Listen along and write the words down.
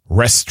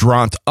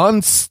Restaurant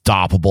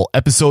Unstoppable,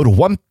 episode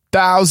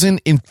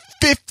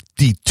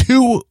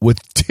 1052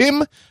 with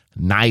Tim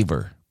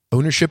Niver.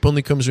 Ownership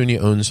only comes when you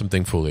own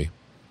something fully,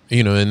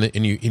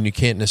 and you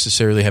can't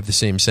necessarily have the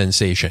same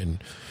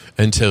sensation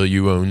until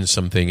you own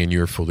something and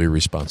you're fully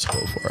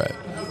responsible for it.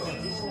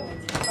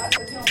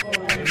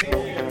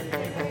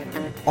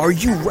 Are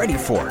you ready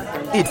for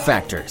it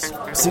factors,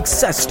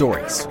 success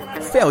stories,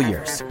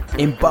 failures,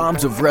 and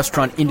bombs of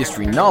restaurant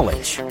industry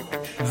knowledge?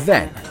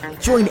 Then,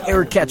 join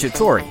Eric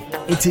Cacciatore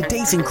and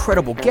today's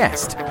incredible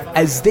guest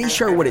as they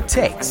share what it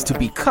takes to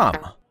become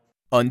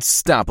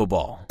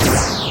unstoppable.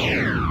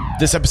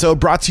 This episode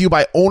brought to you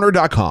by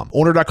Owner.com.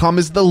 Owner.com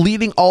is the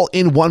leading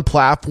all-in-one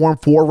platform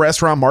for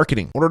restaurant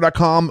marketing.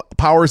 Owner.com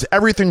powers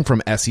everything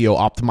from SEO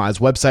optimized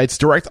websites,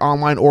 direct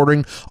online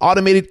ordering,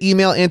 automated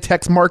email and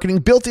text marketing,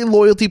 built-in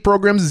loyalty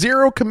programs,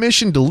 zero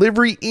commission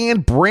delivery,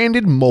 and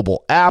branded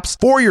mobile apps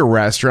for your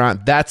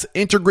restaurant that's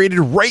integrated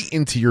right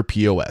into your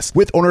POS.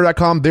 With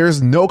Owner.com,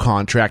 there's no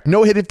contract,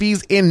 no hidden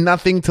fees, and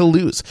nothing to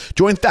lose.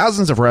 Join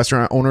thousands of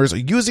restaurant owners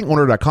using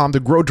Owner.com to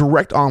grow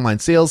direct online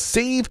sales,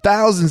 save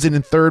thousands in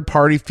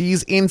third-party fees,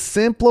 and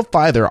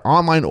simplify their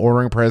online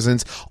ordering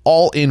presence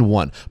all in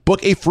one. Book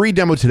a free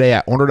demo today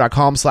at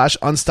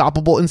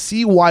owner.com/unstoppable and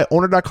see why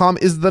Owner.com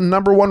is the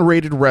 #1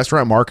 rated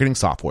restaurant marketing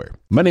software.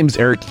 My name is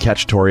Eric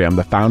Cacciatore. I'm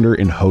the founder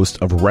and host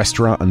of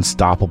Restaurant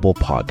Unstoppable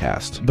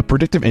podcast. The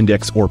Predictive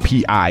Index, or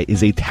PI,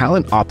 is a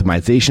talent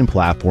optimization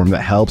platform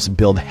that helps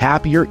build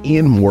happier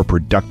and more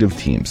productive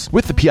teams.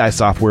 With the PI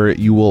software,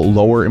 you will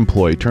lower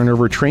employee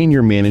turnover, train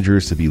your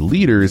managers to be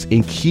leaders,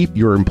 and keep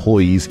your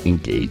employees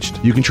engaged.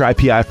 You can try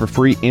PI for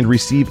free and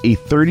receive a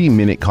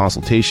 30-minute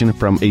consultation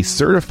from a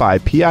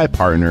certified PI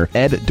partner,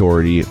 Ed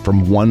Doherty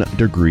from 1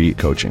 Degree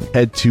Coaching.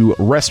 Head to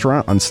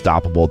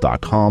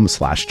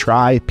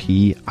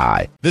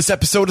restaurantunstoppable.com/try-PI. This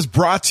episode is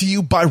brought to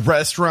you by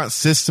Restaurant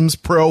Systems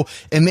Pro,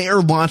 and they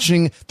are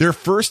launching their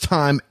first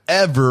time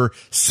ever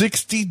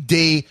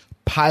 60-day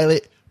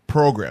pilot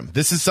program.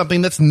 This is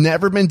something that's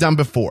never been done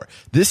before.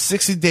 This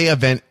 60-day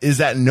event is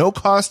at no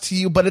cost to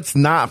you, but it's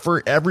not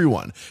for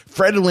everyone.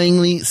 Fred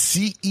Langley,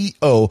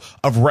 CEO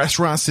of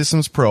Restaurant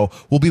Systems Pro,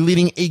 will be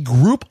leading a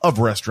group of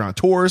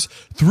restaurateurs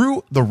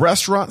through the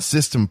Restaurant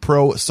System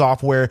Pro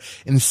software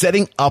and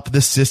setting up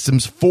the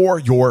systems for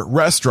your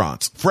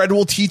restaurants. Fred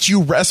will teach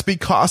you recipe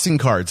costing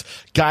cards,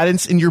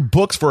 guidance in your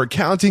books for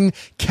accounting,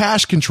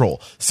 cash control,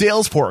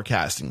 sales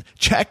forecasting,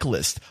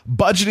 checklist,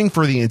 budgeting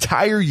for the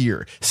entire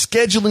year,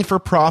 scheduling for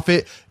profit,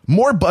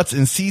 more butts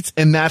and seats,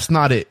 and that's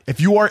not it.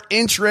 If you are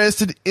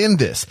interested in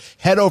this,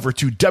 head over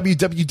to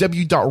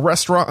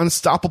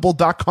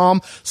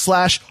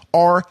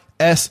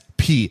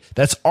www.restaurantunstoppable.com/RSP.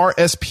 That's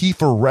RSP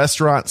for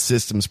Restaurant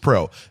Systems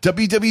Pro.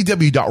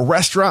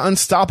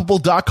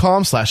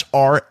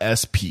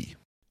 www.restaurantunstoppable.com/RSP.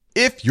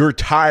 If you're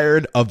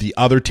tired of the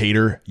other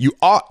tater, you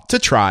ought to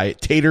try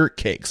tater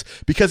cakes,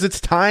 because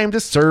it's time to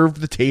serve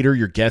the tater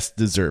your guests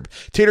deserve.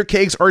 Tater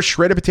cakes are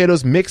shredded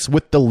potatoes mixed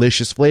with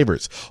delicious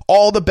flavors.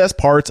 All the best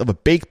parts of a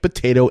baked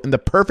potato in the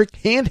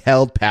perfect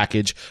handheld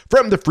package,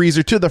 from the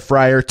freezer to the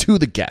fryer to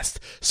the guest.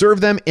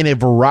 Serve them in a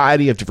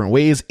variety of different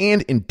ways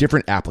and in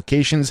different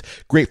applications.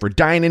 Great for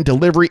dine-in,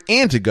 delivery,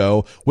 and to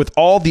go. With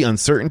all the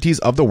uncertainties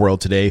of the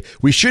world today,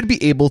 we should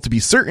be able to be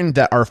certain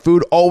that our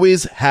food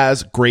always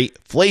has great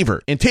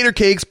flavor. And Tater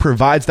Cakes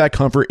provides that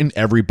comfort in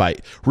every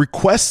bite.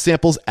 Request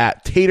samples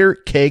at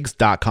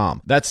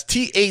taterkegs.com. That's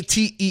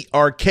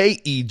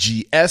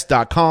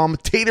TATERKEGS.com,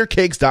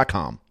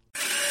 taterkegs.com.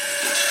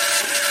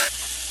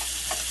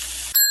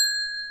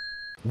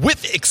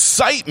 With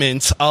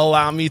excitement,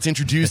 allow me to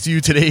introduce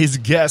you today's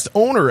guest,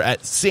 owner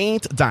at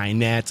Saint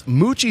Dinette,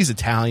 Mucci's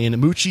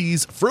Italian,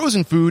 Mucci's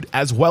frozen food,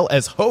 as well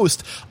as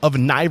host of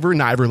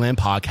Niverland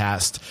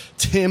podcast.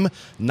 Tim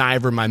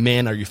Niver, my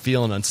man, are you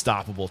feeling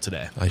unstoppable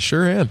today? I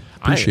sure am.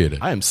 Appreciate it.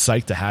 I am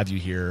psyched to have you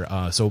here.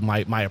 So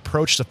my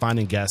approach to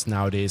finding guests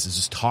nowadays is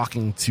just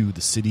talking to the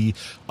city,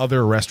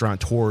 other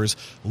restaurateurs,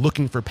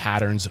 looking for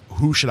patterns.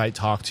 Who should I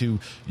talk to?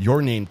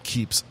 Your name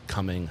keeps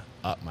coming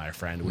up, my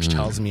friend, which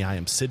tells me I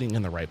am sitting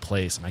in the right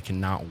place, and I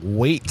cannot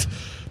wait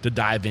to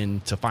dive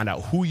in to find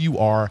out who you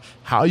are,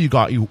 how you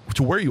got you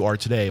to where you are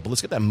today. But let's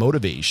get that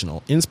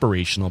motivational,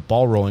 inspirational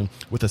ball rolling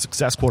with a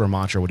success quote or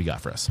mantra. What do you got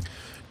for us?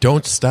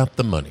 Don't stop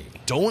the money.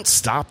 Don't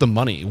stop the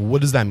money.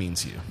 What does that mean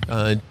to you?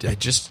 I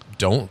just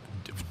don't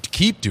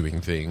keep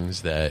doing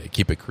things that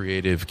keep it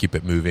creative, keep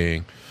it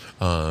moving,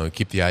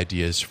 keep the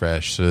ideas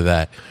fresh, so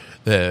that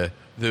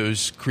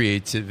those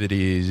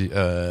creativity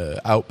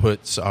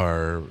outputs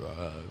are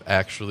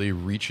actually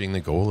reaching the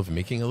goal of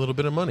making a little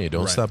bit of money.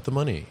 Don't stop the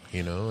money,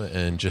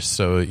 and just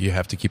so you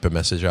have to keep a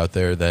message out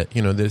there that,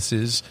 this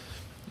is,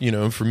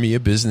 for me, a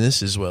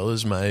business as well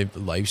as my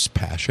life's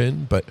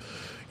passion, but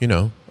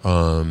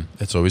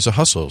it's always a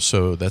hustle.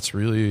 So that's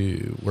really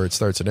where it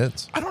starts and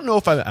ends. I don't know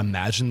if I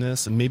imagine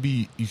this, and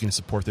maybe you can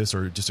support this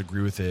or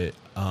disagree with it.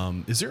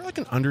 Is there like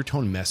an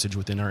undertone message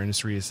within our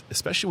industry,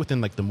 especially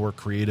within like the more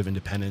creative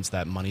independence,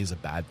 that money is a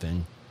bad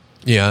thing?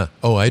 Yeah.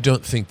 Oh, I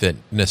don't think that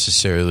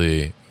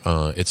necessarily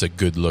it's a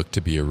good look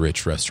to be a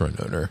rich restaurant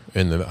owner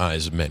in the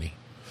eyes of many.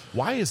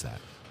 Why is that?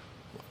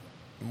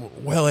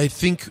 Well, I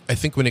think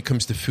when it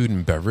comes to food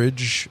and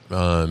beverage,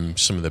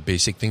 some of the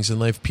basic things in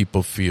life,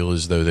 people feel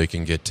as though they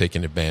can get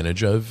taken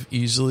advantage of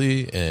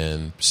easily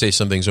and say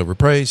something's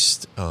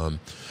overpriced.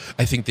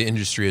 I think the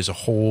industry as a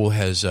whole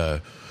has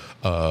a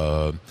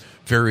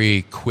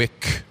very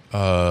quick,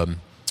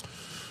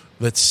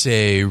 let's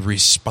say,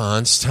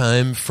 response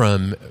time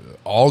from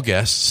all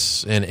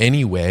guests in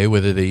any way,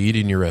 whether they eat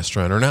in your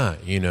restaurant or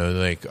not. You know,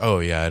 like, oh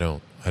yeah, I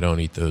don't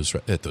eat those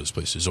at those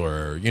places,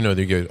 or, you know,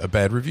 they get a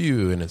bad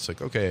review and it's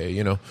like, okay,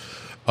 you know,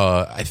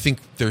 I think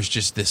there's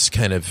just this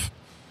kind of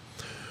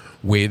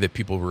way that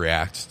people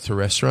react to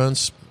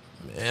restaurants.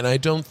 And I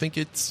don't think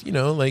it's, you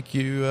know, like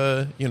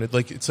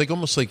like it's like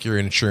almost like you're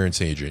an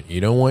insurance agent. You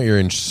don't want your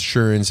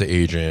insurance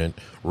agent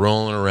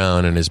rolling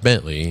around in his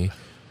Bentley,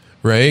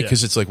 right?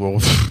 Because it's like,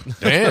 well,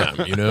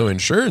 damn, you know,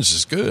 insurance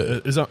is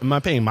good. Am I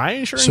paying my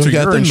insurance? So or I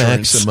got your the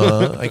insurance?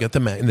 Maxima. I got the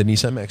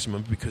Nissan Maxima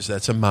because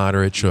that's a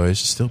moderate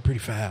choice. It's still pretty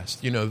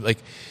fast, you know. Like,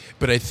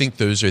 but I think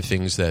those are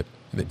things that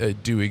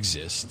do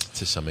exist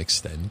to some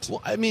extent.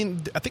 Well, I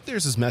mean, I think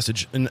there's this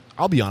message, and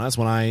I'll be honest.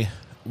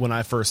 When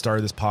I first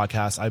started this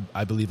podcast,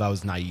 I believe I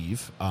was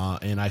naive,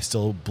 and I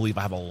still believe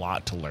I have a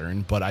lot to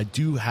learn. But I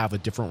do have a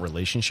different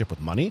relationship with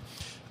money.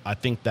 I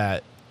think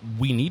that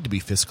we need to be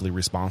fiscally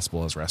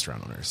responsible as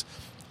restaurant owners.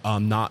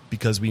 Not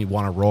because we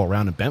want to roll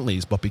around in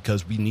Bentleys, but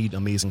because we need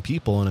amazing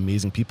people, and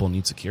amazing people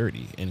need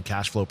security, and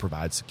cash flow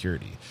provides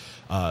security.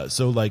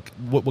 So, like,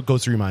 what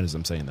goes through your mind as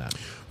I'm saying that?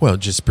 Well,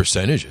 just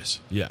percentages.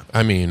 Yeah.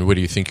 I mean, what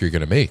do you think you're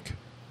going to make?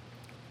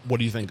 What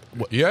do you think?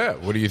 What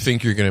do you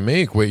think you're going to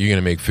make? What, you're going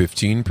to make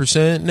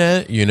 15%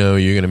 net? You know,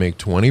 you're going to make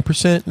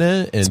 20%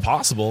 net? And It's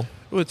possible.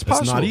 Well, it's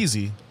possible. It's not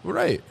easy.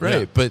 Right.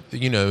 Yeah. But,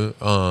 you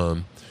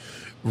know,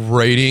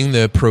 writing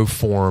the pro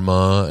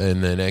forma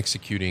and then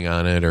executing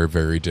on it are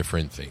very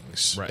different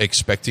things. Right.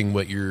 Expecting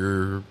what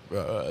you're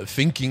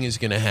thinking is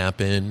going to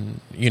happen,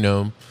 you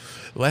know.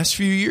 The last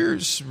few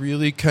years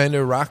really kind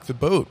of rocked the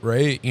boat,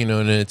 right? You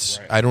know, and it's,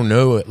 right. I don't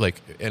know,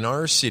 like in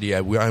our city,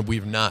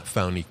 we've not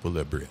found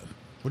equilibrium.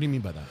 What do you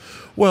mean by that?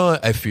 Well,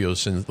 I feel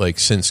since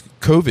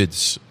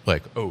COVID's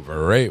like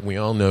over, right? We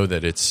all know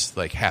that it's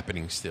like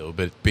happening still,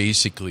 but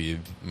basically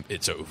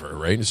it's over,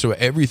 right? So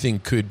everything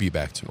could be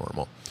back to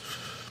normal.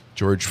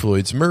 George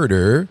Floyd's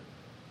murder,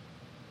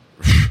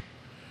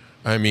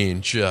 I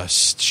mean,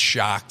 just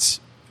shocked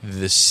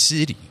the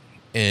city.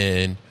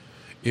 And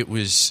it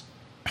was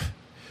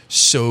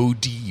so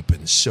deep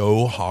and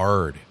so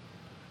hard.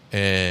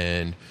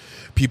 And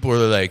people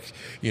are like,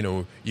 you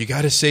know, you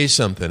got to say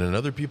something. And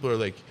other people are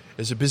like,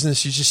 as a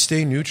business, you just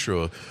stay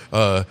neutral.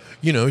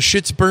 You know,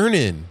 shit's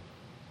burning.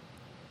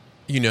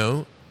 You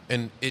know,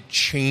 and it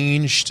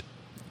changed,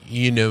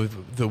 you know,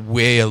 the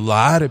way a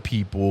lot of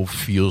people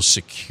feel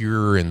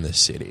secure in the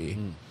city.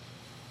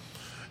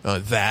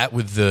 That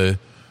with the,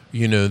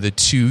 you know, the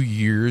 2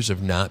 years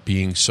of not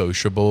being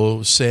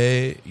sociable,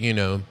 say, you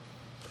know,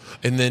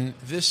 and then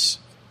this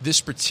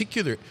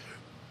particular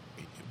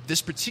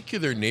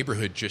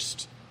neighborhood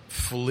just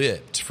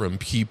flipped from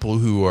people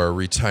who are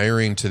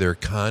retiring to their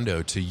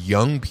condo to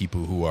young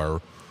people who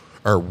are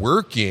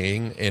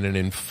working in an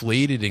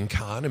inflated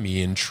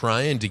economy and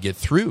trying to get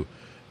through.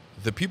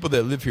 The people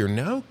that live here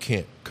now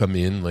can't come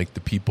in like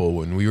the people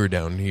when we were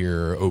down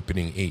here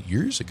opening 8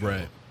 years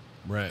ago.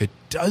 Right. It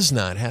does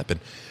not happen.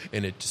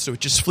 And it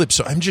just flips.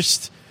 So I'm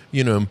just,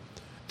 you know,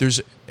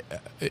 there's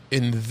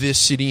in this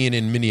city and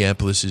in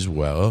Minneapolis as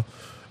well,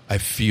 I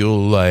feel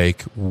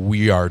like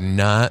we are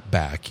not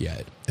back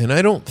yet. And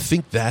I don't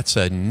think that's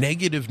a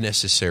negative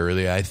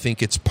necessarily. I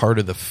think it's part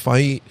of the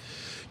fight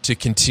to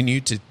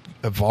continue to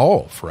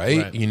evolve,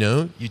 right? You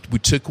know, we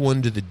took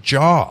one to the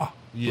jaw.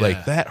 Yeah.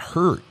 Like, that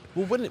hurt.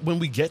 Well, when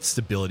we get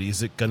stability,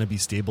 is it going to be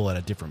stable at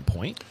a different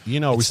point? You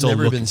know, it's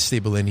never been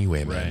stable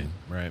anyway, man.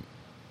 Right.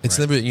 It's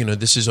never, you know,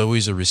 this is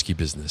always a risky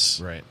business.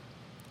 Right.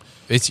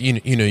 It's,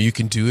 you know, you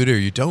can do it or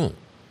you don't.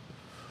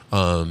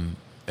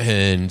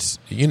 And,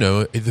 you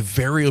know, the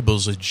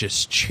variables have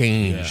just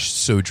changed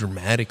so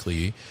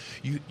dramatically.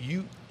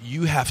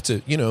 You have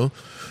to, you know,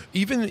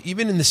 even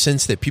in the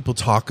sense that people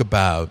talk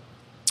about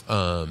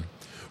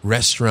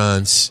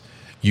restaurants,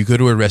 you go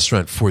to a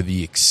restaurant for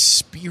the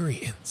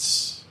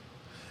experience.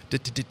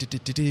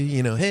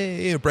 You know,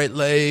 hey, bright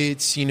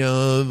lights, you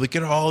know, look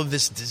at all of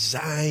this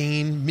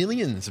design,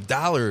 millions of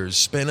dollars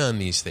spent on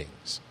these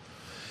things.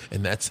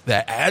 And that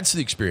adds to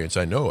the experience.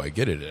 I know, I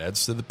get it. It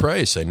adds to the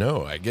price. I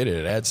know, I get it.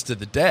 It adds to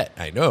the debt.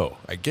 I know,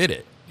 I get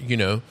it. You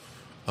know,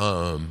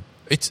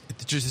 it's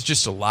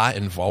just a lot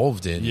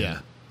involved in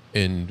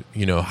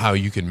you know, how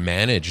you can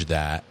manage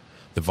that,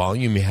 the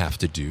volume you have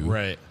to do,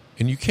 right?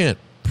 And you can't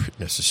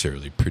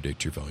necessarily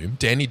predict your volume.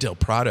 Danny Del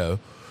Prado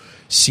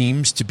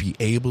seems to be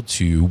able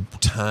to,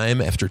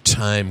 time after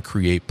time,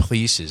 create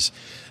places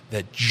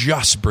that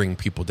just bring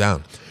people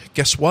down.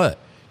 Guess what?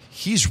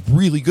 He's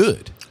really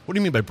good. What do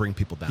you mean by bring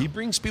people down? He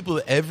brings people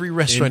to every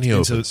restaurant he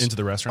opens. Into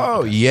the restaurant?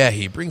 Oh, yeah.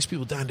 He brings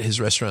people down to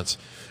his restaurants.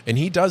 And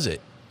he does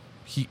it.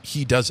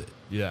 He does it.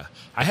 Yeah.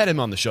 I had him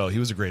on the show. He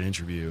was a great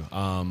interview.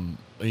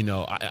 You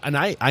know,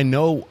 I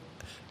know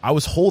I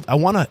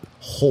want to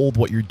hold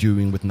what you're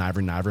doing with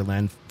Niver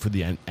Niverland for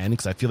the end,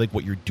 because I feel like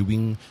what you're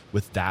doing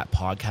with that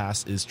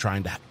podcast is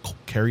trying to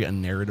carry a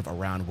narrative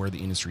around where the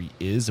industry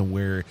is and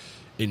where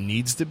it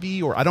needs to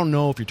be. Or I don't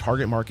know if your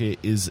target market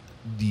is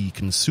the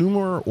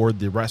consumer or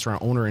the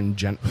restaurant owner in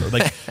general.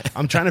 Like,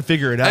 I'm trying to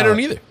figure it out. I don't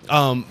either.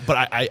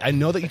 But I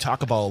know that you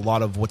talk about a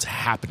lot of what's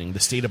happening, the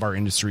state of our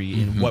industry,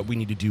 and what we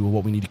need to do and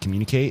what we need to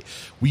communicate.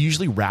 We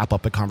usually wrap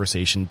up a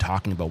conversation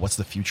talking about what's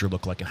the future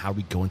look like and how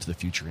we go into the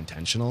future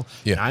intentional.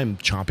 Yeah. And I'm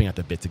chomping at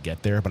the bit to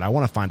get there, but I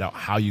want to find out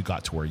how you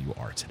got to where you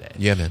are today.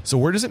 Yeah, man. So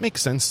where does it make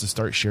sense to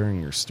start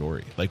sharing your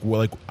story? Take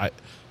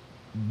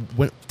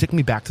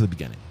me back to the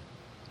beginning.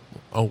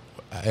 Oh,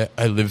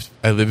 I lived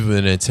with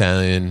an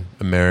Italian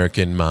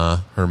American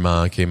ma. Her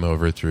ma came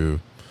over through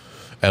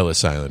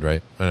Ellis Island,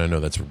 right? And I know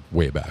that's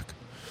way back,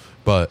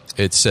 but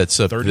it sets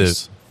up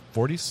 30s,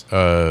 40s,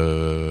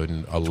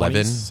 11,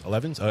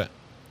 11s. Okay.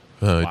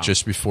 Wow.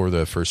 Just before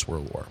the First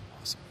World War.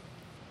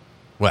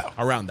 Well,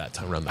 around that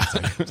time.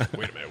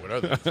 Wait a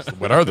minute,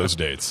 what are those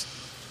dates?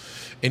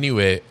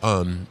 Anyway,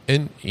 and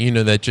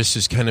that just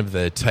is kind of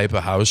the type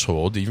of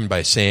household, even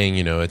by saying,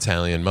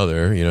 Italian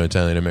mother,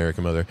 Italian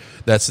American mother,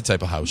 that's the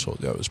type of household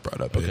that I was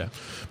brought up in.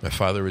 My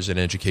father was in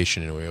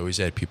education, and we always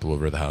had people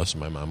over at the house,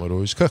 and my mom would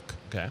always cook.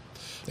 Okay.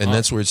 And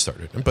that's where it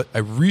started. But I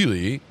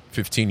really,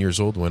 15 years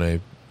old when I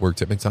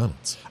worked at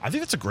McDonald's. I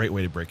think that's a great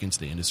way to break into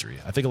the industry.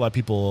 I think a lot of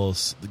people,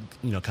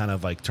 kind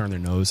of like turn their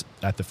nose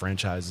at the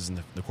franchises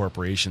and the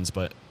corporations,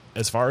 but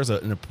as far as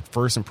a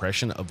first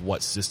impression of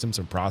what systems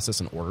and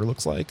process and order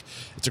looks like,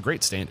 it's a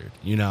great standard,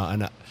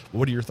 and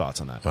what are your thoughts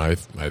on that? I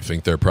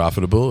think they're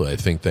profitable. I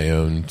think they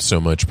own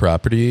so much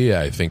property.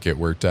 I think it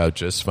worked out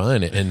just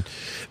fine. And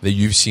that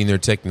you've seen their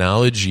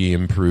technology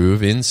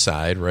improve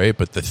inside, right?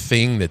 But the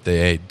thing that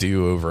they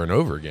do over and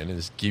over again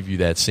is give you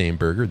that same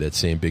burger, that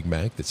same Big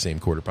Mac, that same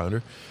Quarter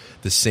Pounder,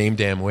 the same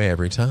damn way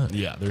every time.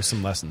 Yeah, there's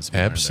some lessons.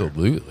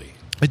 Absolutely.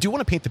 I do want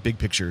to paint the big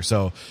picture.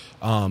 So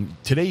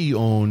today you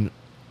own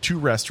 2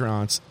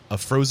 restaurants. A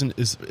frozen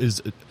is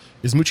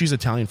Mucci's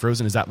Italian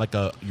Frozen. Is that like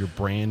your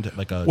brand?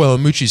 Well,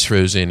 Mucci's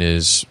Frozen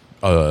is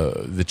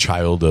the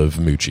child of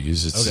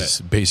Mucci's. It's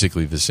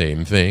basically the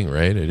same thing,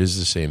 right? It is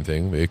the same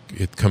thing.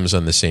 It comes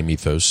on the same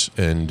ethos,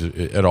 and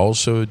it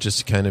also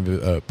just kind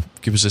of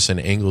gives us an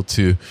angle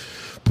to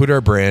put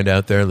our brand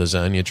out there.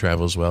 Lasagna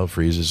travels well,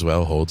 freezes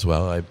well, holds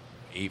well. I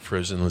ate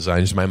frozen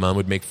lasagnas. My mom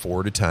would make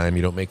 4 at a time.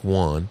 You don't make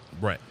one.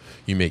 Right.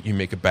 You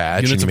make a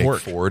batch, Units and you of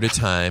make work. 4 at a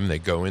time. They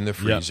go in the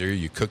freezer. Yep.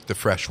 You cook the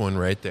fresh one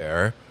right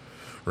there,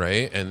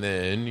 right? And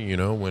then,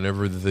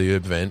 whenever the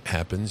event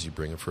happens, you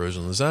bring a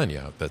frozen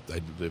lasagna out. That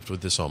I lived with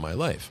this all my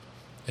life.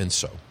 And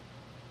so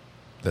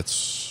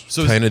that's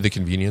kind of the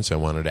convenience I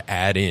wanted to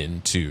add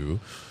into.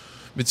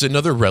 It's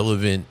another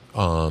relevant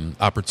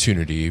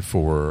opportunity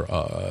for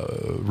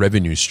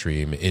revenue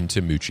stream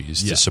into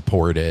Mucci's to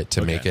support it,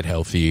 to make it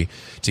healthy,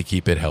 to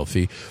keep it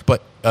healthy.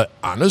 But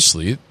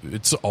honestly,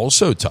 it's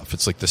also tough.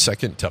 It's like the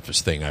second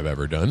toughest thing I've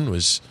ever done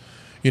was,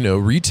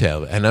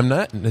 retail. And I'm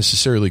not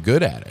necessarily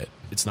good at it.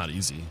 It's not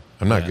easy.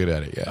 I'm not good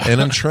at it yet. And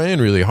I'm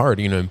trying really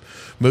hard.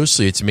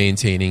 Mostly it's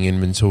maintaining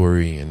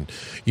inventory and,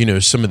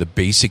 some of the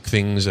basic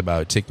things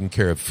about taking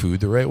care of food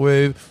the right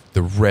way.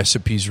 The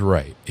recipe's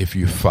right. If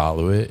you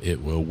follow it,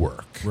 it will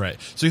work. Right.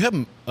 So you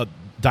have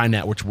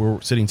Dinette, which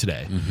we're sitting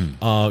today.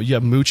 Mm-hmm. You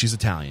have Mucci's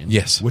Italian.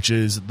 Yes. Which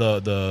is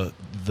the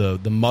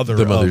mother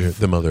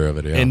of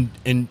it, yeah.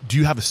 And do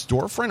you have a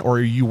storefront, or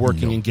are you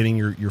working and getting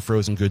your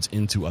frozen goods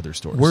into other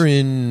stores? We're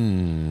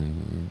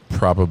in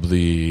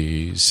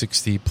probably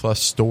 60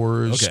 plus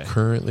stores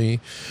currently.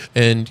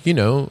 And, we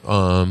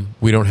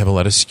don't have a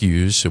lot of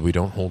SKUs, so we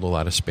don't hold a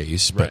lot of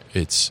space, but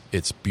it's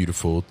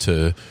beautiful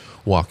to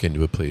walk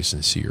into a place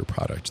and see your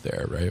product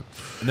there, right?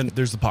 And then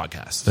there's the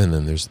podcast.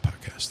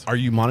 Are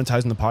you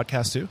monetizing the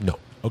podcast too? No.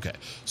 Okay.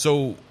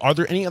 So are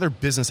there any other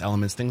business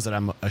elements, things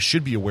that I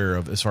should be aware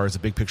of as far as the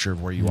big picture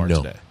of where you are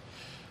today?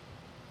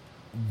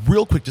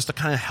 Real quick, just to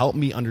kind of help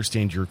me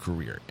understand your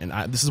career. And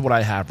this is what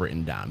I have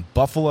written down.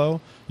 Buffalo,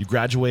 you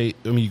graduate,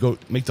 you go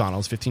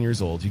McDonald's, 15 years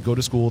old. You go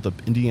to school at the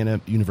Indiana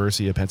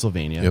University of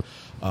Pennsylvania,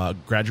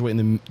 graduate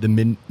in the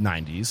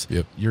mid-90s.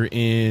 Yep. You're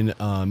in,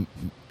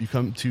 you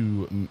come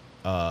to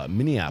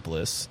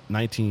Minneapolis,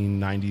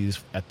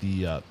 1990s at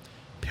the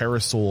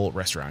Parasol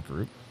Restaurant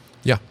Group.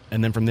 Yeah.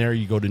 And then from there,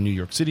 you go to New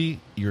York City,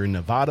 you're in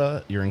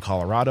Nevada, you're in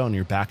Colorado, and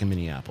you're back in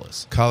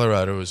Minneapolis.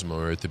 Colorado was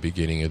more at the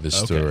beginning of the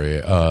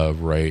story,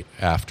 right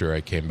after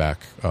I came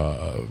back.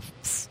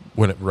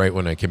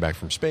 When I came back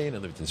from Spain, I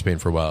lived in Spain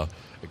for a while.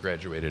 I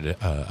graduated at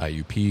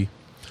IUP,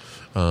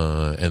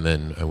 and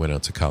then I went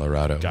out to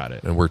Colorado. Got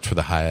it. And worked for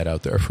the Hyatt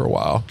out there for a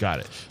while. Got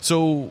it.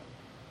 So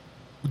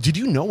did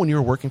you know when you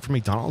were working for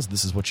McDonald's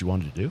this is what you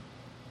wanted to do?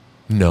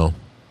 No.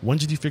 When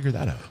did you figure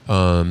that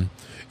out?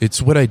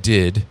 It's what I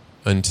did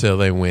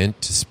until I went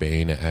to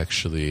Spain,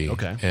 actually.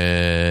 Okay.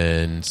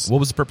 And what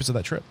was the purpose of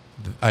that trip?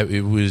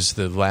 It was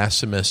the last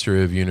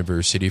semester of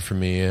university for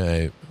me.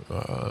 I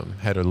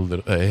had a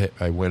little.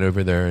 I went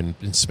over there and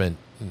spent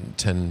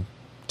 10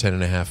 10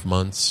 and a half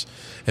months.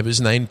 It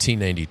was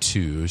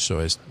 1992,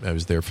 so I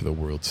was there for the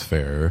World's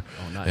Fair.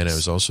 Oh, nice. And I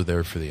was also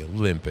there for the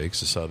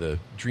Olympics. I saw the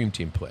Dream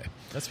Team play.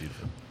 That's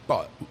beautiful.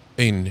 But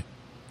in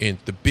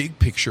the big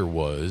picture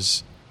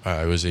was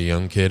I was a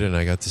young kid and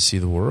I got to see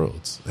the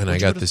world. And I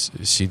got to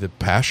see the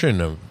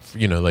passion of,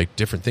 like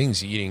different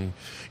things, eating,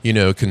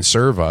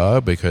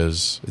 conserva,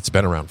 because it's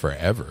been around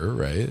forever,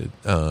 right?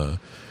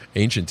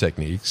 Ancient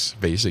techniques,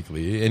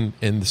 basically.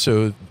 And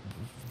so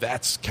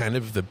that's kind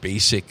of the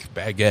basic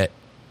baguette,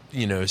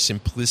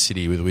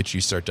 simplicity with which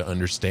you start to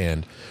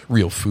understand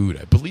real food.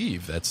 I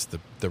believe that's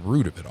the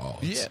root of it all.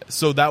 Yeah.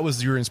 So that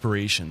was your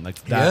inspiration,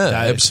 like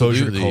that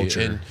exposure to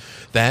culture.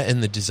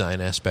 And the design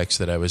aspects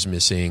that I was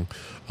missing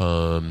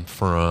from,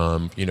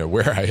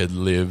 where I had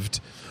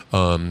lived.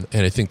 And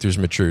I think there's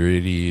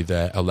maturity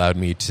that allowed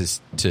me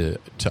to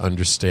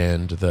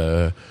understand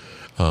the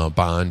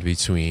bond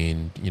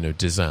between,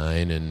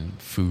 design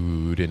and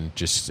food and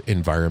just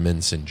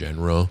environments in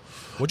general.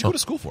 What'd you go to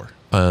school for?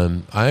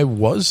 I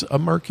was a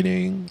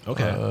marketing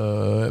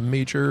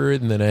major,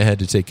 and then I had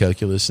to take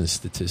calculus and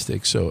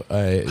statistics, so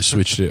I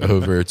switched it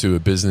over to a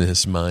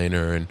business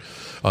minor, and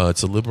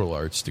it's a liberal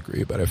arts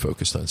degree, but I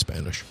focused on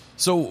Spanish.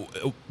 So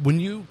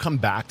when you come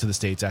back to the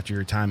States after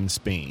your time in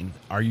Spain,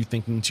 are you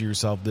thinking to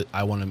yourself that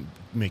I want to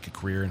make a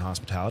career in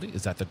hospitality?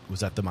 Was that the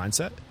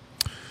mindset?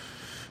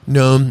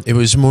 No, it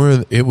was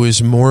more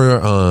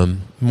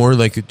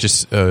like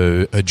just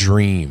a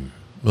dream.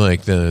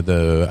 Like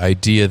the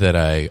idea that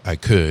I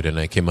could, and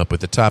I came up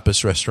with a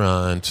tapas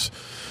restaurant,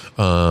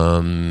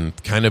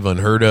 kind of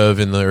unheard of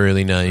in the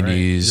early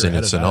 90s, and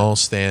it's an all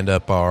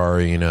stand-up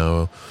bar,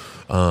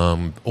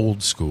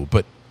 old school.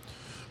 But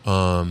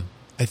I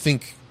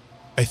think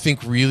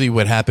really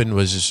what happened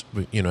was just,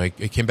 I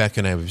came back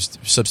and I was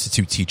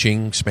substitute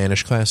teaching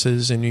Spanish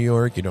classes in New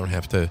York. You don't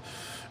have to.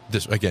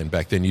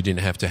 Back then you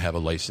didn't have to have a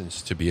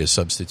license to be a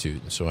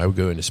substitute. And so I would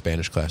go into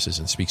Spanish classes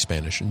and speak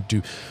Spanish and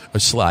do a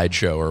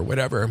slideshow or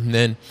whatever. And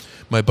then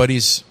my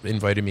buddies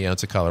invited me out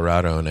to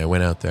Colorado, and I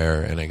went out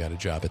there and I got a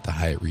job at the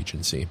Hyatt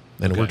Regency.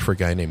 And I worked for a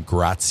guy named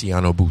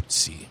Graziano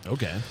Buzzi.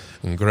 Okay.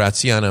 And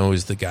Graziano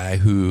was the guy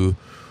who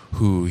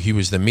he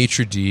was the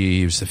maitre d',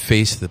 he was the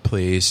face of the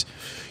place.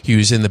 He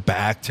was in the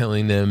back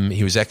telling them,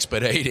 he was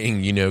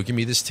expediting, give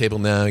me this table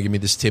now,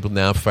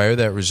 fire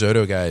that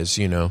risotto, guys,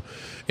 in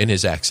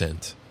his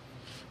accent.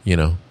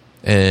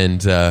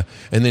 And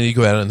then you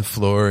go out on the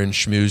floor and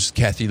schmooze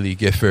Kathy Lee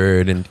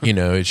Gifford and,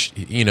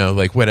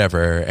 like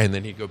whatever. And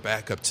then you go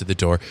back up to the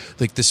door.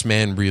 Like, this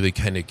man really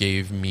kind of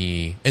gave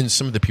me, and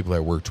some of the people I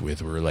worked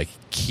with were like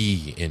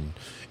key in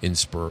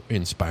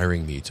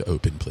inspiring me to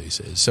open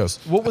places. So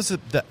what was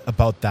it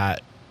about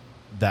that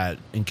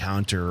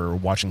encounter, or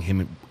watching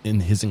him in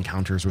his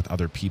encounters with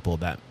other people,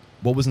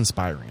 what was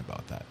inspiring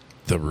about that?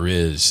 The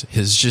riz,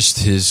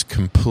 his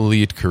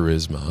complete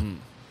charisma.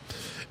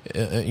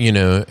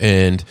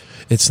 And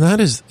it's not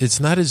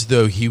as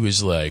though he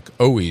was like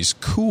always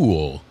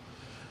cool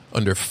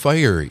under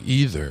fire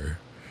either.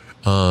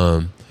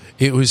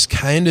 It was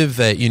kind of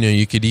that,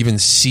 you could even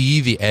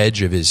see the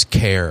edge of his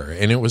care,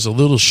 and it was a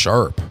little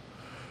sharp.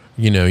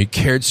 He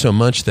cared so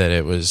much that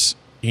it was,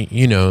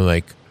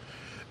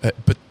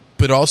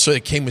 but also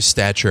it came with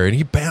stature, and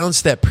he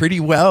balanced that pretty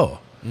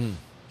well.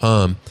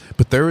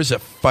 But there was a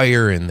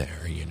fire in there,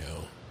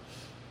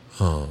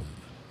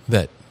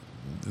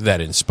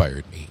 that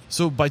inspired me.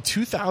 So by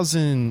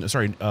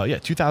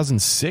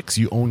 2006,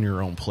 you own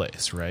your own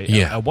place, right?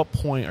 Yeah. At what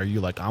point are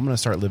you like, I'm going to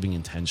start living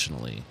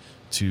intentionally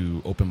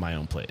to open my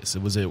own place?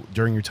 Was it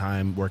during your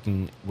time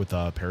working with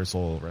a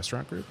Parasol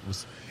Restaurant Group?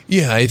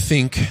 Yeah, I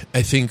think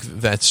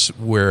that's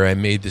where I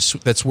made this.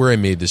 That's where I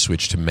made the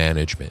switch to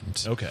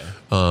management. Okay.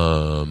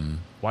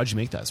 Why'd you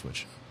make that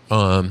switch?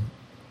 Well,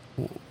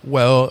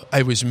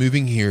 I was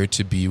moving here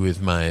to be with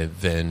my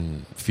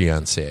then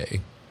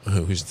fiance,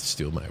 who's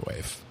still my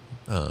wife.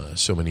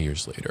 So many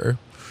years later.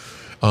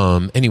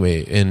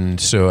 Anyway, and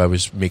so I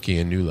was making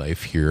a new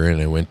life here, and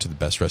I went to the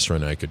best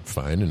restaurant I could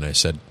find, and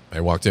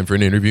I walked in for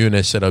an interview, and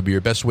I said, I'll be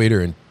your best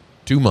waiter in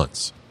 2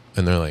 months.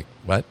 And they're like,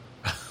 what?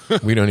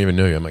 We don't even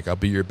know you. I'm like, I'll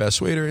be your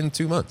best waiter in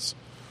 2 months.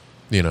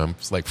 I'm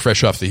like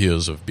fresh off the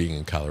heels of being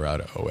in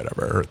Colorado or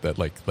whatever, that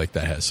like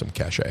that has some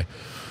cachet.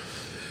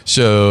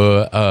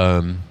 So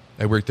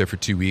I worked there for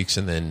 2 weeks,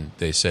 and then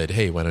they said,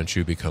 hey, why don't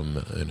you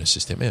become an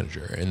assistant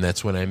manager? And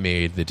that's when I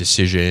made the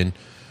decision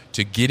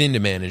to get into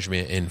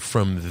management, and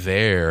from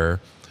there,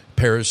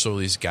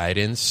 Parasol's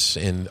guidance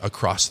and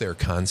across their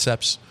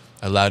concepts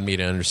allowed me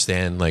to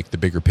understand like the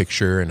bigger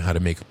picture and how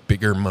to make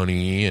bigger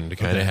money, and to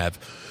kind of have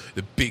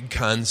the big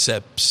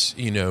concepts,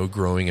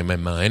 growing in my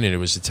mind. And it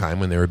was a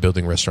time when they were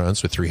building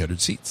restaurants with 300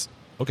 seats.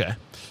 Okay.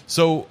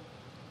 So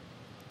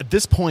at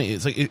this point,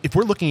 it's like, if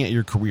we're looking at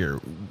your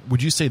career,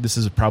 would you say this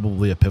is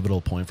probably a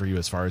pivotal point for you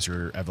as far as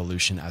your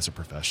evolution as a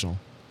professional?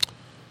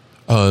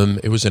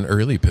 It was an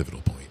early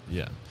pivotal point.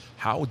 Yeah.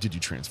 How did you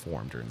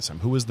transform during this time?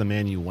 Who was the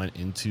man you went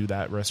into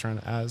that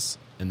restaurant as,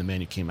 and the man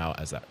you came out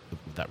as that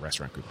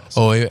restaurant group as?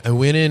 Oh, I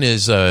went in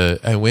as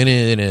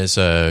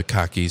a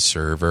cocky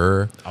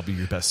server. I'll be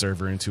your best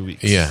server in 2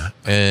 weeks. Yeah,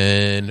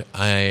 and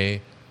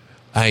I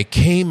I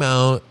came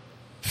out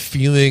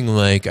feeling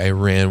like I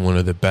ran one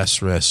of the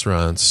best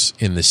restaurants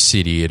in the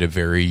city at a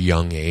very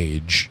young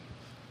age.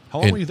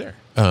 How long were you there?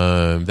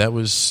 That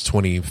was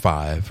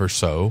 25 or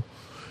so.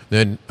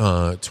 Then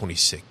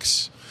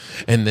 26.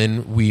 And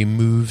then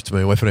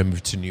my wife and I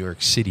moved to New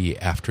York City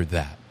after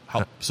that.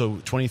 So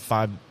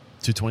 25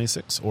 to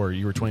 26, or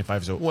you were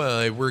 25? So well,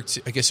 I worked.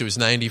 I guess it was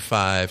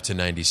 95 to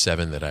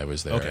 97 that I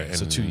was there. Okay,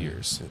 so 2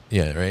 years.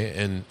 Yeah,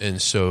 right.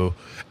 And so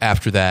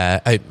after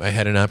that, I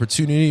had an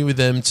opportunity with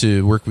them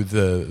to work with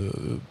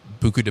the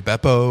Buco di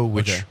Beppo,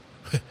 which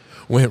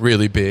went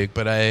really big.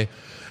 But I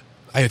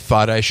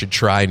thought I should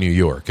try New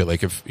York.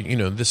 Like if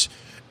this.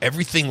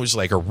 Everything was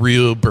like a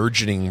real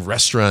burgeoning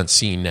restaurant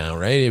scene now,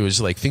 right? It was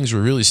like things were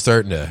really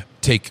starting to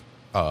take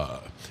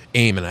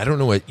aim. And I don't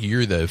know what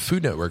year the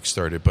Food Network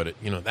started, but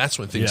that's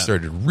when things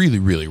started really,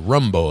 really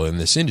rumble in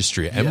this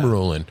industry,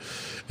 Emerald,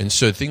 and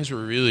so things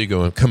were really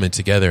coming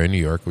together. And New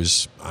York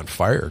was on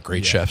fire.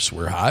 Great chefs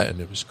were hot, and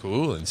it was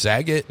cool. And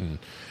Zagat, and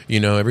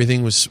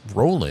everything was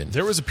rolling.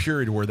 There was a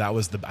period where that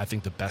was I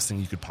think the best thing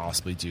you could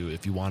possibly do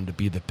if you wanted to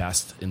be the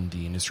best in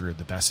the industry or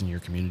the best in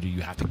your community.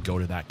 You have to go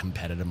to that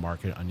competitive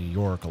market on New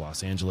York or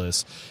Los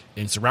Angeles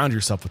and surround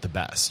yourself with the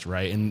best,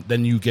 right? And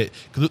then you get,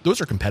 because those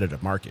are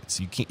competitive markets.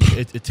 You can't.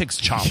 It takes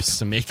chops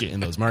to make it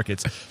in those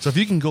markets. So if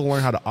you can go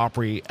learn how to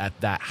operate at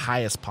that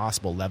highest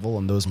possible level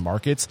in those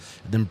markets,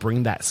 and then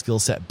bring that skill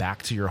set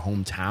back to your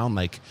hometown,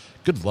 like,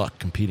 good luck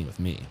competing with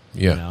me.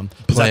 Yeah,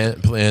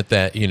 plant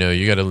that. You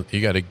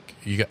got to.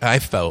 I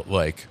felt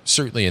like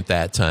certainly at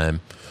that time,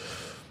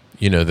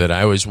 that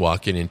I was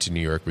walking into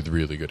New York with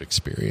really good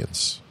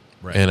experience,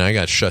 right. And I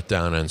got shut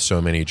down on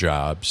so many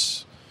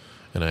jobs,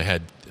 and I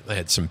had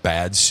some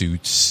bad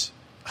suits,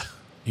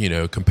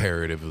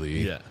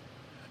 comparatively,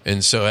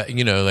 and so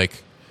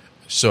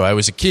so I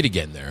was a kid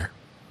again there,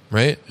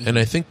 right? And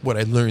I think what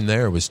I learned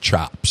there was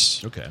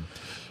chops. Okay.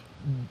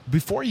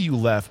 Before you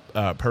left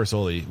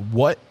Parasoli,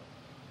 what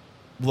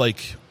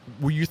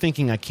were you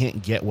thinking? I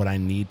can't get what I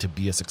need to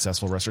be a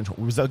successful restaurant.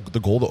 Was that the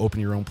goal, to open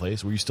your own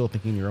place? Were you still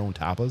thinking your own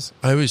tapas?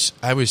 I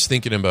was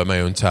thinking about my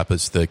own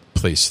tapas, the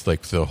place,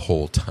 like the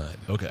whole time.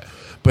 Okay.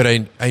 But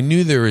I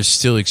knew there was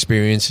still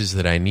experiences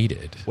that I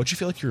needed. What did you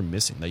feel like you were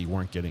missing that you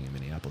weren't getting in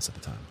Minneapolis at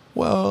the time?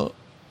 Well,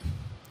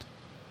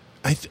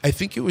 I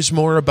think it was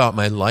more about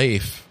my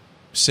life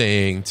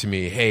saying to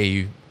me,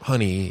 hey,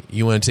 honey,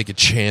 you want to take a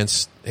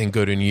chance and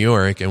go to New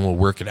York and we'll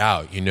work it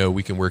out.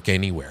 We can work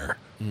anywhere.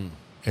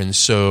 And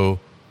so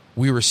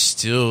we were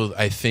still,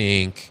 I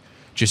think,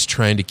 just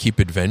trying to keep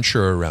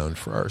adventure around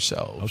for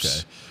ourselves.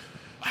 Okay.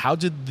 How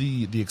did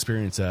the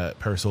experience at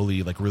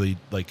Parasoli really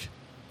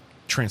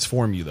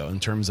transform you, though, in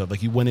terms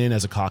of, you went in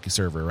as a cocky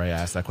server, right? I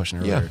asked that question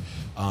earlier.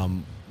 Yeah.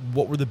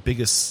 What were the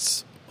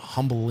biggest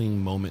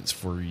humbling moments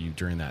for you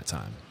during that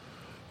time?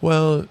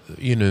 Well,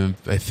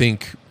 I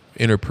think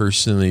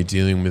interpersonally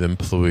dealing with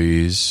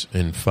employees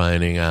and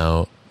finding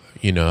out,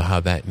 how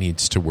that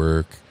needs to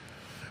work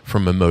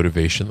from a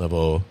motivation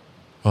level,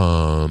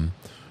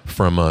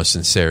 from a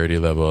sincerity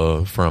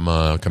level, from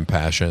a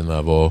compassion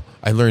level.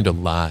 I learned a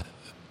lot.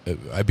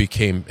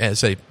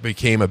 As I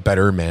became a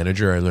better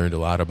manager, I learned a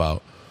lot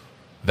about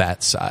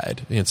that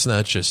side. It's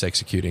not just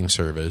executing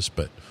service,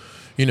 but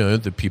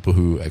the people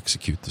who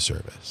execute the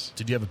service.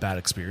 Did you have a bad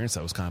experience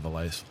that was kind of a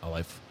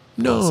life?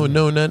 No,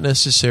 not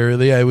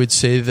necessarily. I would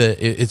say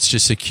that it's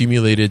just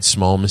accumulated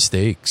small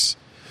mistakes.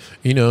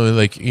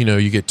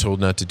 You get told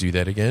not to do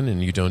that again,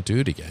 and you don't do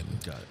it again.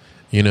 Got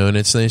it. And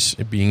it's nice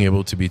being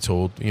able to be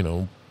told,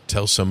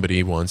 tell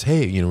somebody once,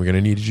 hey, we're going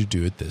to need you to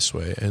do it this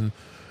way, and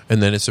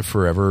then it's a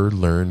forever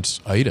learned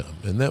item.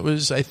 And that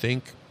was, I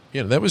think,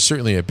 that was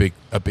certainly a big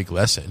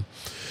lesson.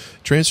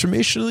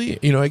 Transformationally,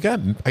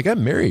 I got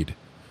married,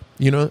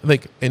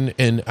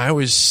 and I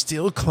was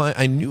still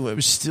I knew I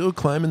was still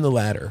climbing the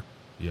ladder.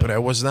 Yeah. But I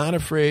was not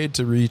afraid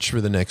to reach for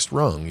the next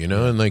rung,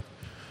 and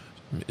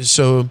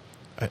so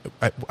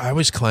I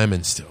was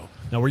climbing still.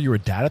 Now, were you a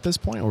dad at this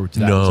point, or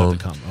did that have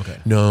to come? Okay.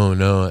 No.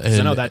 And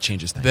I know that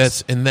changes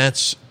things.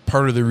 That's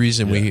part of the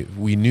reason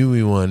we knew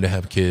we wanted to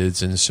have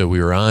kids, and so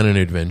we were on an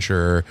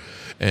adventure,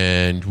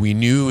 and we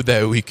knew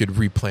that we could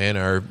replant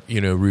our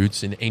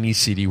roots in any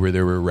city where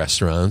there were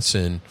restaurants,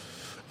 and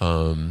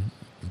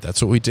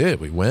that's what we did.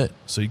 We went.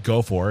 So you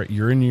go for it.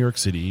 You're in New York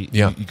City.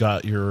 Yeah. You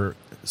got your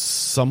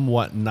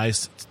somewhat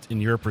nice, in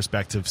your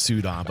perspective,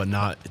 suit on, but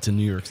not to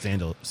New York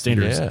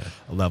standards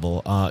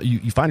level.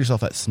 You find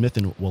yourself at Smith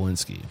and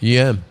Walensky.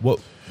 Yeah.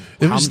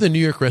 It was the New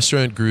York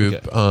restaurant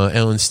group. Okay.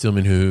 Alan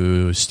Stillman,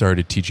 who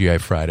started TGI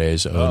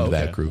Fridays, owned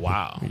that group.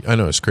 Wow. I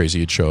know, it's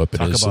crazy. He'd show up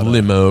in his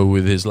limo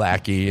with his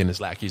lackey, and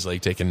his lackey's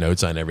taking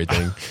notes on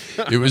everything.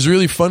 It was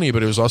really funny,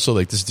 but it was also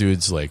this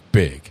dude's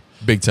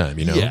big time,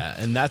 Yeah,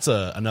 and that's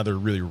another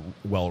really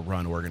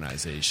well-run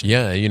organization.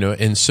 Yeah,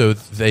 and so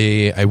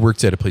I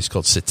worked at a place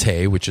called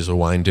Cité, which is a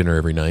wine dinner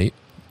every night,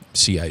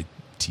 CITE,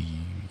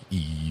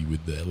 E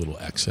with the little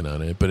accent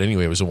on it. But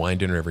anyway, it was a wine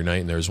dinner every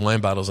night, and there was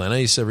wine bottles on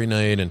ice every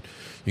night, and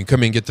you can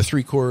come in and get the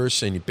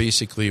 3-course, and you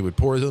basically would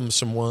pour them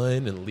some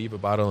wine and leave a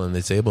bottle on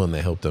the table, and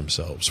they helped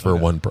themselves for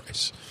one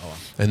price. Oh, wow.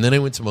 And then I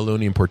went to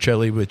Maloney and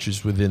Porcelli, which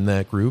is within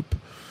that group.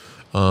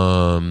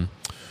 And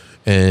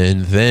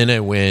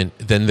then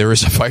then there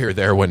was a fire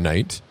there one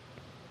night,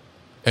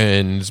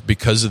 and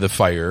because of the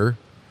fire,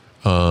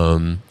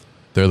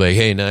 they're like,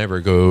 hey,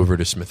 Niver, go over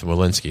to Smith &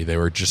 Wollensky. They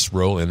were just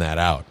rolling that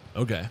out.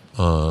 Okay.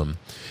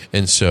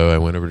 And so I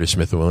went over to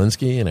Smith &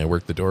 Wollensky, and I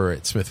worked the door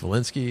at Smith &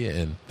 Wollensky,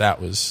 and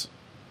that was...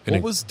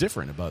 What was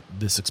different about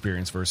this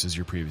experience versus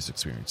your previous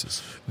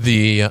experiences?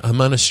 The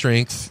amount of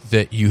strength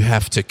that you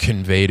have to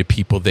convey to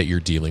people that you're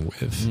dealing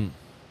with.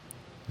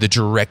 The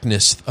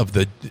directness of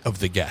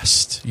the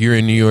guest. You're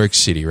in New York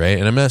City, right?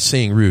 And I'm not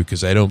saying rude,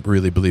 because I don't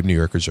really believe New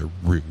Yorkers are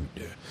rude.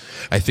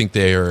 I think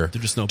they're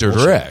just no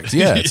direct.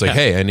 Yeah, it's like,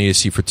 hey, I need a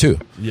seat for 2.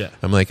 Yeah.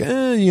 I'm like,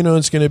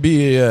 it's going to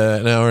be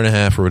an hour and a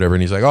half or whatever.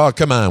 And he's like, oh,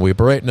 come on, we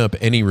brighten up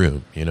any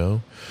room,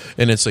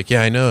 And it's like,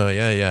 yeah, I know,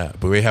 yeah,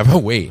 but we have a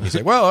wait. And he's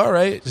like, well, all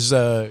right,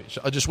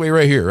 I'll just wait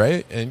right here,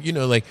 right? And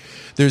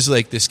there's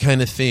like this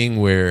kind of thing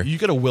where you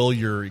got to will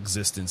your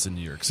existence in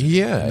New York City.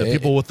 Yeah, and the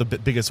people with the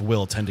biggest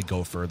will tend to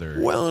go further.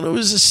 Well, and it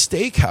was a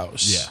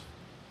steakhouse.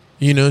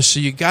 Yeah, so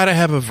you got to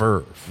have a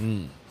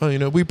verve.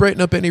 Oh, we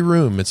brighten up any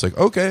room. It's like,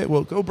 okay,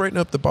 well, go brighten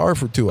up the bar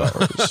for 2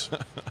 hours.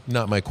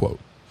 Not my quote.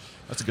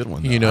 That's a good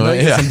one. Though.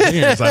 Some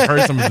zingers. I've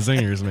heard some of the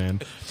zingers,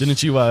 man.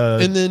 Didn't you?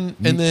 And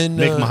then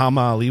make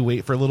Muhammad Ali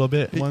wait for a little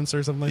bit once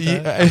or something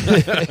like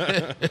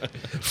that.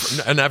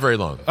 Not very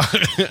long.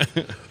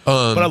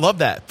 But I love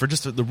that. For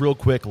just the real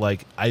quick,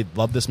 I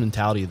love this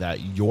mentality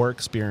that your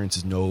experience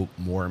is no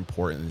more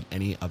important than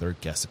any other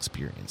guest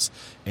experience,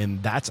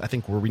 and that's I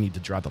think where we need to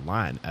draw the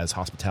line as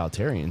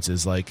hospitalitarians.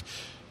 Is like,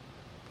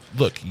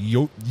 look,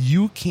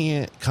 you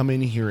can't come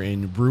in here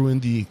and ruin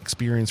the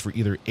experience for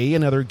either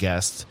another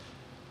guest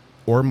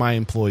or my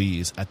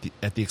employees at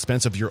the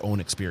expense of your own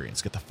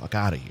experience. Get the fuck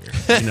out of here.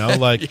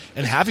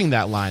 And having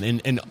that line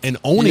and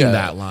owning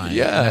that line.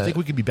 Yeah. And I think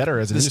we could be better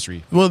as an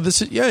industry. Well,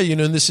 this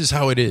is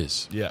how it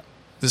is. Yeah.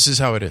 This is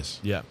how it is.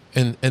 Yeah.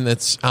 And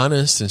that's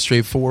honest and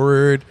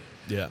straightforward.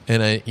 Yeah.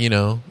 And you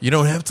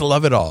don't have to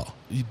love it all.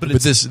 But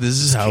this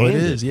is how it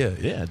is. Yeah.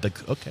 Yeah.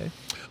 Okay.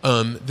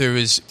 There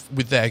was,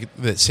 with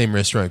that same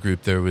restaurant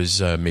group, there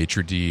was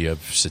maitre d' of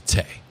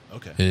Satay.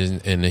 Okay.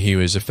 And he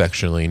was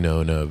affectionately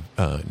known as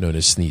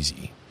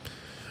Sneezy.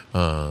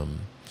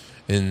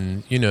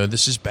 And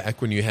this is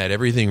back when you had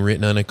everything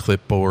written on a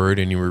clipboard,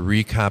 and you were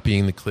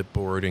recopying the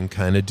clipboard and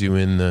kind of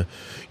doing the,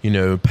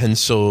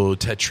 pencil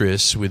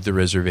Tetris with the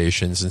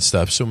reservations and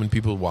stuff. So when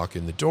people would walk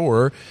in the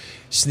door,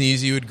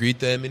 Sneezy would greet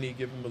them, and he'd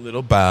give them a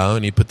little bow,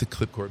 and he'd put the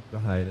clipboard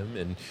behind him,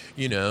 and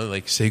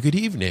say good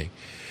evening.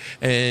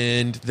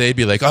 And they'd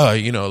be like,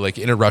 like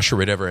in a rush or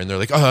whatever, and they're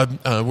like,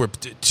 we're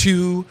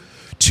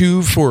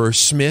two for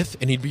Smith,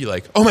 and he'd be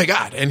like, oh my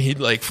God, and he'd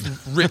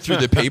rip through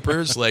the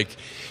papers.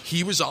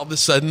 He was all of a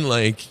sudden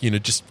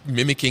just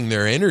mimicking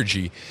their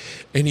energy,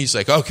 and he's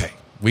like, okay,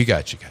 we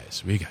got you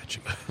guys,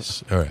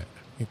 all right,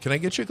 can I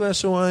get you a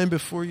glass of wine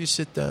before you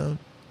sit down?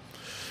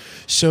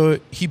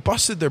 So he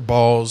busted their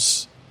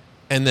balls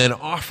and then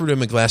offered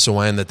him a glass of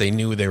wine that they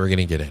knew they were going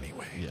to get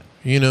anyway.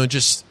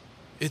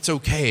 It's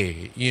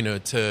okay,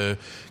 to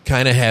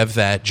kind of have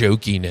that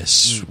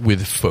jokiness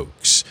with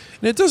folks,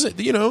 and it doesn't,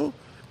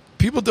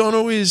 people don't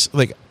always,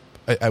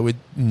 I would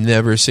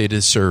never say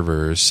to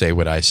servers, say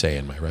what I say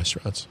in my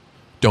restaurants.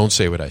 Don't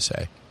say what I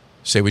say.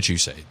 Say what you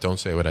say. Don't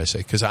say what I say.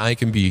 Because I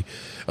can be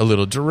a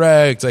little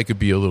direct. I could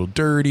be a little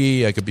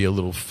dirty. I could be a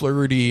little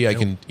flirty. I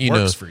can,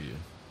 works for you.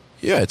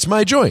 Yeah, it's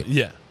my joint.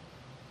 Yeah.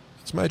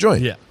 It's my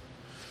joint. Yeah.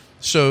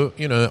 So,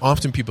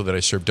 often people that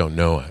I serve don't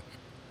know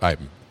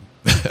I'm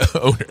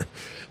owner.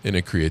 And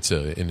it creates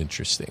an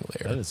interesting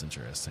layer. That is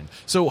interesting.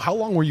 So how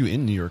long were you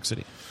in New York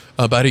City?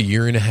 About a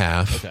year and a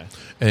half. Okay.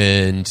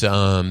 And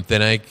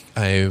then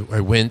I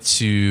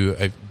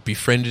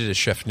befriended a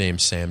chef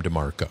named Sam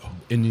DeMarco.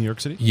 In New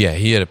York City? Yeah,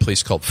 he had a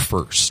place called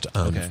First.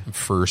 Okay.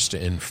 First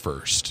and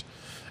First.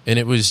 And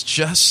it was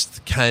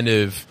just kind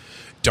of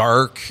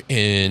dark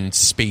and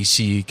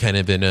spacey, kind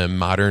of in a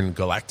modern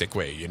galactic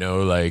way, a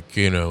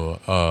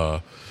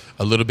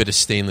little bit of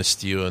stainless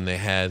steel, and they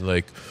had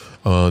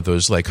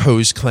those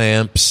hose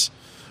clamps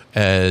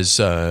as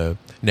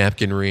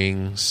napkin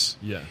rings,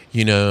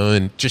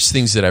 and just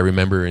things that I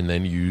remember and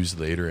then use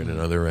later in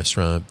another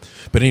restaurant.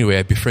 But anyway,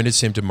 I befriended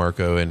Sam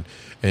DeMarco,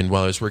 and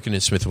while I was working in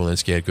Smith &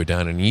 Wollensky, I'd go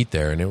down and eat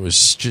there, and it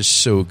was just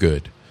so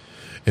good.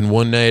 And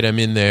one night I'm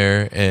in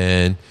there,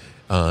 and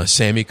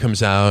Sammy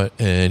comes out,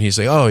 and he's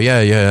like, "Oh yeah,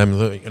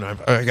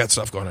 I got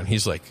stuff going on."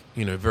 He's like,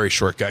 very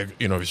short guy,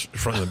 he's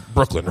from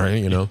Brooklyn,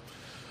 right?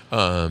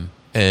 I'm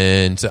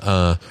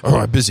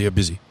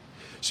busy.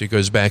 So he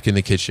goes back in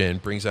the kitchen,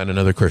 brings out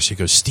another course. He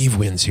goes, "Steve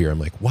Wynn's here." I'm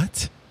like,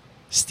 "What?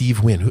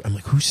 Steve Wynn?" I'm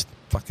like, "Who's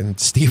fucking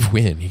Steve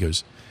Wynn?" He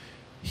goes,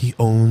 "He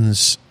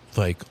owns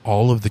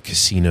all of the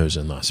casinos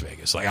in Las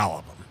Vegas, all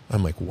of them."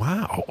 I'm like,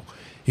 "Wow."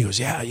 He goes,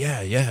 "Yeah."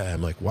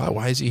 I'm like, "Wow,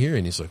 why is he here?"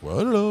 And he's like,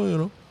 "Well, I don't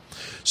know,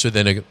 So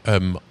then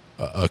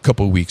a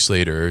couple of weeks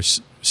later,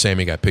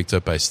 Sammy got picked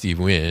up by Steve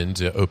Wynn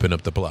to open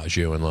up the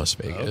Bellagio in Las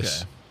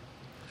Vegas. Okay.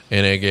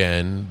 And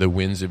again, the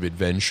winds of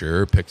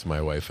adventure picked my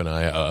wife and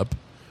I up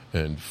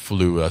and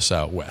flew us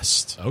out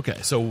west. Okay,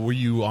 so were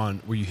you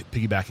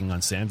piggybacking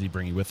on Sam? Did he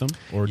bring you with him?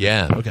 Or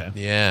Yeah. Okay.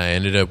 Yeah, I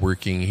ended up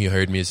working. He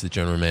hired me as the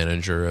general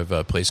manager of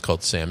a place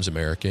called Sam's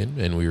American,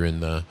 and we were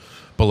in the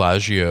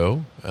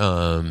Bellagio.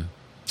 God,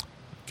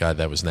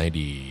 that was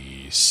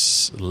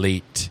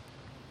late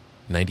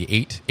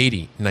 98,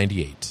 80,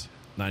 98.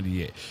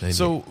 98.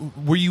 So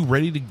were you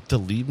ready to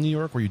leave New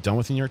York? Were you done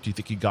with New York? Do you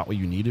think you got what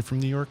you needed from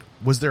New York?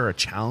 Was there a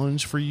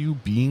challenge for you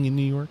being in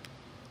New York?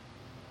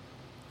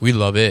 We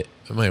love it.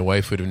 My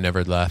wife would have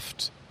never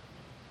left.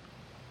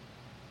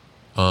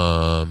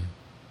 It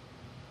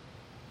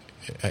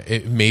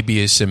may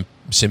be as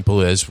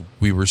simple as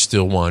we were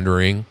still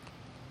wandering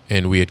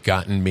and we had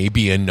gotten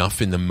maybe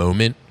enough in the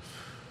moment.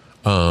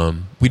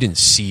 We didn't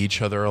see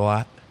each other a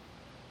lot.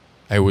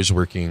 I was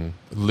working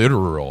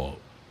literal.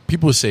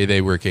 People say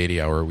they work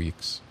 80-hour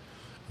weeks.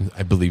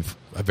 I believe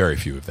very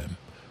few of them.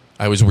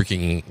 I was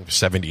working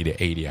 70 to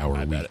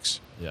 80-hour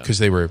weeks because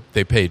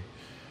they paid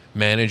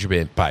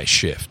management by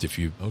shift. If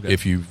you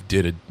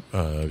did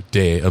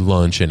a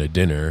lunch and a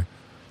dinner,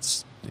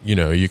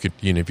 you could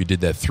if you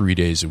did that 3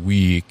 days a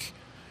week,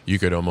 you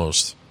could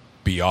almost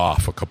be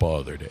off a couple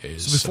other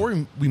days. So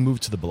before we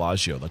moved to the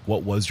Bellagio, like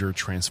what was your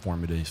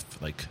transformative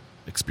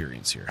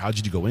experience here? How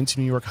did you go into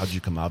New York? How did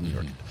you come out of New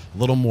York? A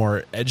little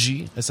more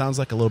edgy. It sounds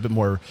like a little bit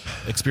more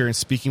experience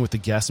speaking with the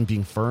guests and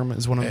being firm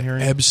is what I'm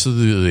hearing.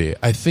 Absolutely.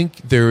 I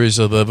think there is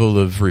a level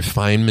of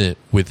refinement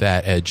with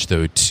that edge,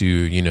 though.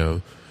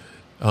 Too,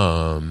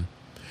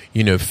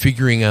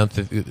 figuring out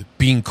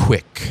being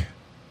quick,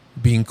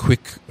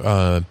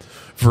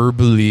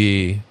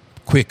 verbally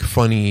quick,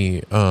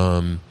 funny,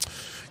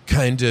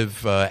 kind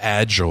of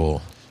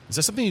agile. Is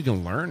that something you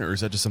can learn, or is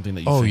that just something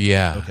that you? Oh, think?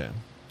 yeah. Okay.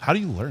 How do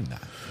you learn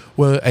that?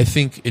 Well, I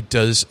think it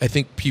does. I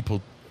think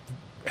people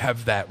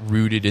have that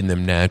rooted in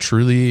them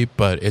naturally,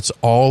 but it's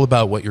all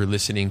about what you're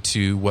listening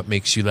to, what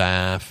makes you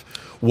laugh,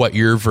 what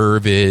your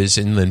verve is,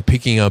 and then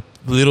picking up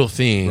little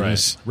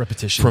things,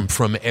 repetition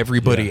from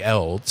everybody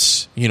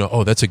else.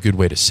 Oh, that's a good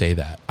way to say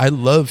that. I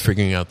love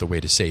figuring out the way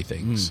to say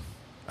things.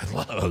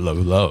 I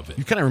love it.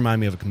 You kind of remind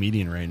me of a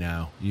comedian right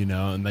now,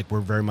 and we're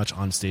very much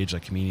on stage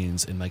like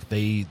comedians, and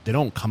they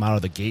don't come out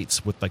of the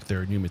gates with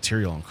their new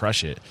material and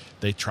crush it.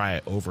 They try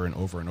it over and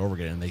over and over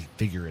again, and they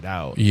figure it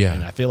out. Yeah,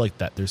 and I feel like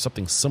that there's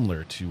something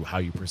similar to how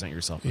you present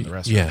yourself in the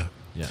restaurant.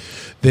 Yeah.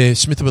 The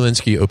Smith &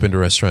 Wollensky opened a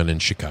restaurant in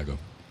Chicago.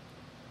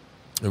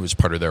 It was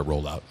part of their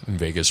rollout, and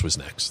Vegas was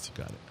next.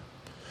 Got it.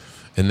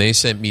 And they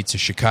sent me to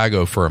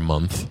Chicago for a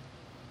month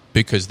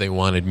because they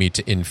wanted me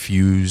to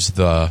infuse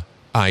the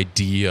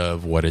idea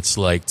of what it's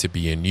like to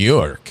be in New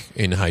York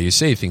and how you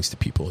say things to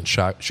people. In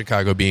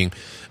Chicago being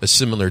a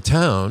similar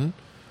town,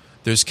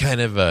 there's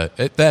kind of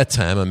at that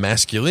time a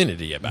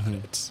masculinity about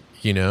it.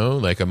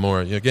 Like a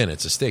more, again,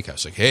 it's a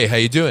steakhouse. Like, hey, how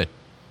you doing?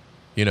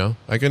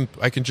 I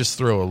can just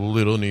throw a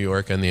little New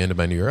York on the end of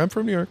my New York. I'm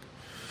from New York.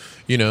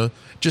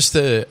 Just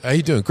how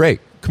you doing? Great.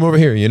 Come over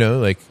here.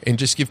 And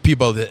just give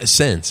people a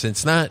sense.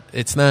 It's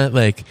not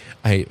like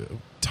I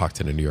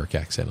talked in a New York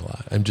accent a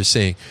lot. I'm just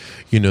saying,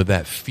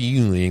 that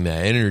feeling,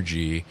 that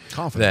energy,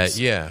 confidence.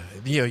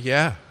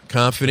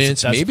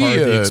 Confidence.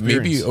 That's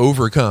maybe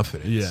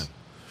overconfidence.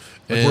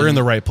 Yeah. We're in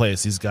the right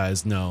place. These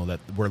guys know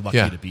that we're lucky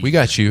to be. We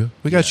got you.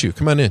 We got you.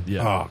 Come on in.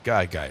 Yeah. Oh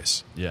God,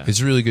 guys. Yeah.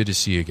 It's really good to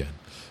see you again.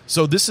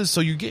 So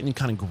you're getting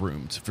kind of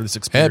groomed for this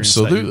experience.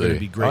 Absolutely. That you're going to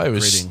be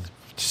grading.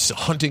 Just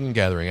hunting and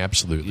gathering.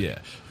 Absolutely. Yeah.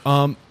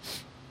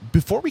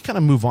 Before we kind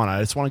of move on,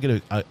 I just want to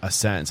get a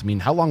sense. I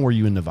mean, how long were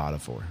you in Nevada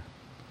for?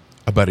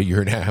 About a year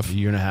and a half. A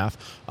year and a half.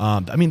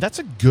 That's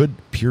a good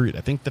period.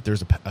 I think that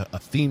there's a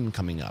theme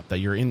coming up that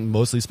you're in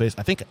mostly space.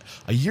 I think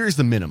a year is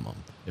the minimum.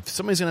 If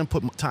somebody's going to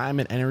put time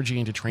and energy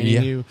into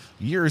training you,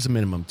 a year is a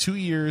minimum. 2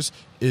 years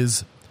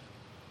is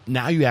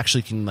now you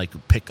actually can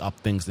pick up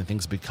things and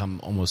things become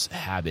almost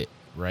habit,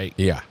 right?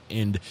 Yeah.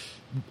 And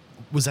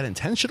was that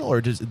intentional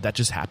or did that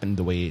just happen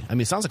the way? I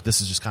mean, it sounds like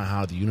this is just kind of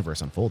how the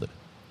universe unfolded.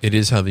 It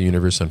is how the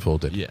universe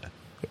unfolded. Yeah.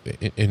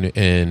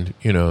 And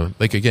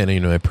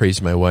again, I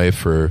praise my wife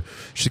for,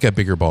 she's got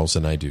bigger balls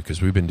than I do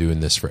because we've been doing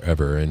this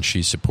forever, and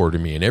she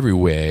supported me in every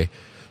way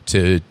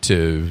to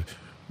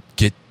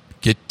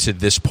get to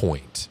this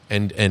point,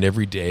 and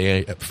every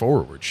day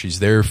forward, she's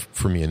there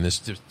for me in this,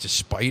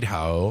 despite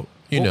how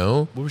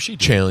what was she doing?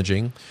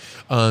 Challenging.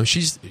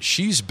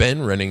 She's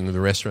been running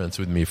the restaurants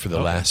with me for the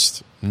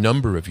last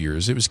number of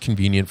years. It was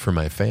convenient for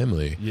my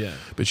family. Yeah.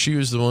 But she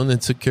was the one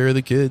that took care of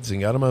the kids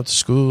and got them out to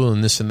school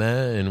and this and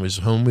that, and was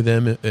home with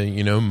them,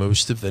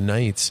 most of the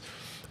nights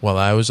while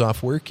I was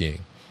off working.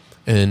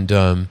 And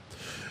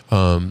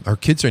our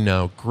kids are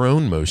now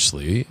grown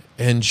mostly,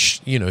 and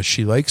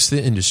she likes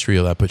the industry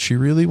a lot, but she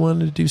really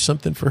wanted to do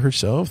something for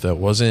herself that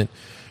wasn't,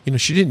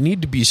 she didn't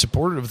need to be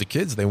supportive of the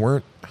kids. They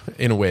weren't,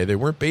 in a way, they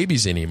weren't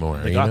babies anymore.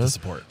 They got the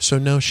support. So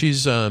now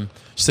she's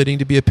studying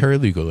to be a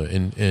paralegal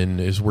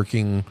and is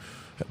working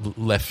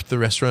left the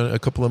restaurant a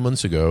couple of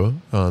months ago,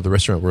 the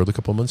restaurant world a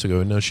couple of months ago,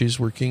 and now she's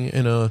working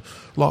in a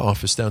law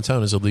office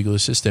downtown as a legal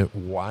assistant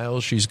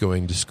while she's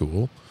going to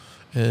school.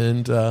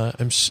 And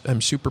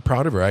I'm super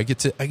proud of her. I get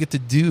to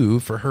do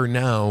for her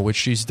now what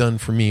she's done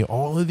for me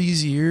all of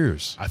these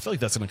years. I feel like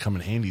that's going to come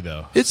in handy,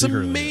 though. It's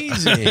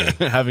amazing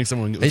having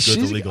someone who's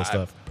good at legal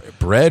stuff.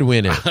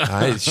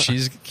 Breadwinning.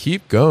 She's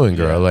keep going,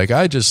 girl. Yeah. Like,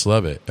 I just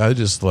love it. I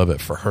just love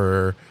it for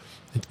her.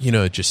 You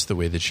know, just the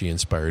way that she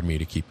inspired me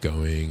to keep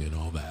going and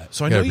all that.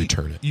 So I know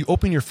return it. You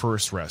open your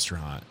first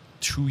restaurant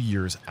 2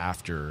 years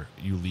after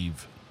you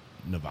leave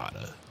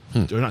Nevada.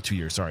 Or not 2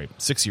 years, sorry,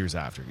 6 years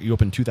after. You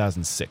opened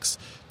 2006,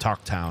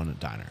 Talktown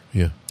Diner.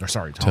 Yeah. Or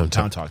sorry, Town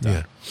Talk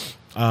Diner.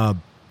 Yeah.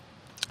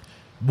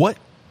 What,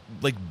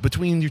 like,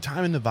 between your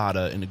time in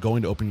Nevada and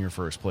going to open your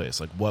first place,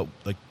 like, what,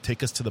 like,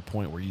 take us to the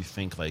point where you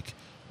think, like,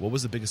 what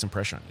was the biggest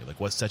impression on you? Like,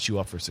 what set you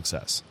up for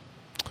success?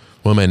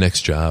 Well, my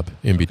next job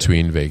in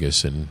between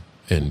Vegas and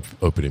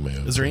opening my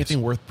own. Is there place.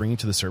 anything worth bringing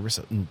to the service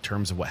in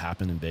terms of what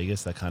happened in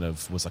Vegas that kind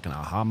of was like an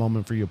aha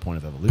moment for you, a point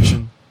of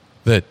evolution?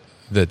 That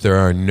there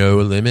are no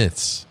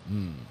limits,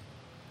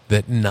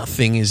 that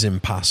nothing is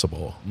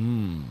impossible,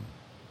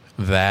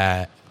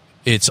 that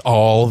it's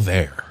all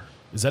there.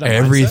 Is that a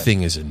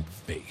everything is in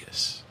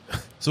Vegas?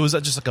 So is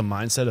that just like a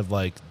mindset of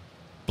like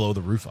blow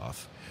the roof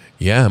off?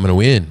 Yeah, I'm going to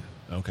win.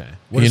 Okay.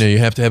 You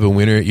have to have a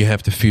winner. You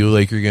have to feel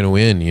like you're going to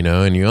win,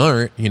 and you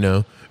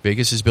aren't,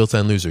 Vegas is built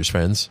on losers,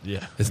 friends.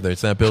 Yeah.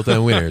 It's not built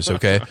on winners,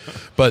 okay?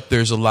 But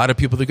there's a lot of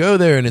people that go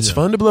there, and it's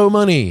fun to blow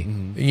money.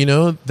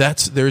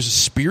 There's a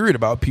spirit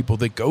about people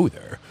that go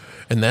there.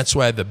 And that's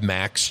why the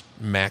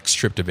max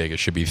trip to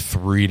Vegas should be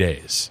 3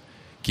 days.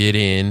 Get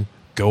in,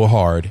 go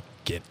hard,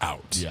 get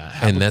out. Yeah,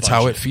 and that's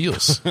how it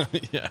feels.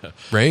 Yeah.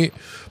 Right?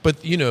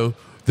 But,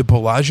 the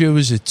Bellagio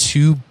is a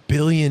 $2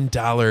 billion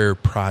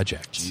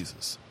project.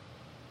 Jesus.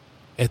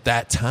 At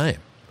that time.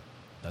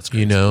 That's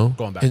crazy.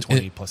 Going back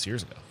 20 plus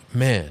years ago.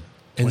 Man.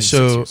 And 26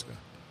 so years ago.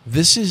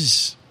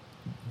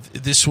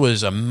 this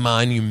was a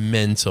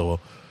monumental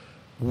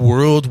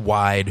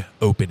worldwide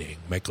opening.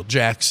 Michael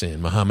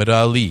Jackson, Muhammad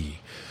Ali,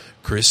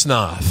 Chris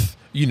Noth,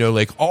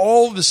 like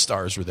all the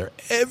stars were there.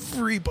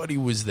 Everybody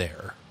was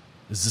there.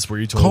 Is this where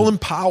you told Colin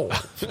Powell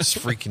was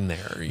freaking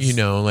there.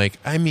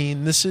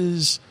 This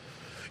is,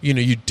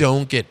 you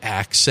don't get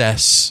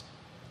access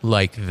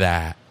like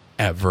that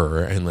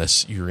ever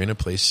unless you're in a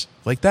place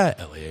like that,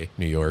 LA,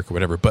 New York, or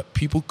whatever. But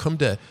people come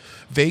to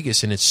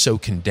Vegas and it's so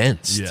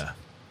condensed. Yeah.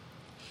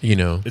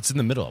 It's in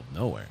the middle of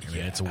nowhere. I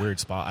mean, it's a weird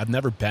spot. I've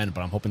never been,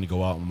 but I'm hoping to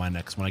go out when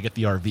I get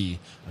the RV.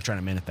 I'm trying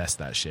to manifest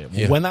that shit.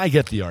 Yeah. When I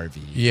get the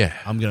RV,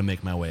 I'm going to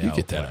make my way out.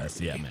 Get that RV.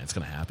 Yeah, man, it's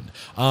going to happen.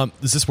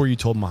 Is this where you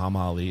told Muhammad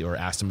Ali or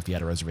asked him if he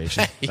had a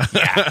reservation?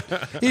 Yeah.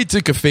 He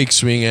took a fake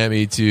swing at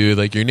me too,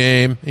 like your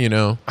name,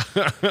 And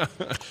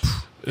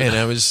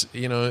I was,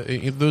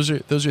 those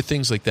are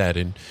things like that.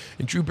 And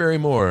Drew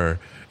Barrymore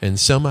and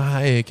Selma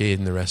Hayek ate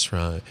in the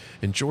restaurant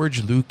and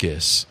George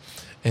Lucas.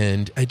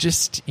 And I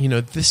just,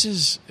 this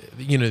is,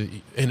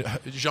 and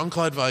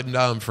Jean-Claude Van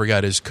Damme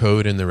forgot his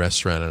code in the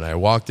restaurant, and I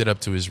walked it up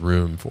to his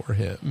room for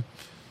him.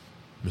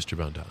 Mr.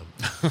 Van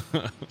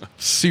Damme.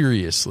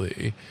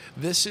 Seriously.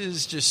 This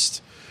is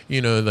just,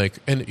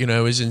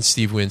 I was in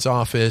Steve Wynn's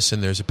office,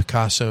 and there's a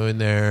Picasso in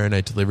there, and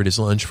I delivered his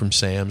lunch from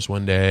Sam's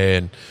one day,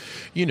 and,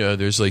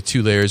 there's like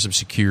 2 layers of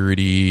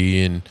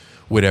security and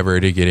whatever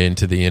to get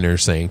into the inner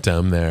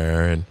sanctum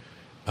there,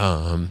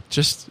 and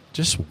just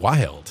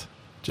wild.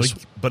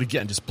 But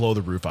again, just blow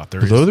the roof off.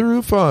 Blow the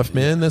roof off,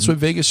 man. That's what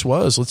Vegas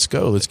was. Let's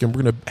go. We're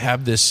going to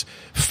have this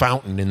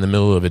fountain in the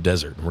middle of a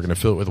desert. And we're going to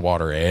fill it with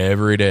water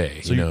every day.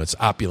 So it's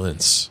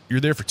opulence.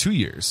 You're there for 2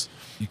 years.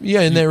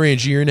 In that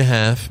range, year and a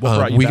half.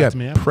 We got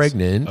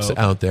pregnant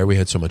out there. We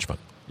had so much fun.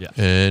 Yeah.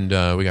 And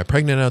we got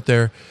pregnant out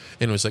there.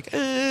 And it was like,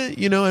 I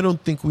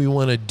don't think we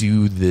want to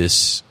do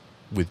this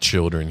with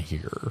children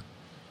here.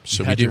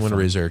 So we didn't want to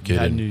raise our kid. You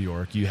had New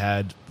York. You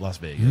had Las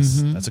Vegas.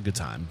 Mm-hmm. That's a good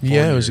time.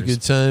 It was a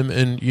good time.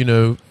 And,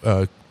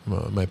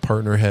 my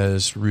partner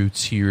has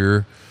roots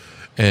here.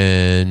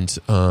 And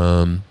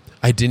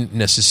I didn't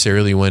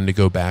necessarily want to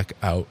go back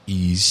out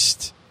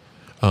east.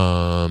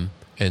 And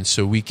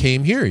so we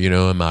came here,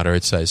 a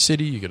moderate-sized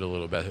city. You get a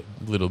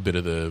little bit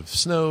of the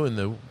snow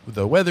and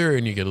the weather,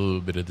 and you get a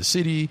little bit of the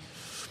city.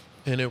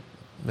 And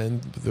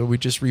we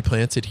just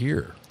replanted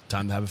here.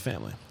 Time to have a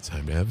family.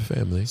 Time to have a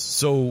family.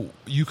 So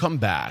you come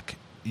back.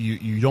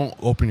 You don't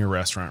open your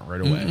restaurant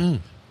right away.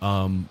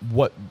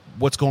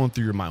 What's going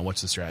through your mind?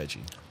 What's the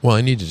strategy? Well,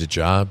 I needed a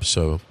job,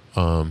 so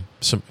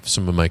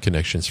some of my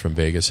connections from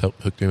Vegas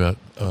hooked me up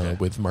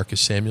with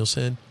Marcus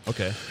Samuelson.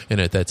 Okay. And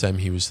at that time,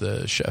 he was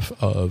the chef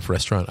of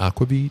restaurant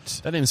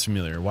Aquavit. That name's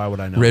familiar. Why would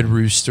I know? Red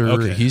Rooster.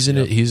 Okay. He's an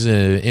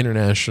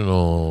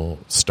international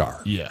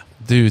star. Yeah.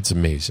 Dude's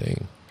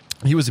amazing.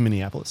 He was in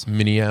Minneapolis.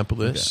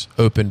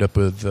 Opened up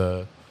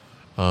with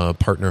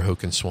partner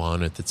Hoke and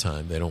Swan at the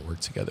time. They don't work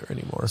together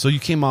anymore. So you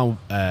came on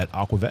at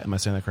Aquavit. Am I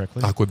saying that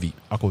correctly?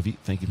 Aquavit.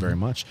 Thank you very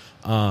much.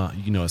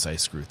 You notice I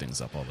screw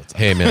things up all the time.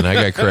 Hey man, I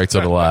got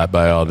corrected a lot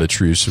by all the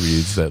true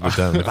Swedes that would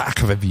done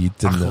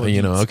Aquavit, and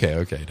you know,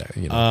 okay,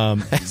 you know.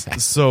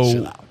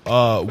 So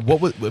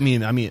what was? I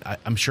mean,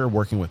 I'm sure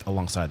working with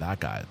alongside that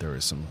guy, there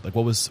was some like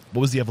what was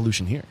the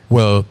evolution here?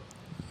 Well,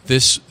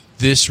 this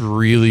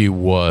really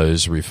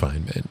was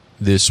refinement.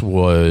 This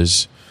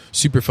was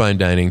super fine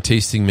dining,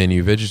 tasting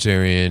menu,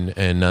 vegetarian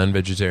and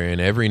non-vegetarian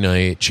every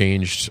night,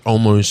 changed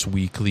almost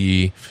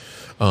weekly.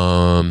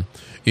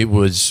 It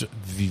was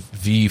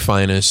the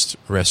finest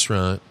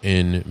restaurant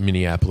in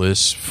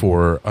Minneapolis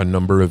for a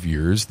number of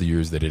years, the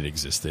years that it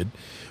existed.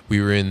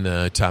 We were in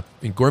the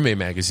in Gourmet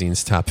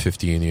Magazine's top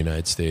 50 in the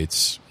United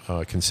States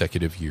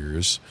consecutive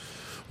years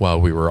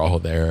while we were all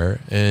there.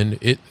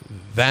 And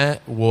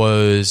that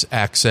was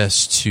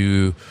access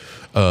to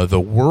the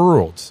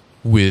world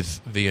with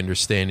the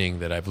understanding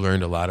that I've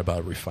learned a lot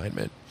about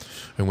refinement.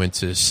 I went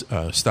to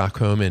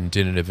Stockholm and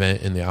did an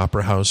event in the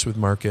Opera House with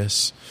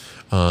Marcus.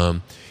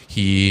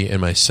 He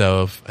and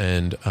myself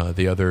and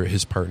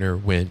his partner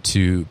went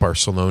to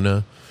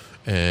Barcelona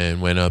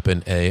and went up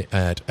and ate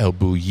at El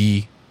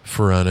Bulli,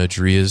 Ferran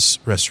Adria's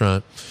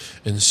restaurant.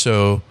 And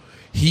so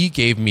he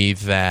gave me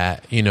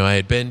that, you know, I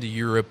had been to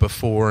Europe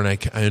before and I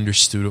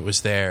understood it was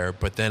there,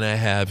 but then I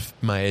have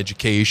my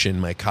education,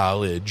 my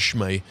college,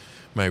 my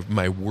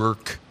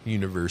work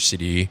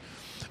university,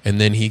 and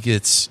then he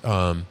gets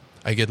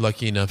I get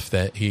lucky enough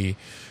that he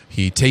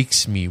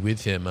takes me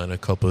with him on a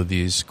couple of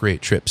these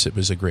great trips. It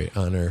was a great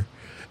honor,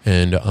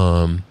 and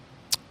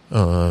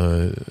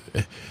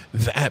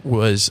that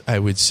was, I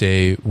would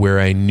say, where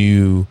I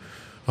knew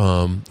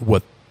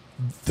what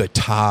the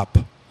top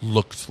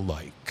looked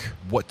like.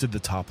 What did the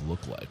top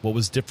look like? What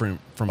was different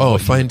from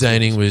fine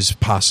dining was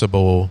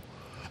possible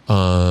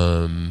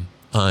on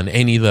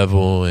any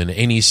level in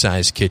any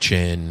size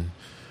kitchen.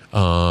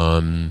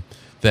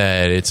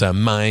 That it's a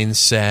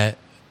mindset.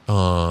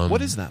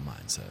 What is that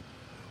mindset?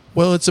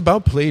 Well, it's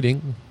about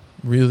plating,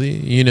 really.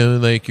 You know,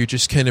 like you're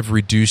just kind of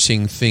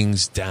reducing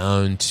things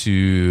down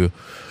to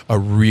a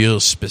real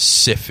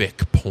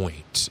specific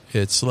point.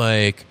 It's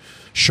like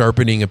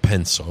sharpening a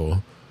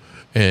pencil.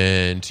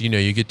 And, you know,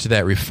 you get to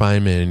that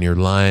refinement and your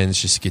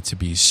lines just get to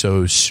be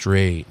so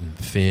straight and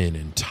thin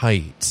and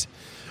tight.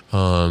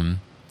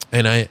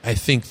 And I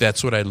think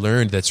that's what I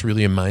learned. That's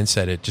really a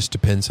mindset. It just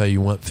depends how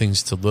you want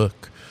things to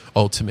look,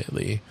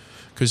 ultimately.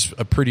 Because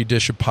a pretty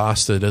dish of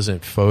pasta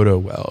doesn't photo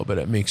well, but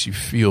it makes you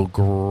feel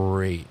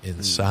great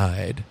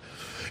inside.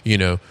 You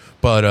know,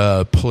 but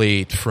a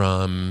plate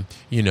from,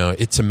 you know,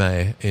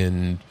 Itame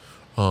in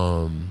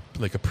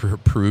like a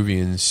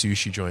Peruvian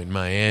sushi joint in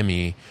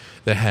Miami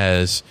that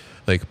has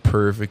like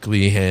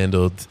perfectly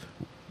handled,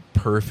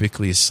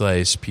 perfectly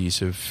sliced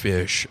piece of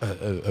fish,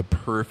 a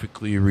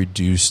perfectly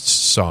reduced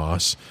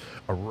sauce,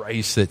 a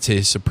rice that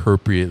tastes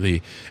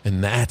appropriately,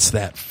 and that's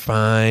that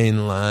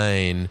fine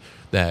line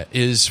that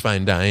is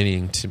fine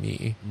dining to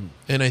me.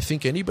 And I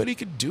think anybody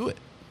could do it.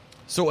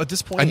 So at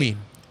this point, I mean,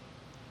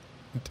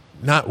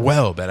 not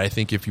well, but I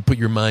think if you put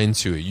your mind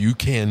to it, you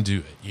can do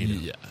it. You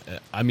know? Yeah,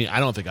 I mean, I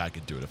don't think I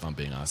could do it if I'm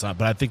being honest,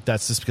 but I think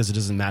that's just because it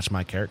doesn't match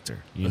my character.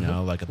 You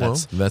know, like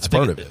that's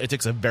part of it. It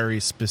takes a very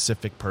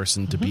specific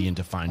person to be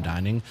into fine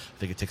dining. I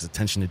think it takes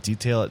attention to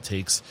detail. It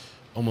takes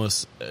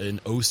almost an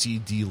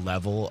OCD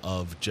level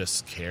of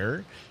just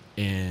care,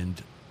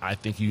 and I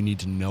think you need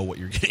to know what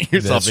you're getting yourself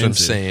into. That's what I'm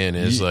saying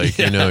is like,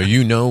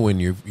 you know when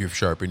you've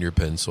sharpened your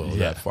pencil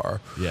that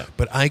far. Yeah.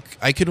 But I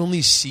could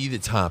only see the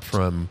top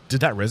from...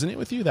 Did that resonate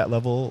with you, that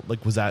level?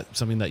 Like, was that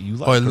something that you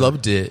liked? Oh, I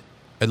loved it.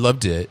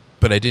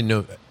 But I didn't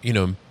know, you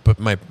know, but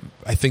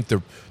I think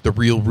the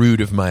real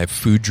root of my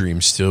food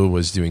dream still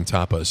was doing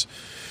tapas.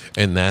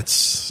 And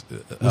that's...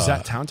 Was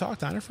that Town Talk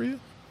Diner for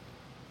you?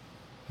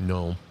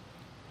 No.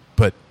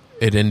 But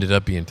it ended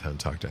up being Town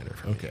Talk Diner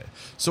for me. Okay.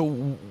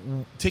 So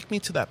take me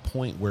to that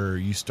point where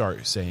you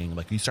start saying,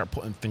 like, you start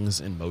putting things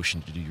in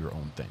motion to do your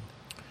own thing.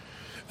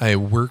 I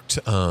worked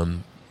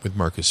with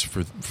Marcus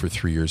for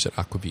 3 years at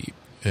Aquavit.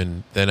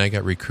 And then I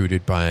got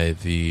recruited by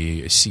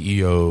the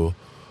CEO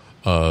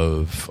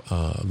of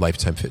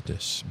Lifetime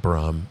Fitness,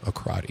 Bahram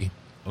Akradi.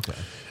 Okay.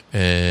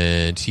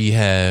 And he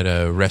had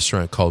a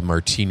restaurant called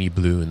Martini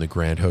Blue in the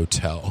Grand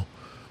Hotel,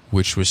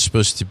 which was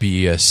supposed to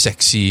be a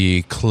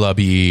sexy,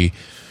 clubby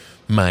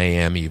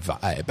Miami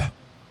vibe.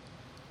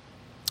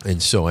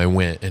 And so I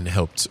went and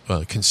helped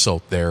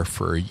consult there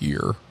for a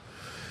year.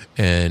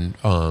 And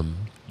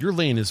your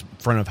lane is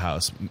front of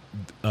house,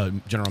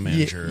 general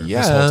manager.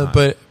 Yeah, this whole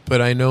time.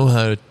 but I know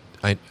how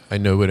to, I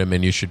know what a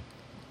menu should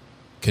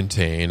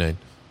contain. I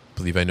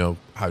believe I know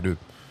how to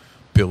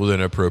build an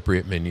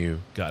appropriate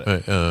menu. Got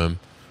it.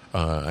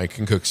 I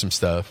can cook some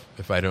stuff.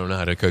 If I don't know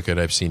how to cook it,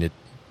 I've seen it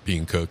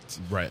being cooked.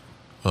 Right.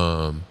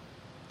 For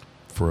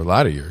a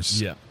lot of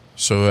years. Yeah.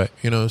 So,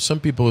 some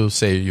people will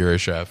say you're a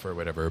chef or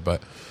whatever,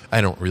 but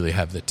I don't really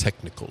have the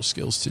technical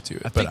skills to do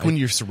it. I think when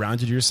you're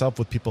surrounded yourself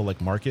with people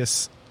like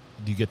Marcus,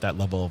 you get that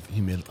level of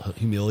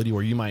humility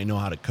where you might know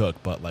how to cook,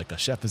 but like a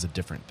chef is a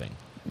different thing.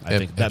 I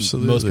think that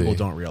most people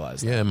don't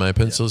realize that. Yeah, my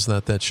pencil's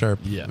not that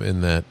sharp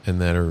in that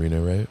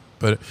arena, right?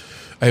 But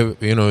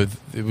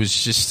it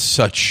was just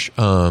such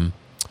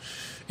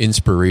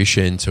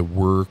inspiration to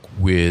work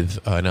with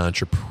an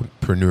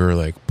entrepreneur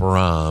like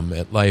Brahm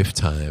at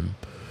Lifetime.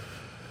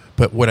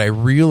 But what I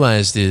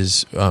realized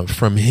is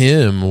from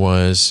him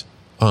was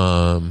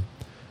kind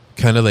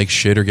of like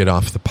shit or get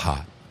off the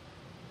pot.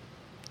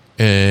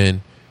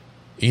 And,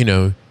 he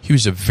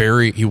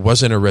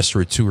wasn't a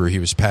restaurateur. He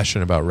was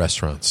passionate about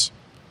restaurants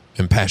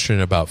and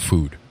passionate about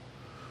food.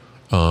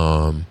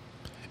 And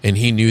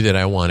he knew that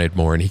I wanted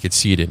more and he could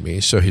see it in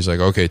me. So he's like,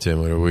 okay, Tim,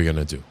 what are we going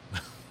to do?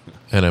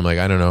 And I'm like,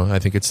 I don't know. I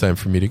think it's time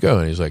for me to go.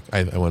 And he's like,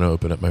 I want to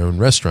open up my own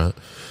restaurant.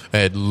 I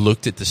had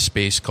looked at the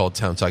space called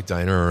Town Talk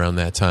Diner around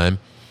that time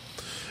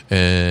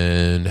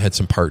and had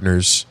some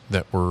partners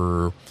that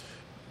were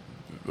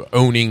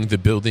owning the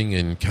building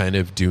and kind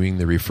of doing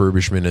the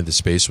refurbishment of the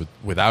space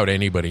without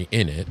anybody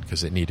in it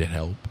because it needed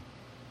help.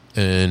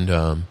 And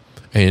I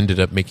ended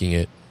up making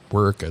it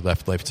work. I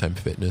left Lifetime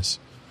Fitness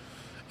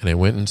and I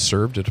went and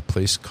served at a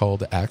place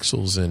called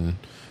Axel's in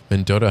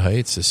Mendota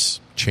Heights, this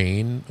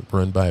chain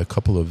run by a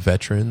couple of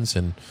veterans.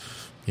 And,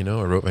 I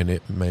wrote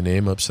my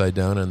name upside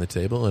down on the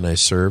table and I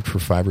served for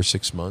 5 or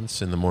 6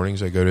 months. In the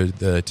mornings I go to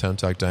the Town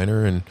Talk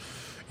Diner and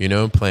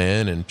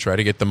plan and try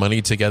to get the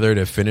money together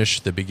to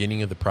finish the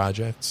beginning of the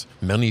projects.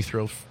 Money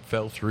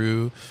fell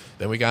through.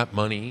 Then we got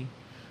money.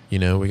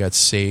 We got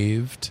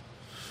saved.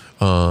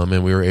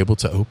 And we were able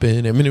to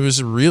open. I mean, it was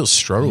a real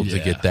struggle to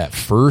get that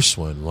first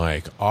one,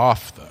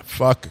 off the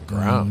fucking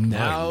ground.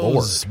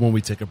 Now's when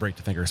we take a break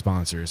to thank our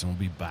sponsors, and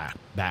we'll be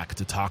back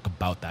to talk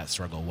about that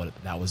struggle, what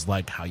that was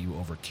like, how you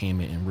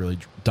overcame it, and really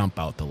dump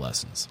out the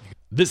lessons.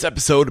 This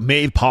episode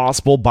made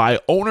possible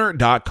by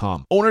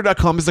Owner.com.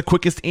 Owner.com is the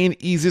quickest and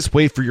easiest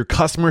way for your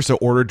customers to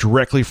order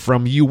directly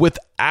from you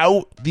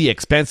without the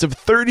expensive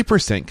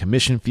 30%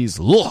 commission fees.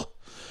 Ugh.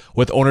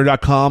 With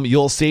Owner.com,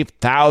 you'll save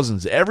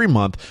thousands every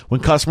month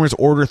when customers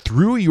order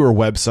through your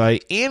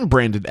website and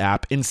branded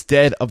app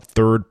instead of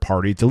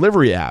third-party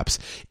delivery apps.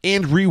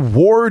 And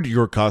reward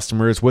your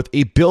customers with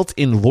a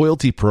built-in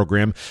loyalty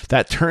program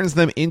that turns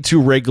them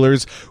into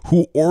regulars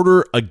who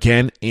order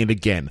again and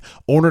again.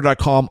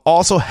 Owner.com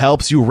also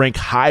helps you rank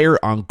higher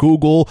on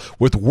Google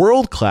with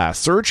world-class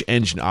search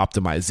engine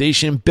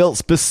optimization built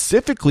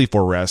specifically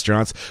for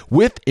restaurants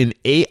with an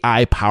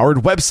AI-powered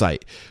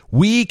website.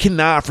 We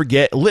cannot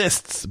forget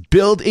lists.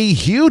 Build a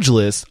huge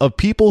list of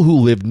people who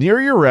live near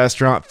your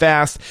restaurant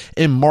fast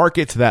and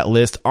market to that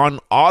list on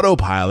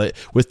autopilot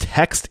with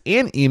text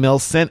and emails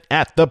sent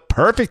at the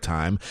perfect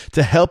time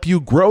to help you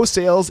grow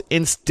sales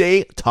and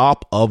stay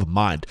top of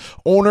mind.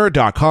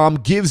 Owner.com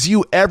gives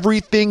you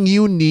everything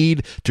you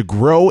need to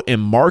grow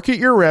and market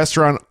your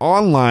restaurant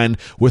online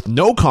with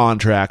no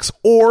contracts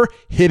or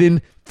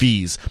hidden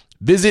fees.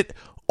 Visit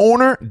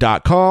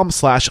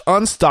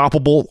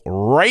Owner.com/unstoppable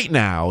right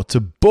now to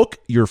book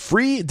your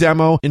free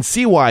demo and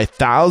see why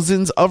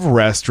thousands of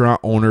restaurant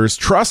owners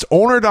trust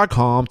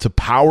Owner.com to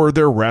power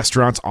their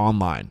restaurants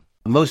online.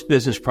 Most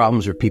business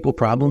problems are people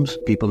problems,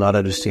 people not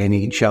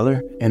understanding each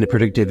other, and the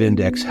predictive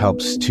index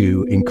helps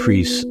to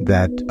increase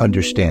that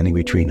understanding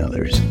between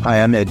others.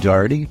 Hi, I'm Ed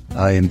Doherty.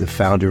 I am the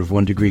founder of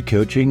One Degree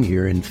Coaching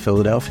here in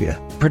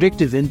Philadelphia.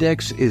 Predictive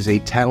Index is a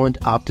talent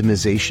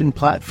optimization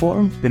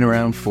platform, been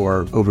around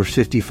for over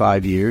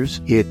 55 years.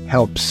 It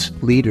helps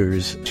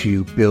leaders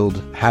to build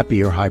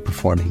happier,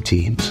 high-performing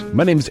teams.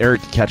 My name is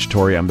Eric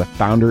Cacciatore. I'm the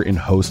founder and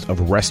host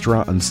of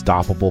Restaurant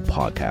Unstoppable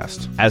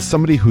podcast. As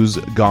somebody who's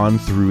gone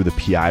through the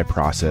PI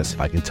process,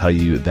 I can tell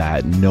you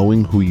that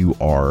knowing who you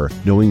are,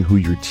 knowing who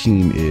your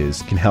team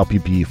is, can help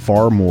you be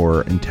far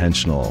more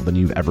intentional than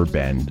you've ever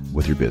been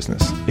with your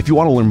business. If you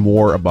want to learn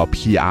more about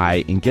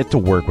PI and get to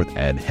work with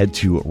Ed, head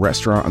to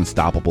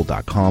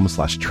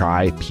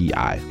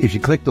restaurantunstoppable.com/try-PI. If you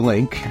click the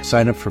link,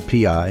 sign up for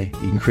PI,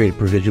 you can create a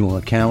provisional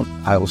account.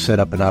 I will set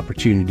up an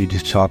opportunity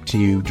to talk to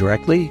you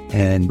directly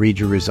and read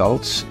your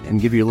results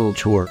and give you a little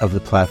tour of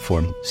the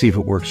platform. See if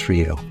it works for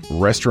you.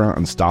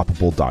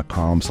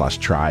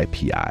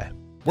 restaurantunstoppable.com/try-PI.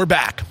 We're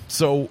back.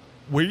 So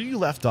where you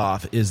left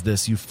off is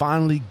this: you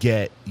finally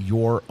get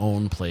your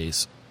own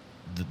place,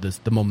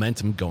 the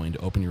momentum going to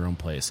open your own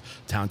place,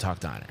 Town Talk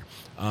Diner.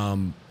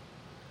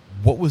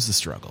 What was the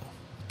struggle?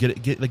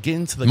 Get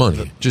into the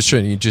money.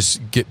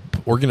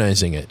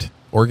 Organizing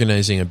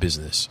a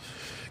business,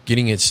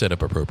 getting it set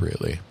up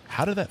appropriately.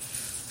 How did that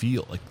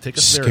feel? Take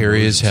us there.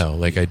 Scary as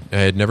hell. I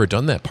had never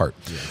done that part.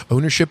 Yeah.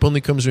 Ownership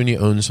only comes when you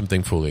own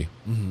something fully.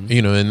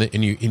 Mm-hmm.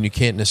 And you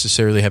can't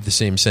necessarily have the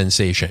same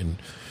sensation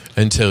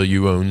until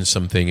you own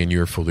something and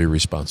you're fully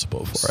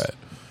responsible for it.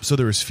 So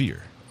there was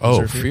fear.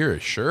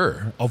 Fear,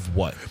 sure. Of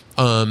what?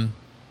 I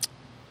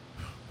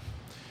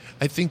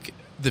think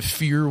the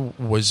fear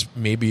was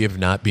maybe of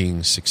not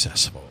being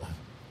successful.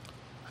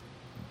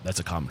 That's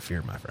a common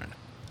fear, my friend.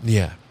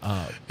 Yeah.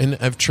 And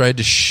I've tried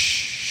to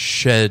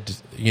shed,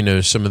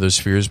 some of those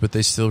fears, but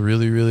they still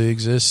really, really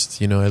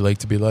exist. I like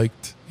to be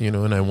liked,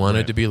 and I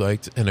wanted to be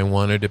liked, and I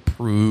wanted to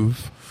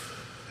prove,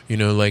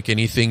 like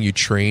anything you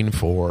train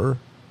for,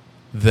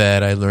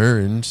 that I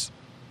learned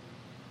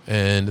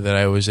and that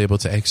I was able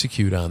to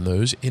execute on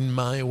those in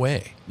my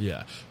way.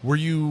 Yeah. Were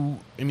you,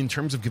 I mean, in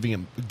terms of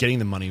getting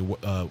the money,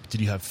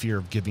 did you have fear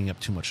of giving up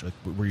too much? Like,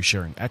 were you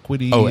sharing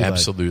equity? Oh,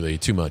 absolutely.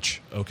 Too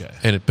much. Okay.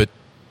 And but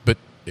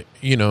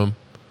you know,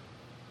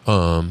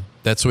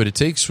 that's what it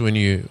takes when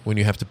you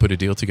have to put a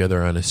deal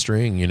together on a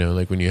string, you know,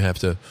 like when you have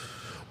to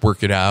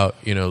work it out,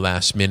 you know,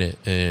 last minute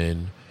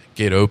and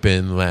get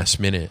open last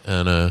minute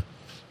on a,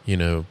 you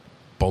know,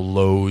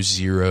 below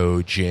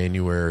zero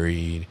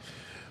January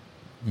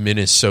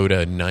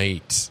Minnesota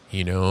night,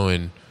 you know,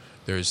 and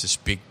there's this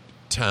big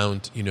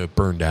town, you know,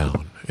 burned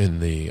down in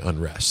the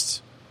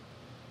unrest.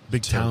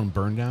 Big town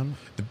burned down?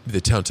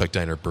 The Town Tuck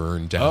Diner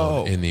burned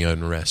down in the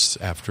unrest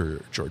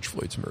after George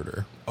Floyd's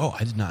murder. Oh,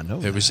 I did not know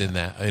that. It was in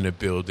a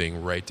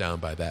building right down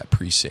by that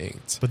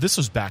precinct. But this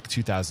was back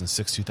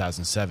 2006,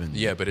 2007.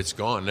 Yeah, but it's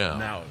gone now.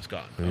 Now it's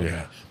gone.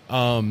 Yeah.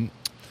 Okay.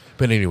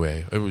 But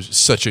anyway, it was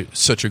such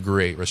a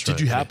great restaurant.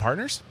 Did you have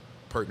partners?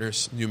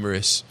 Partners,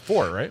 numerous.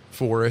 4, right?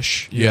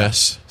 4-ish,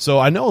 yes. So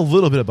I know a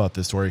little bit about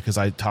this story because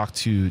I talked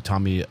to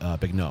Tommy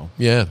Bigno.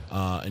 Yeah.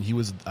 And he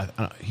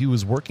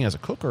was working as a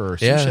cook or a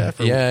sous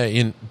chef?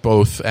 In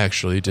both,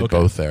 actually. Did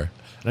both there.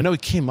 And I know he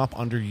came up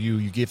under you.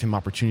 You gave him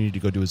opportunity to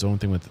go do his own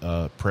thing with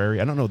Prairie.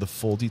 I don't know the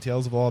full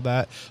details of all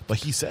that, but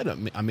he said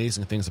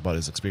amazing things about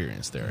his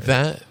experience there.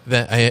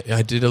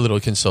 I did a little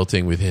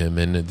consulting with him,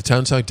 and the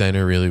Town Talk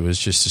Diner really was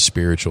just a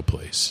spiritual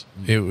place.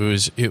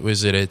 Mm-hmm. It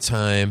was at a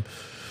time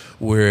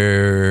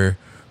where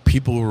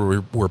people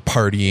were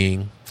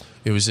partying.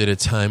 It was at a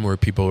time where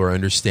people were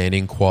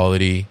understanding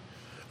quality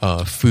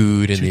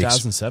food. And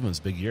 2007 was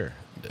a big year.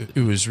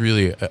 It was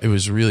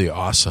really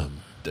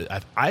awesome.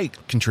 I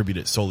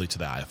contributed solely to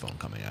the iPhone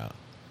coming out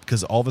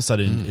because all of a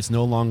sudden it's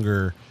no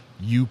longer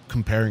you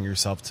comparing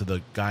yourself to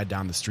the guy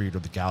down the street or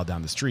the gal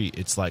down the street.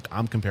 It's like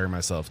I'm comparing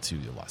myself to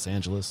Los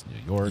Angeles,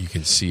 New York. You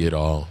can see it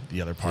all.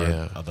 The other part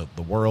of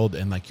the world.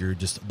 And like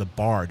the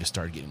bar just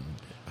started getting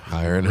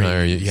higher and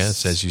higher.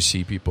 Yes, as you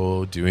see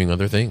people doing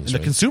other things. And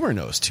the consumer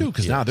knows too,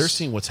 because now they're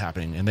seeing what's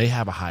happening and they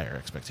have a higher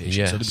expectation.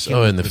 Yes.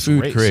 And the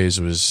food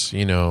craze was,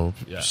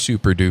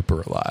 super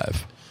duper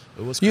alive.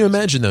 It was crazy. You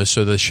imagine though,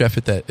 so the chef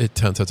at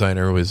Town Tuck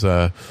Diner was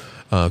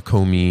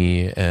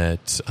Comey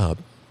at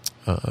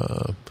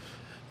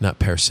not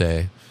Per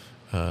Se,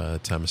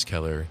 Thomas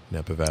Keller,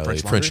 Napa Valley,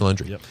 French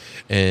Laundry. Yep.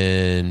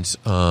 And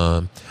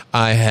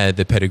I had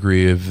the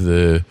pedigree of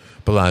the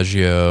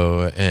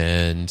Bellagio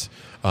and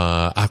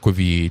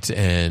Aquavit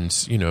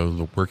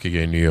and, working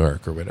in New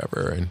York or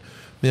whatever. And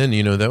then,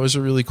 that was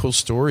a really cool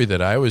story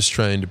that I was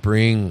trying to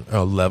bring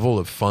a level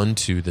of fun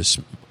to this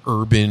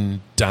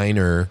urban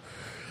diner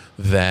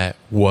that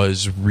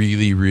was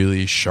really,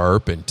 really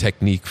sharp and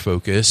technique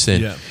focused,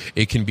 and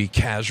it can be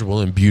casual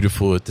and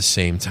beautiful at the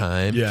same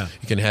time. Yeah.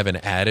 You can have an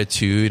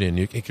attitude and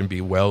it can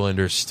be well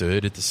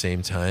understood at the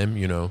same time.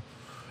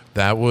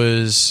 That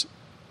was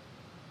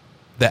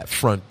that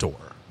front door.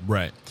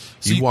 Right.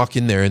 So you walk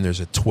in there and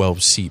there's a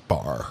 12-seat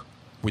bar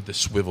with the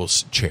swivel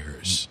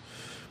chairs,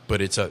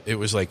 but it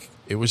was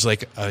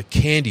like a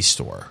candy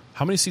store.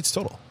 How many seats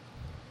total?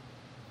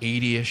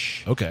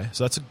 80-ish. Okay,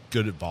 so that's a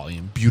good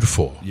volume.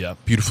 Beautiful. Yeah.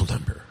 Beautiful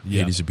number.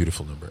 Yeah. 80 is a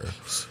beautiful number.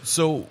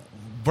 So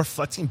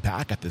reflecting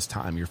back at this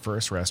time, your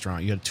first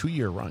restaurant, you had a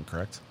 2-year run,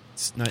 correct?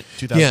 It's not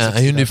 2006, yeah,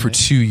 I owned it for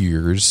 2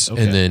 years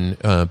and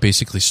then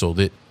basically sold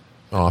it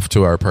off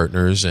to our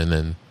partners, and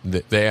then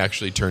they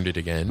actually turned it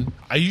again.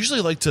 I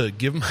usually like to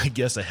give my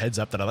guests a heads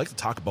up that I like to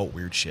talk about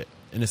weird shit.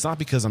 And it's not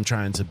because I'm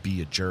trying to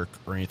be a jerk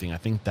or anything. I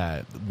think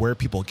that where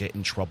people get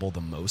in trouble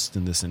the most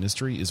in this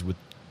industry is with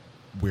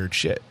weird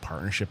shit,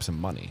 partnerships and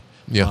money.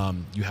 Yeah.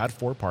 You had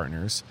 4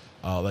 partners.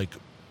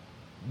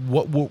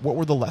 What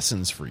were the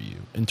lessons for you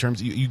in terms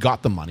of, you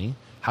got the money.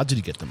 How did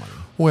you get the money?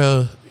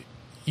 Well,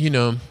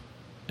 and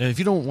if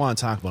you don't want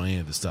to talk about any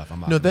of this stuff, I'm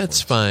not. No,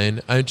 that's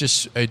fine. I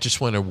just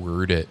want to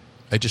word it.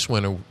 I just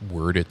want to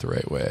word it the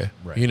right way.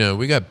 Right.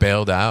 We got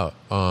bailed out.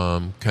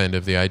 Kind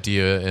of the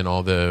idea and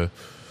all the,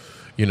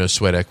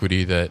 sweat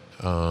equity that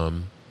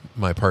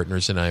my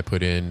partners and I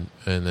put in,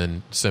 and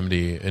then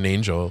an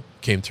angel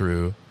came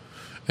through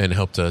and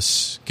helped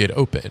us get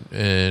open.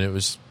 And it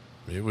was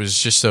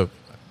just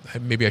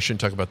maybe I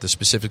shouldn't talk about the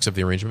specifics of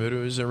the arrangement, but it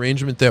was an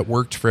arrangement that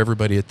worked for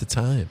everybody at the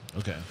time.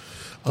 Okay.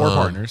 4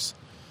 partners.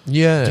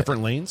 Yeah.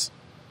 Different lanes?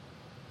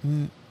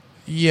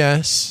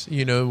 Yes.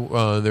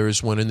 There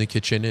was one in the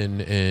kitchen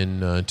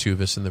and 2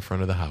 of us in the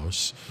front of the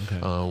house. Okay.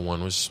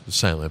 One was the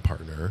silent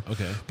partner.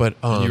 Okay. But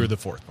and you were the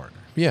 4th partner.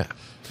 Yeah.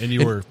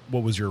 And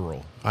what was your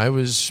role? I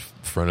was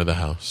front of the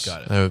house.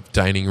 Got it.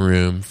 Dining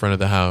room, front of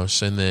the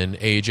house. And then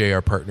AJ,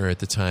 our partner at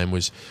the time,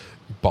 was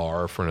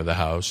bar, front of the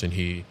house. And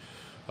he,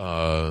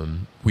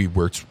 we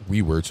worked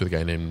with a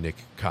guy named Nick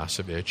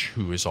Kosovich,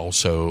 who is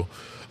also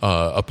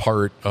a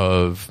part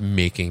of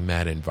making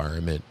that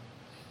environment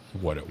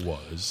what it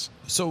was.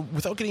 So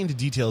without getting into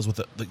details with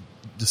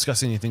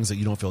discussing any things that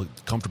you don't feel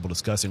comfortable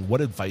discussing,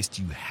 what advice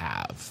do you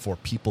have for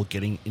people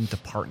getting into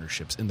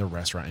partnerships in the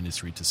restaurant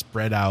industry to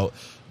spread out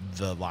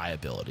the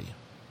liability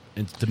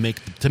and to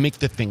make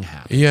the thing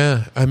happen?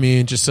 Yeah,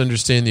 just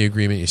understand the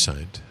agreement you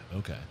signed.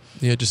 Okay.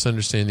 Yeah, just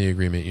understand the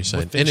agreement you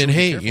signed. things And should we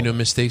be hey, careful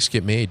mistakes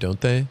get made,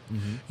 don't they?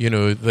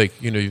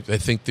 I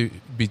think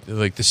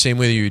the same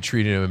way that you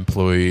treat an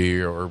employee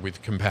or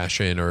with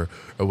compassion or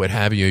what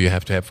have you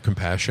have to have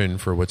compassion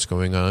for what's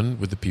going on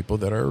with the people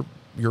that are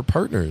your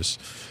partners.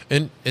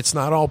 And it's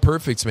not all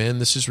perfect, man.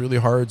 This is really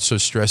hard. So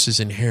stress is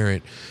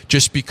inherent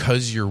just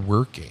because you're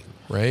working,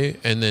 right?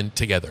 And then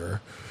together.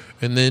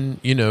 And then,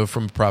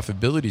 from a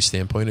profitability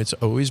standpoint, it's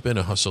always been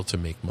a hustle to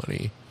make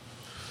money.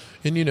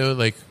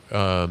 And,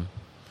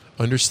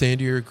 understand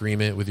your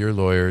agreement with your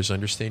lawyers,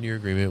 understand your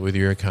agreement with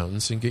your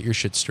accountants, and get your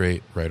shit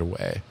straight right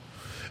away.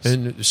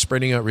 And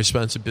spreading out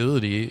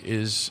responsibility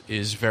is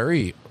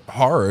very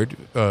hard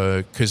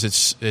because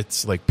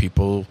it's like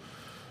people,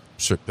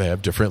 they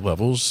have different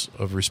levels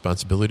of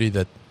responsibility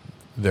that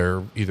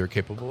they're either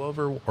capable of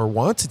or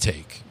want to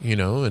take,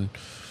 and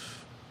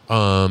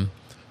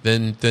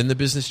then the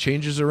business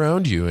changes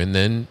around you, and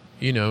then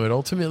it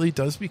ultimately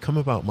does become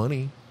about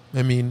money.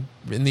 I mean,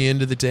 in the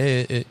end of the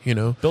day,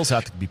 bills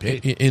have to be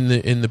paid.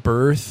 In the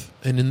birth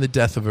and in the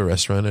death of a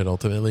restaurant, it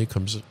ultimately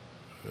comes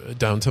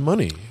down to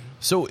money.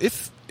 So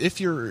if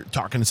you're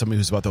talking to somebody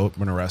who's about to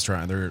open a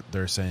restaurant, and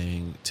they're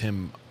saying,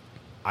 Tim,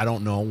 I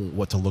don't know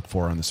what to look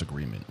for on this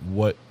agreement.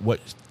 What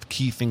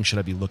key things should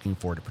I be looking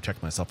for to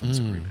protect myself in this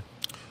agreement?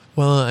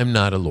 Well, I'm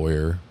not a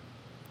lawyer.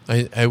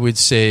 I would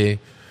say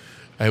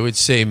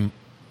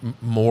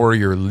more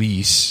your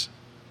lease.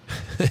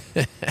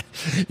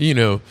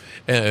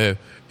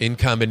 In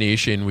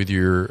combination with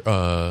your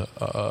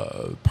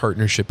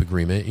partnership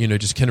agreement,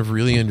 just kind of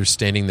really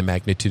understanding the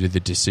magnitude of the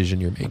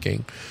decision you're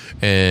making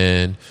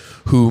and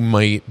who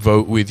might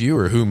vote with you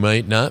or who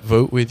might not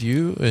vote with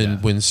you.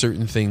 And when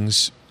certain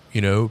things,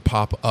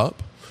 pop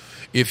up,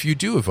 if you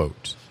do a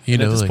vote, at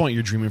this point,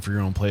 you're dreaming for your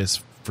own place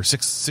for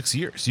six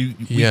years. We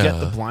get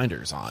the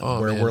blinders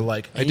on where we're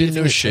like, I didn't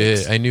know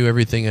shit. I knew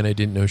everything and I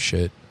didn't know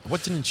shit.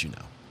 What didn't you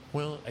know?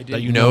 Well, I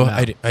didn't know.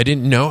 I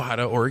didn't know how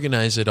to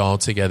organize it all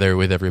together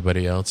with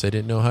everybody else. I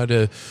didn't know how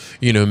to,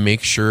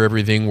 make sure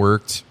everything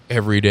worked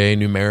every day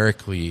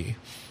numerically.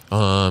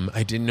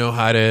 I didn't know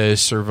how to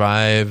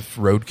survive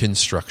road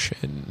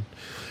construction.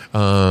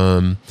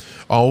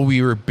 All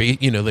we were,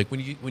 like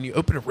when you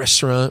open a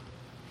restaurant,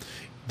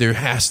 there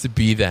has to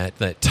be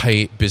that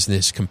tight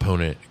business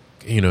component.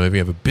 If you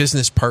have a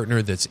business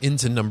partner that's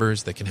into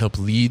numbers, that can help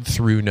lead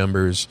through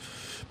numbers,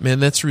 man,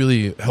 that's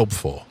really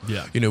helpful.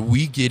 Yeah.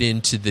 We get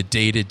into the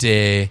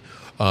day-to-day,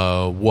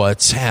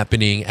 what's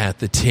happening at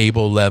the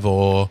table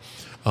level.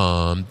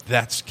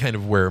 That's kind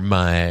of where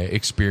my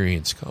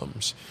experience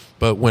comes.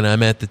 But when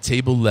I'm at the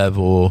table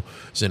level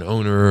as an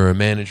owner or a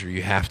manager,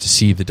 you have to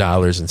see the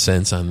dollars and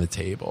cents on the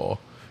table.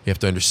 You have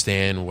to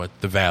understand what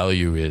the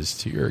value is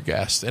to your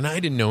guest. And I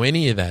didn't know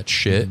any of that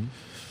shit.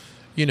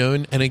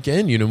 And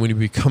again, when you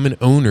become an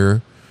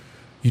owner,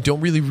 you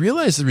don't really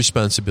realize the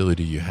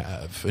responsibility you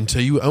have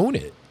until you own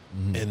it.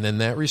 And then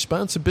that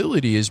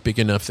responsibility is big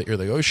enough that you're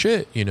like, oh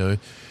shit,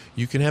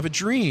 you can have a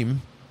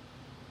dream,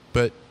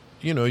 but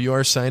you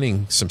are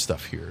signing some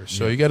stuff here.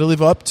 So you got to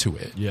live up to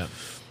it. Yeah.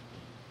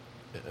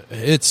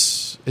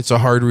 It's a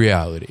hard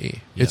reality.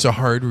 Yeah. It's a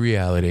hard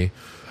reality.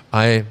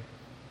 I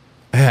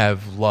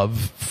have love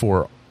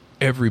for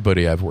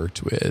everybody I've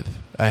worked with.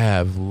 I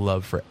have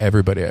love for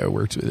everybody I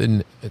worked with,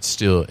 and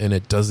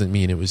it doesn't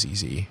mean it was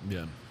easy.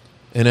 Yeah.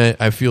 And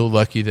I feel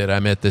lucky that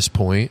I'm at this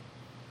point.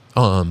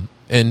 And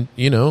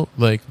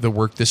the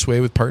work this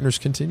way with partners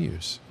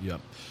continues. Yeah.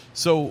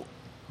 So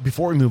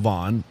before we move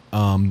on,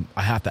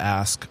 I have to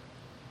ask,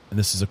 and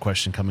this is a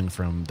question coming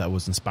from that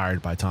was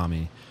inspired by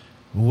Tommy.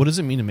 What does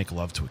it mean to make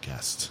love to a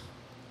guest?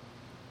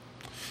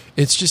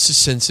 It's just a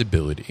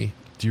sensibility.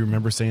 Do you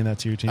remember saying that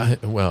to your team?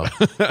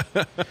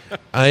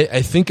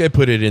 I think I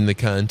put it in the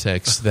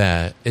context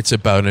that it's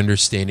about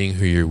understanding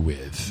who you're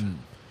with.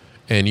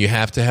 And you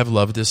have to have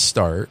love to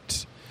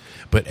start,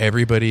 but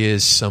everybody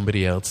is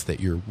somebody else that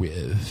you're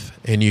with.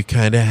 And you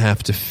kind of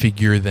have to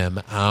figure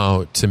them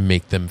out to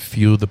make them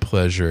feel the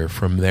pleasure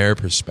from their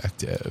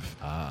perspective.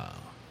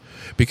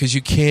 Because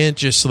you can't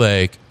just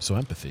So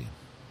empathy.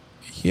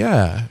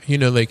 Yeah.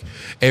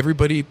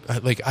 Everybody,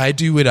 I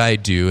do what I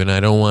do, and I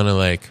don't want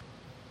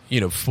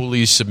to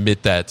fully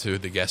submit that to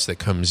the guest that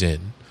comes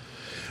in.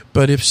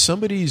 But if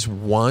somebody's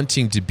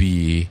wanting to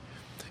be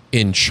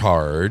in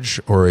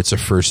charge, or it's a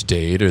first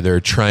date, or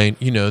they're trying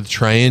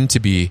to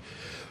be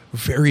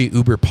very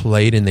uber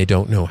polite and they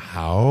don't know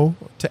how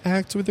to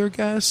act with their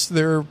guests,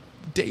 their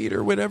date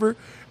or whatever,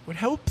 would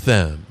help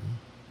them.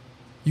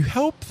 You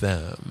help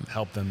them.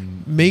 Help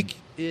them. Make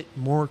it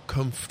more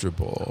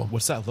comfortable.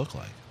 What's that look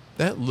like?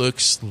 That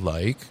looks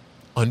like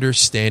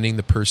understanding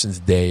the person's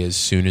day as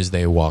soon as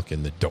they walk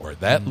in the door.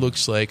 That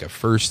looks like a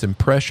first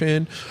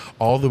impression,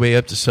 all the way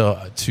up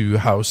to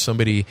how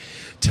somebody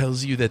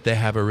tells you that they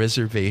have a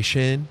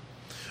reservation.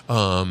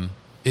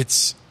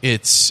 It's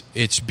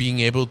being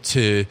able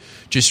to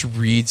just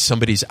read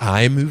somebody's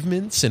eye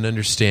movements and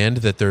understand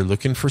that they're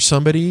looking for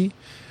somebody,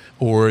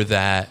 or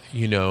that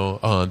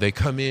they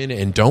come in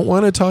and don't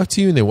want to talk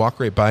to you and they walk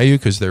right by you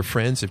because their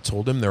friends have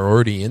told them they're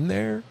already in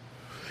there.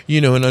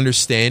 and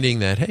understanding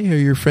that, hey, are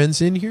your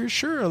friends in here?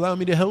 Sure, allow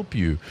me to help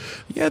you.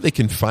 Yeah, they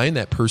can find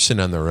that person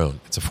on their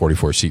own. It's a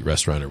 44-seat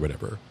restaurant or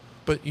whatever.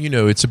 But,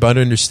 it's about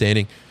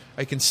understanding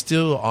I can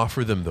still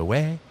offer them the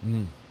way.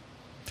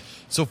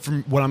 So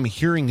from what I'm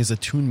hearing is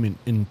attunement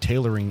in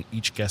tailoring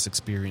each guest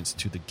experience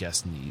to the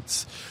guest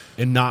needs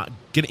and not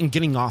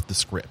getting off the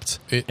script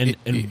and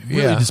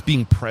really just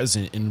being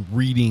present and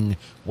reading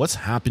what's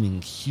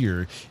happening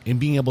here and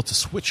being able to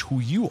switch who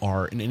you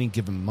are in any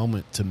given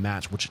moment to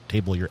match which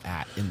table you're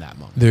at in that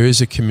moment. There is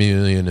a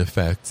chameleon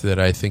effect that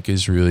I think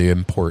is really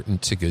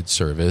important to good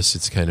service.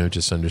 It's kind of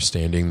just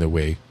understanding the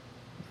way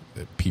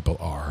that people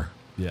are.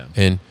 Yeah.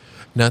 And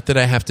not that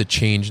I have to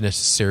change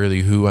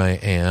necessarily who I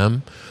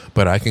am,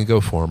 but I can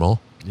go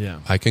formal. Yeah.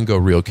 I can go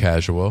real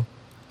casual.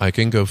 I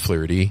can go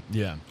flirty.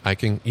 Yeah. I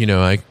can,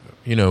 I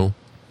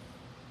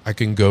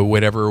can go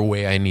whatever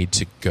way I need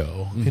to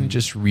go and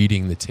just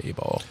reading the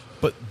table.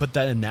 But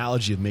that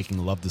analogy of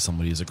making love to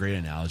somebody is a great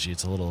analogy.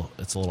 It's a little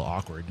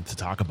awkward to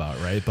talk about,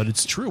 right? But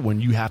it's true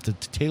when you have to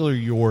tailor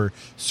your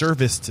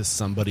service to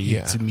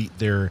somebody to meet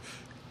their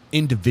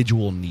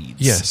individual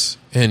needs. Yes.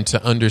 And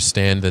to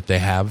understand that they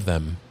have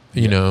them,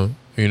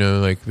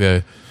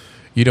 that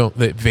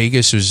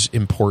Vegas was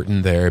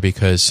important there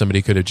because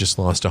somebody could have just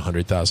lost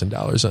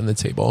 $100,000 on the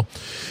table,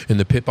 and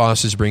the pit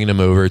boss is bringing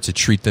them over to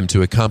treat them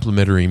to a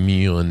complimentary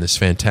meal in this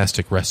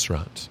fantastic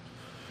restaurant.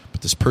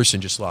 But this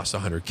person just lost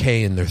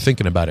 $100K, and they're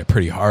thinking about it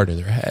pretty hard in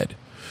their head.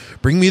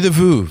 Bring me the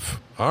Veuve.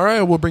 All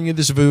right, we'll bring you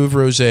this Veuve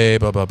Rosé,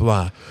 blah, blah,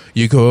 blah.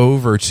 You go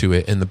over to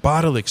it, and the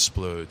bottle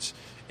explodes.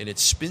 And it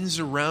spins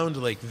around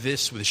like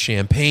this with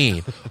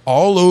champagne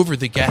all over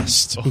the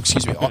guest. Oh,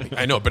 excuse me.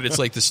 I know, but it's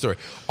like the story.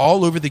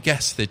 All over the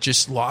guest that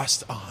just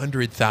lost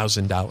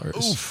 $100,000.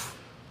 Oof.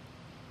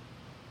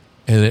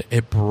 And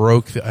it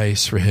broke the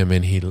ice for him,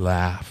 and he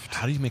laughed.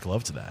 How do you make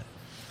love to that?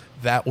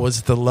 That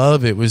was the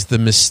love. It was the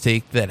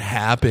mistake that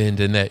happened,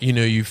 and that,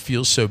 you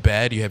feel so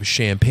bad. You have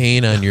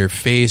champagne on your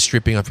face,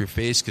 dripping off your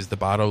face because the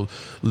bottle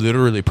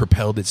literally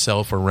propelled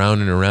itself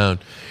around and around.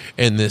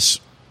 And this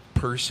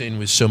person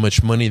with so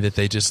much money that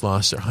they just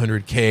lost their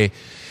 $100K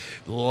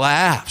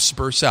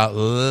bursts out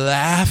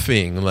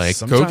laughing like,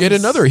 go get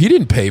another. He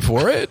didn't pay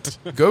for it.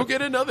 Go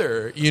get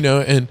another,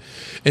 and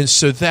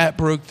so that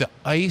broke the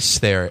ice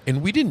there.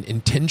 And we didn't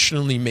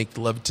intentionally make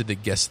love to the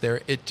guest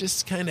there. It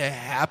just kind of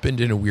happened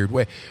in a weird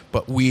way.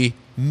 But we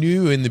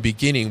knew in the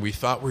beginning, we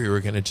thought we were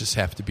going to just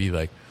have to be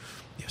like,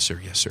 yes, sir,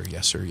 yes, sir,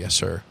 yes, sir, yes,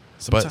 sir.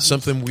 But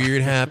something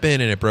weird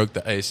happened, and it broke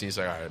the ice. And he's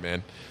like, all right,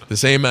 man,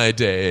 this ain't my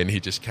day. And he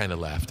just kind of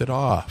laughed it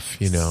off,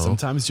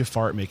 Sometimes you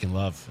fart making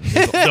love.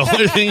 The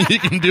only thing you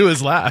can do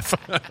is laugh.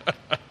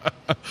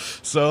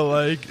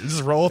 So,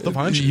 just roll with the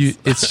punches.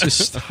 It's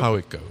just how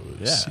it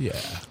goes. Yeah.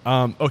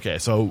 Okay,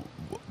 so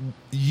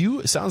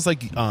it sounds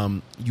like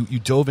you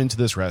dove into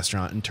this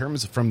restaurant in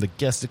terms from the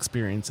guest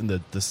experience and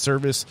the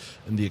service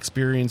and the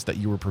experience that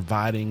you were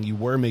providing. You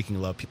were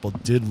making love. People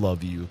did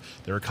love you.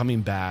 They were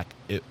coming back.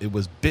 It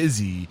was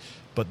busy,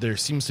 but there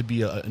seems to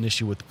be an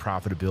issue with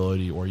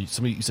somebody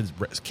you said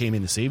came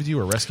in and saved you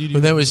or rescued you.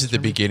 Well, that was at the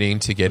beginning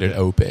to get it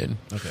open.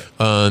 Okay.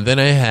 Then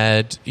I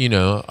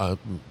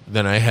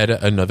had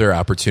another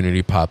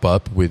opportunity pop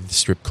up with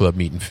Strip Club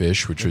Meat and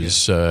Fish, which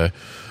was a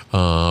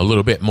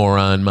little bit more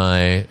on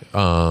my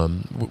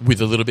with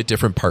a little bit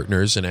different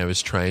partners, and I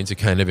was trying to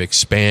kind of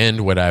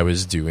expand what I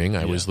was doing.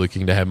 I was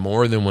looking to have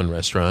more than one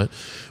restaurant.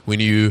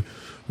 When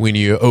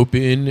you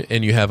open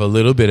and you have a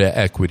little bit of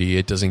equity,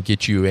 it doesn't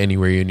get you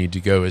anywhere you need to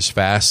go as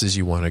fast as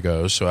you want to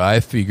go. So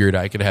I figured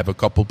I could have a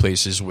couple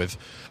places with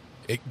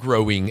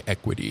growing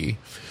equity.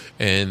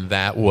 And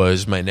that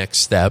was my next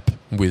step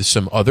with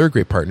some other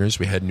great partners.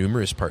 We had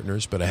numerous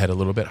partners, but I had a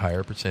little bit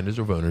higher percentage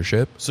of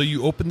ownership. So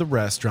you opened the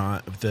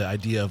restaurant with the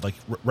idea of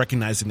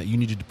recognizing that you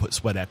needed to put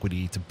sweat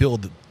equity to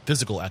build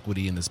physical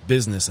equity in this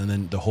business, and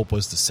then the hope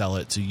was to sell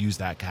it, to use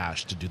that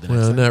cash to do the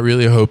next thing. Not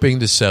really hoping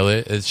to sell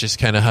it. It's just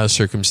kind of how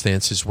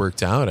circumstances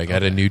worked out. I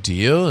got a new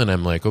deal, and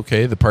I'm like,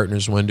 okay, the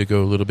partners wanted to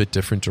go a little bit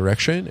different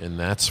direction, and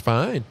that's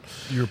fine.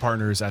 Your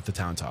partners at the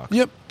Town Talk.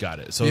 Yep. Got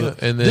it. So and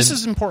then, this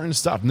is important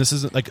stuff, and this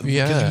isn't like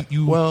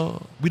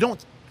we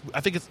don't.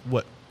 I think it's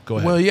what. Go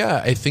ahead. Well,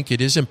 yeah, I think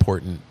it is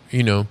important.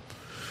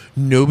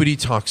 Nobody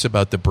talks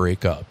about the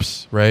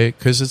breakups, right?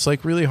 Because it's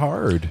really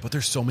hard. But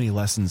there's so many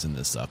lessons in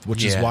this stuff,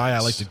 which is why I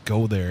like to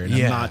go there. And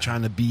I'm not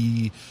trying to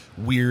be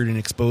weird and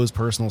expose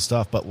personal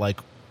stuff, but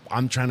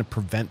I'm trying to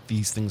prevent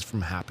these things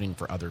from happening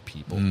for other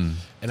people.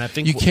 And I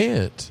think you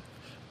can't.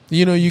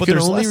 You can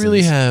only lessons.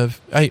 Really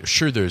have.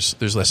 Sure,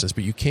 there's lessons,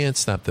 but you can't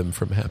stop them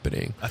from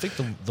happening. I think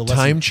the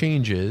time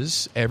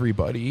changes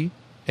everybody,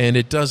 and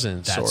it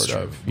doesn't. That's sort true.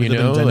 of. We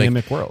live in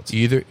dynamic worlds.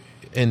 Either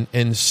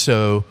and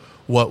so.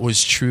 What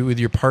was true with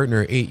your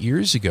partner 8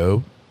 years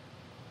ago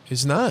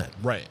is not.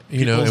 Right.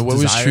 And what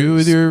was true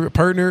with your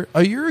partner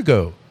a year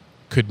ago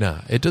could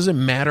not. It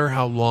doesn't matter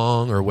how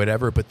long or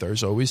whatever, but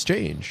there's always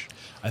change.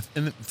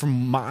 And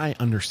from my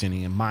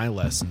understanding and my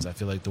lessons, I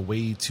feel like the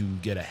way to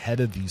get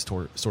ahead of these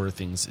sort of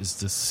things is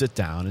to sit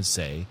down and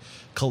say,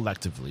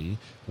 collectively,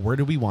 where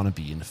do we want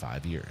to be in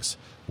 5 years?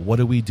 What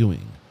are we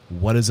doing?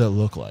 What does it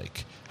look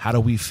like? How do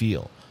we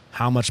feel?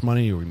 How much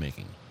money are we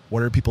making?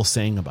 What are people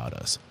saying about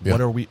us? Yeah.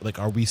 What are we like?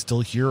 Are we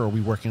still here? Or are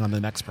we working on the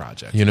next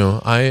project? You know,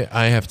 I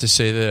have to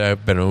say that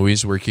I've been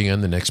always working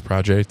on the next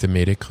project and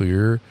made it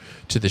clear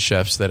to the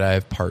chefs that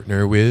I've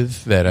partnered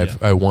with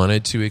that I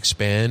wanted to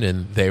expand,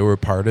 and they were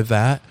part of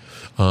that.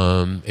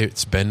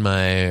 It's been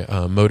my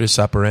modus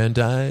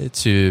operandi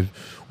to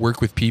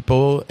work with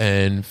people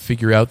and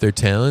figure out their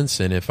talents,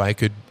 and if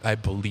I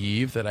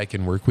believe that I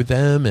can work with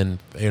them and,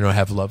 you know,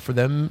 have love for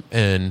them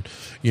and,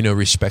 you know,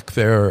 respect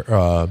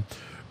their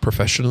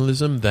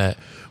professionalism, that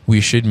we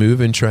should move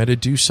and try to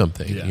do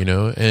something, you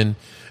know, and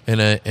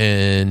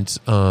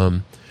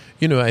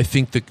you know, I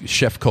think the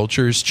chef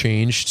culture has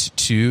changed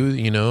too.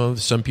 You know,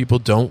 some people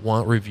don't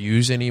want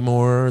reviews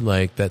anymore.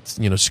 Like, that's,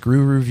 you know,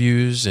 screw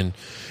reviews, and,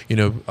 you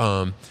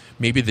know,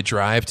 maybe the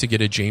drive to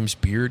get a James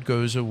Beard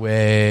goes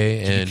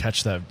away. Did you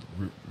catch that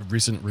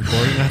recent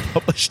recording I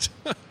published?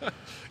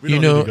 You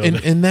know,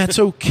 and that's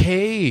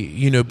okay,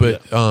 you know,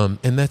 but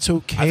and that's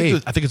okay.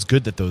 I think it's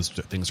good that those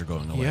things are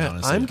going away. Yeah,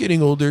 honestly. I'm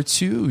getting older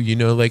too, you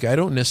know, like I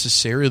don't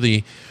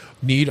necessarily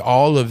need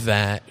all of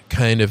that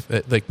kind of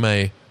like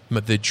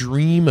the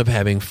dream of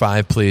having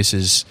 5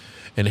 places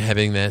and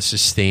having that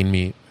sustain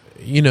me,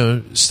 you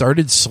know,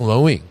 started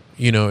slowing.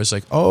 You know, it's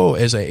like, oh,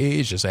 as I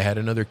aged, as I had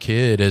another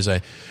kid, as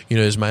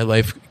my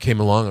life came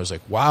along, I was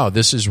like, wow,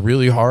 this is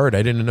really hard.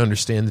 I didn't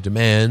understand the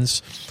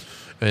demands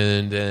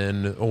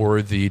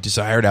or the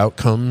desired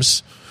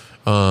outcomes.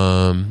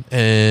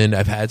 And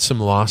I've had some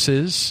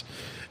losses,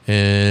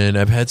 and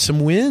I've had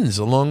some wins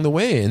along the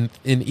way, and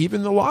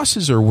even the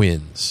losses are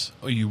wins.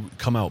 Oh, you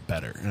come out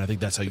better, and I think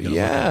that's how you.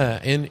 Yeah,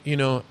 and you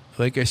know,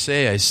 like I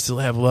say, I still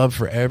have love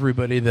for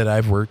everybody that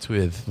I've worked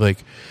with.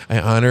 Like, I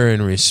honor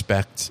and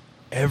respect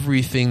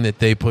everything that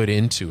they put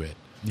into it.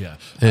 Yeah,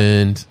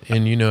 and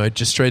you know, I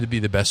just try to be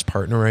the best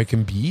partner I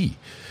can be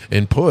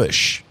and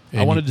push.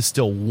 I want to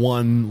distill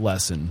one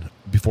lesson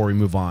before we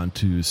move on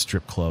to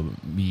strip club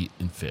meat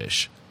and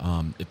fish.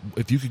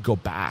 If you could go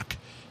back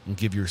and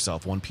give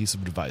yourself one piece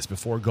of advice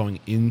before going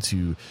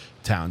into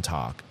Town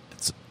Talk,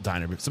 it's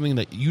diner, something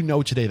that you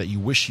know today that you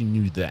wish you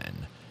knew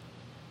then,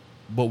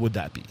 what would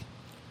that be?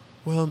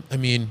 Well, I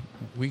mean,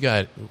 we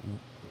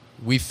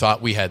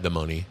thought we had the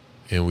money,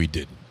 and we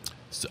didn't.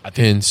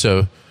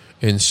 So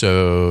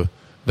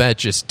that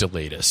just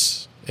delayed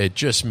us. It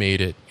just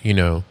made it, you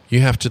know,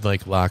 you have to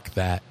like lock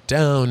that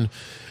down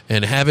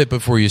and have it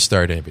before you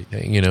start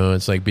everything. You know,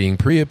 it's like being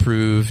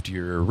pre-approved,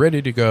 you're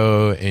ready to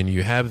go, and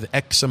you have the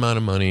X amount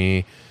of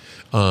money.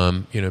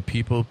 You know,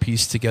 people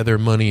piece together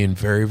money in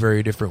very,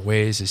 very different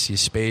ways. They see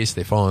space,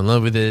 they fall in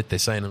love with it, they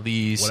sign a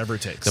lease. Whatever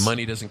it takes. The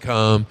money doesn't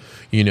come,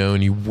 you know,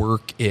 and you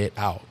work it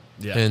out.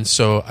 Yeah. And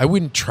so I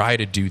wouldn't try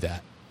to do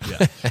that.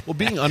 Yeah. Well,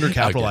 being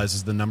undercapitalized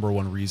is the number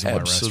one reason why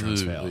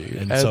restaurants fail.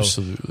 And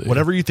Absolutely. So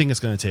whatever you think it's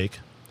going to take,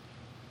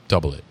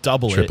 double it,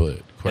 triple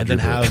it, and then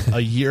have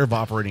a year of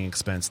operating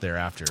expense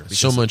thereafter.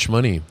 So much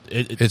money.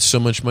 It's so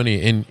much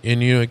money, and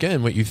you know,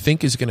 again, what you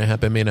think is going to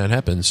happen may not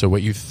happen. So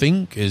what you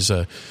think is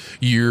a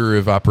year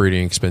of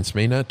operating expense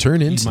may not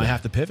turn into. You might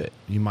have to pivot.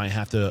 You might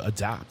have to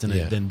adapt, and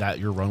then that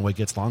your runway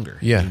gets longer.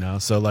 Yeah, you know.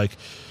 So like,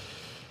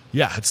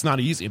 yeah, it's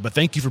not easy. But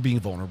thank you for being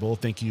vulnerable.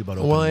 Thank you about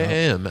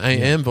opening up. I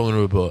am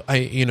vulnerable.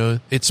 You know,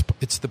 it's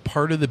the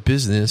part of the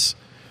business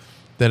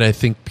that I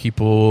think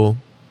people,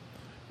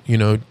 you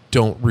know,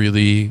 don't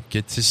really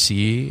get to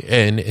see,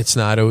 and it's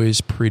not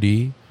always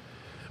pretty,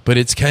 but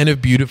it's kind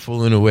of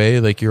beautiful in a way.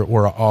 Like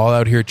we're all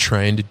out here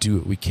trying to do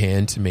what we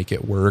can to make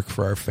it work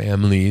for our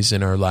families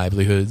and our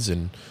livelihoods,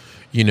 and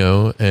you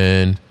know,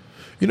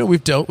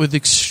 we've dealt with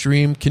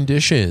extreme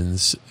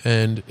conditions,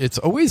 and it's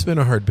always been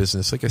a hard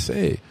business. Like I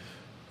say,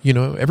 you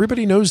know,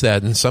 everybody knows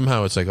that, and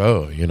somehow it's like,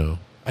 oh, you know,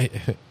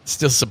 it's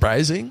still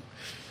surprising.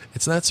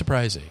 It's not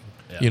surprising.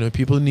 Yeah. You know,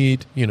 people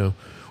need, you know,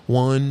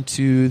 1%,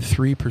 2%,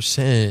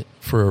 3%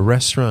 for a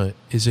restaurant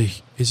is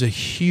a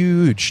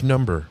huge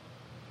number,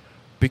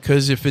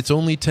 because if it's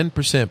only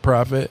 10%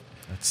 profit,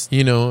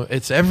 you know,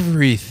 it's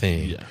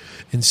everything. Yeah.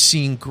 And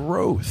seeing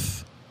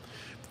growth,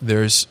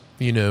 there's,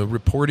 you know,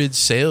 reported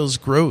sales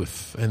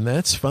growth, and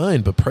that's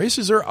fine, but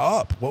prices are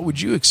up. What would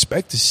you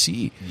expect to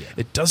see? Yeah.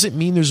 It doesn't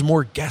mean there's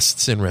more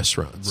guests in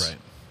restaurants, right?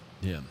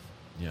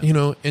 Yeah. You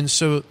know, and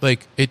so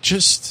like it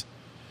just,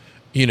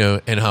 you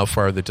know, and how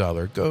far the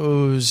dollar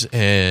goes,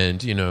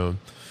 and, you know,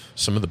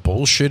 some of the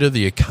bullshit of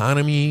the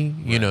economy,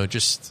 you know,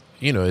 just,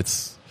 you know,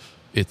 it's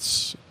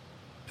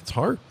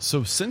hard.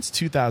 So since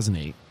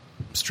 2008,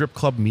 Strip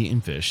Club Meat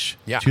and Fish.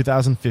 Yeah.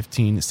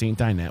 2015, St.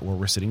 Dinette, where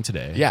we're sitting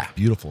today. Yeah.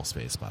 Beautiful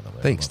space, by the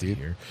way. Thanks, dude.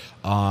 Here.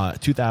 A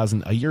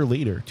year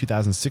later,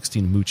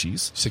 2016,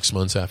 Mucci's. 6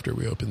 months after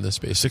we opened this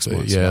space. 6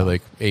 months. Yeah, wow.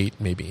 like 8,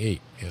 maybe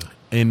 8. Yeah.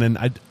 And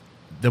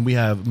then we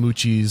have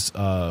Mucci's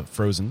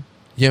Frozen.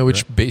 Yeah,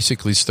 which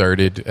basically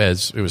started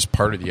as it was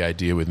part of the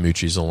idea with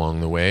Mucci's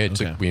along the way. It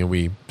took,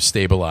 we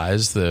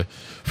stabilized the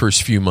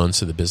first few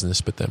months of the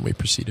business, but then we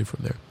proceeded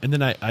from there. And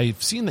then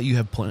I've seen that you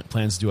have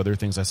plans to do other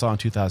things. I saw in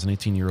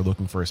 2018 you were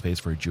looking for a space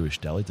for a Jewish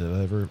deli. Did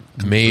that ever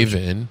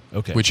Maven,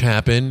 which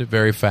happened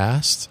very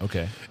fast.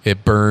 Okay.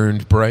 It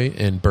burned bright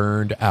and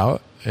burned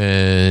out.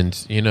 And,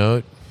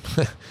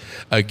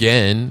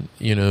 again,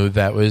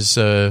 that was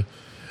a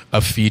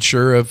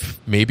feature of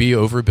maybe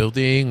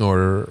overbuilding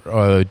or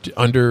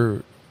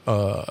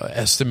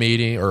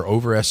estimating or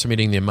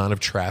overestimating the amount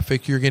of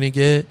traffic you're going to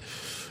get.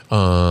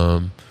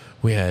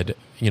 We had,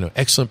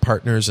 excellent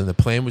partners, and the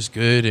plan was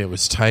good. It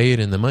was tight,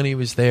 and the money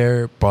was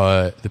there,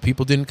 but the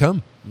people didn't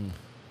come.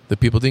 The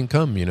people didn't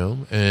come,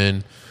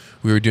 and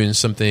we were doing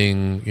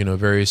something,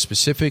 very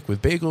specific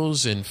with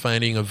bagels and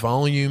finding a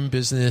volume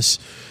business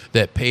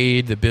that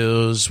paid the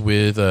bills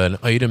with an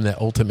item that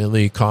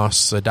ultimately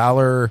costs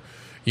 $1,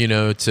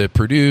 to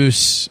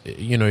produce.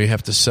 You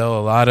have to sell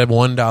a lot of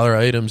 $1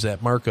 items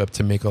at markup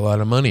to make a lot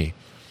of money.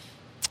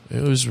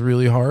 It was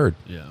really hard.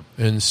 Yeah.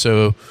 And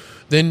so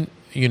then,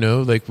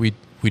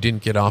 we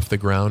didn't get off the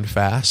ground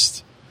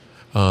fast,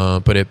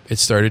 but it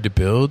started to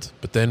build.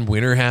 But then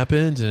winter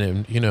happened,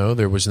 and,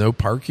 there was no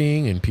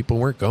parking, and people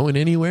weren't going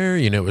anywhere.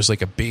 It was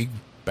like a big,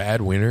 bad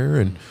winter,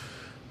 and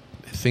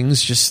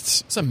things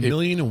just... It's a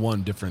million and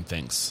one different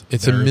things.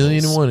 It's variables. A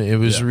million and one. It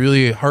was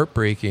really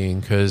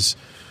heartbreaking because...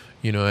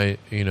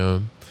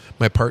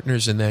 my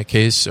partners in that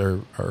case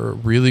are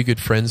really good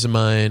friends of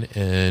mine,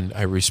 and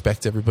I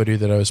respect everybody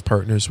that I was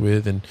partners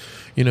with. And,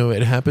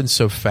 it happened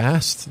so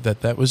fast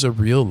that was a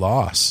real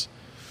loss.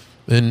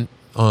 And,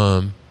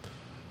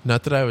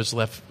 not that I was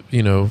left,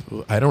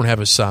 I don't have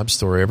a sob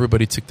story.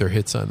 Everybody took their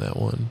hits on that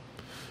one,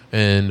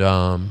 and,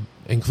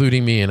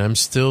 including me, and I'm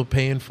still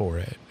paying for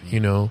it,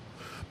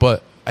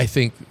 but I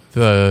think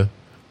the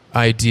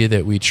idea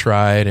that we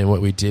tried and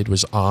what we did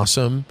was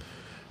awesome.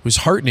 It was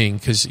heartening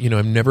because,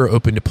 I've never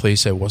opened a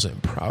place I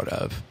wasn't proud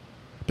of.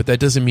 But that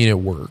doesn't mean it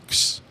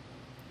works.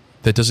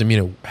 That doesn't mean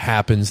it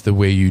happens the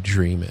way you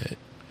dream it.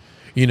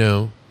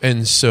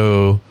 And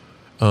so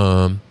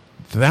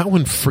that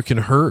one freaking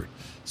hurt.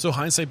 So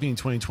hindsight being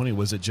 2020,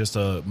 was it just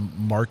a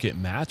market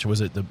match?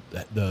 Was it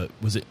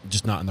was it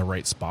just not in the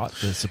right spot?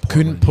 The support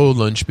couldn't pull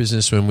lunch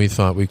business when we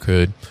thought we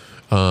could.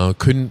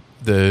 Couldn't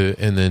it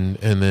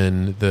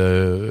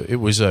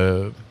was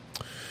a...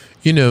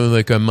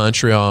 like a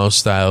Montreal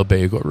style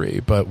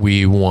bagelry, but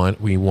we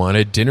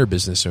wanted dinner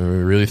business, and we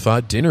really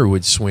thought dinner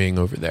would swing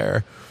over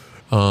there.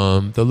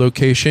 The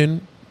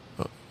location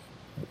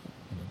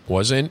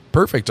wasn't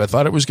perfect. I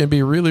thought it was going to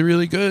be really,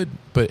 really good,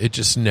 but it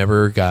just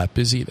never got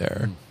busy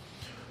there.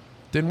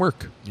 Didn't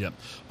work. Yep.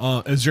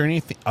 Is there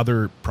any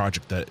other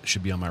project that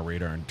should be on my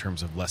radar in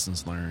terms of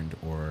lessons learned?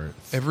 Or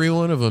every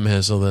one of them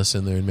has a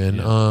lesson learned, man.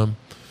 Yeah.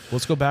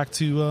 Let's go back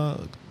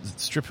to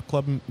strip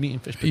club meat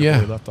and fish pickup where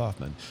we left off,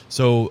 then.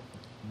 So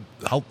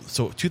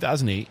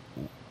 2008,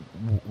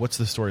 what's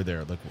the story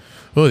there? Like,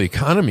 well, the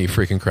economy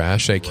freaking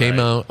crashed. I came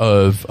out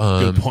of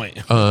good point.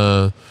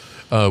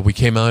 We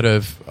came out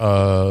of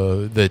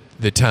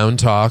the town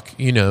talk,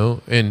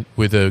 and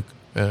with a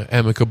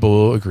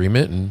amicable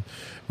agreement, and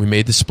we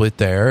made the split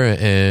there.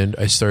 And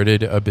I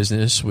started a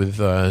business with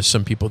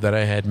some people that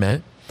I had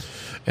met,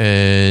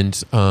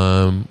 and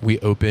we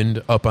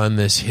opened up on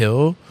this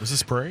hill. Was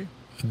this Prairie?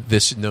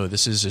 This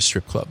is a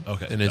strip club.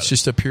 Okay, and it's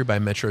just up here by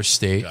Metro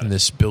State, and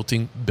this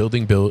building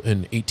built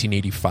in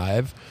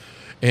 1885,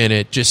 and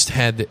it just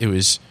had it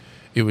was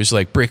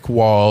like brick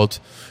walled.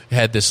 It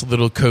had this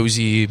little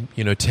cozy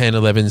 10,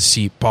 11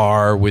 seat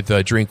bar with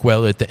a drink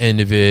well at the end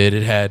of it.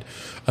 It had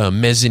a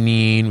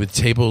mezzanine with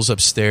tables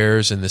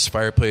upstairs and this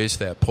fireplace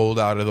that pulled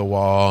out of the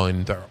wall,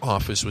 and our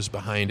office was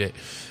behind it.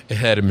 It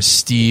had a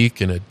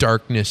mystique and a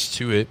darkness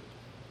to it,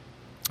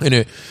 and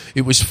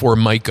it was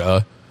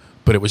Formica.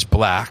 But it was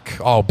black,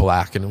 all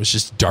black, and it was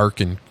just dark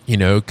and,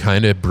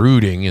 kind of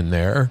brooding in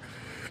there.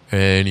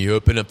 And you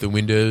open up the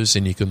windows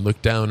and you can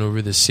look down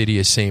over the city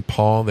of St.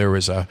 Paul. There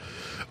was it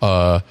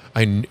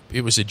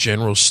was a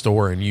general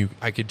store, and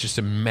I could just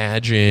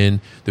imagine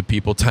the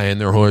people tying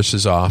their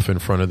horses off in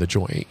front of the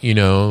joint,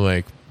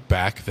 like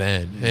back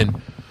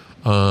then.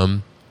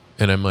 And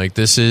I'm like,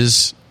 this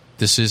is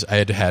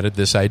I had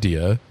this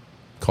idea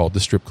called the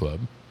strip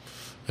club,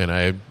 and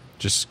I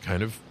just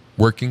kind of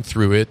working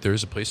through it.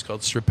 There's a place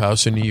called Strip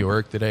House in New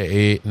York that I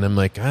ate, and I'm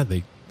like, God,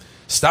 they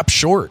stopped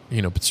short,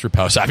 but Strip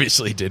House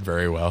obviously did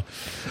very well.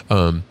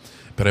 But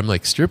I'm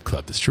like, the strip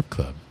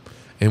club.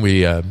 And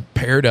we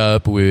paired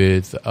up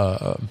with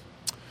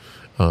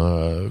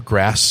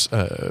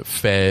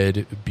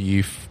grass-fed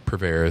beef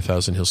purveyor,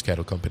 Thousand Hills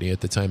Cattle Company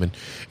at the time,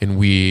 and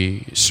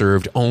we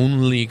served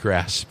only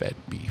grass-fed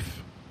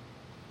beef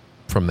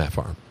from that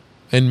farm.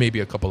 And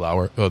maybe a couple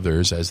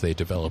others as they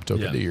developed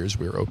over the years.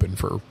 We were open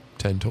for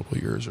 10 total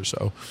years or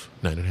so,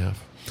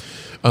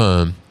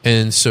 9.5.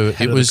 And so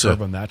Head it of was the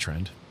curve on that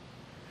trend.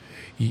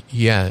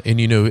 Yeah,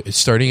 and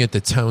starting at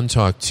the Town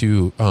Talk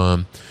too,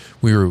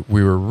 we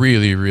were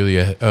really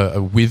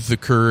with the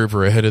curve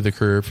or ahead of the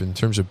curve in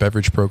terms of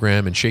beverage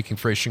program and shaking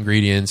fresh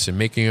ingredients and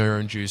making our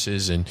own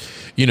juices and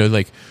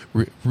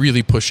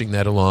really pushing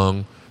that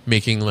along,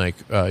 making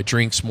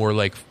drinks more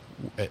like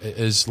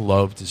as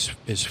loved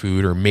as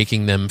food, or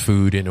making them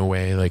food in a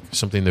way, like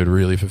something that would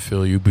really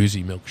fulfill you,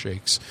 boozy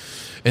milkshakes.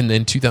 And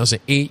then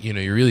 2008, you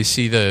really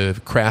see the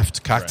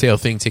craft cocktail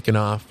thing taking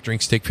off.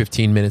 Drinks take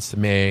 15 minutes to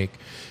make,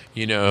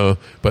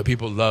 but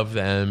people love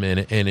them, and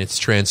it's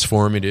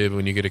transformative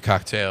when you get a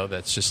cocktail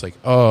that's just like,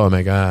 oh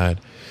my God.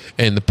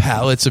 And the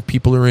palates of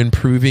people are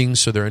improving,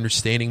 so they're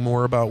understanding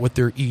more about what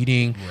they're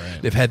eating.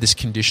 Right. They've had this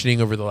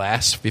conditioning over the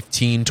last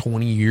 15,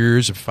 20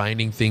 years of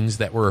finding things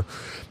that were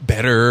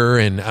better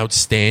and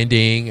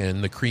outstanding,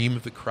 and the cream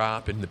of the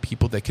crop and the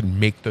people that can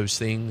make those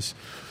things.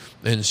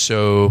 And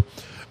so,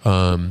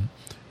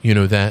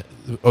 that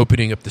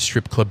opening up the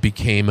strip club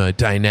became a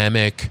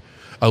dynamic,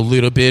 a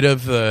little bit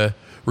of the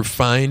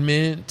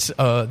refinement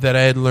that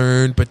I had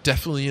learned, but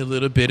definitely a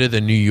little bit of the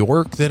New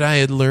York that I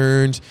had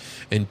learned,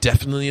 and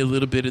definitely a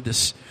little bit of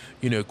this,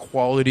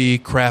 quality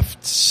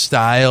craft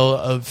style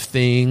of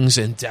things,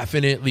 and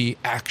definitely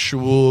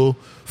actual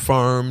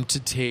farm to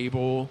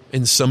table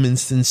in some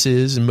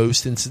instances. In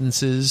most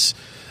instances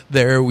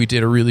there, we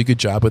did a really good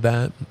job with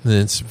that. And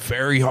it's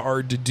very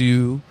hard to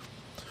do.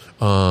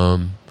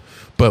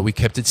 But we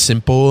kept it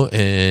simple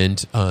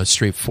and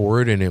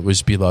straightforward, and it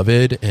was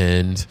beloved.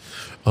 And,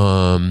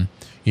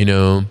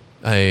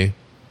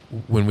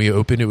 when we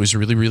opened, it was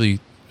really, really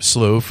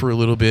slow for a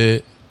little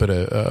bit. But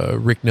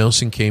Rick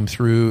Nelson came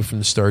through from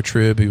the Star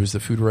Trib. He was the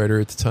food writer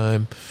at the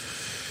time.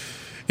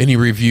 And he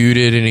reviewed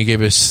it, and he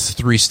gave us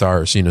 3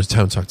 stars.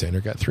 Town Talk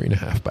Diner got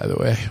 3.5, by the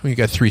way. We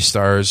got 3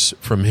 stars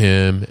from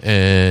him,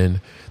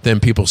 and then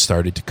people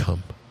started to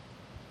come.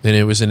 And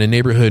it was in a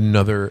neighborhood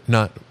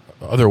not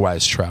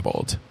otherwise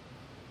traveled.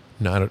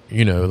 Not,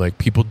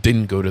 people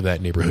didn't go to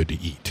that neighborhood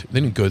to eat.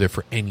 They didn't go there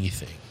for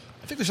anything.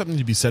 I think there's something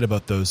to be said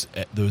about those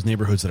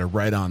neighborhoods that are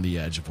right on the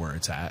edge of where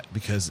it's at,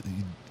 because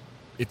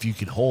if you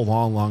can hold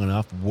on long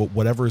enough,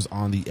 whatever's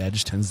on the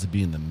edge tends to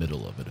be in the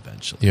middle of it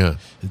eventually. Yeah.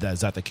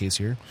 Is that the case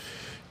here?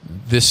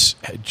 This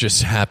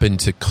just happened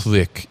to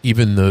click,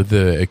 even though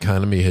the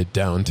economy had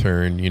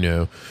downturned,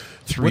 3M.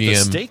 With the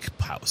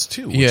steakhouse,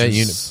 too.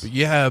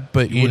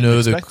 But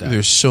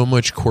there's so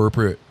much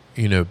corporate,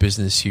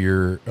 business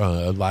here.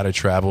 A lot of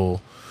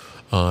travel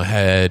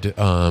had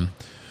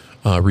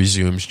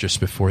resumes just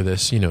before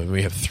this.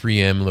 We have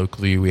 3M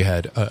locally. We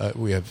have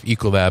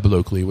Ecolab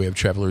locally. We have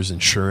Travelers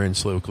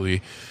Insurance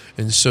locally.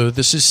 And so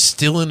this is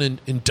still an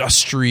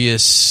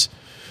industrious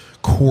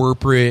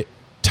corporate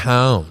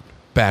town.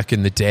 Back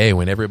in the day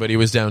when everybody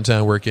was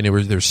downtown working,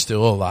 there's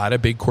still a lot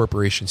of big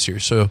corporations here.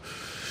 So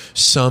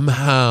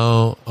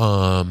somehow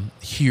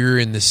here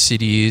in the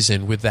cities,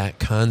 and with that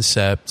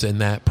concept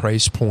and that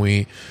price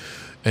point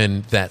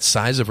and that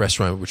size of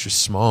restaurant, which is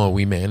small,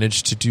 we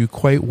managed to do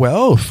quite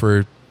well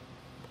for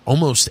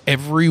almost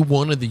every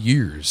one of the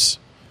years.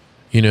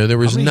 There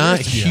was not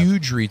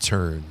huge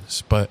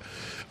returns, but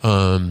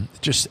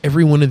just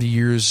every one of the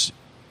years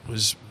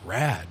was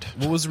rad.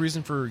 What was the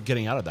reason for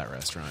getting out of that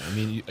restaurant? I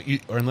mean,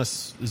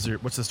 what's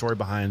the story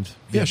behind?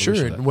 Yeah,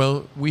 sure.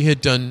 Well, we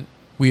had done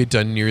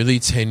nearly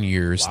 10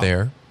 years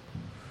there.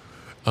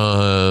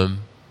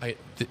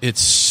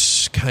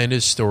 It's kind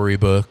of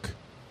storybook.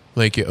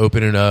 Like, you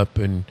open it up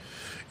and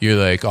you're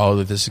like, all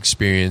of this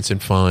experience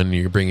and fun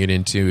you bring it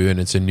into, and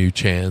it's a new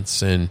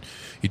chance, and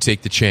you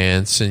take the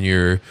chance, and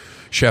your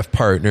chef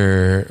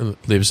partner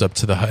lives up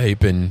to the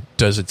hype and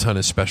does a ton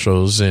of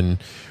specials and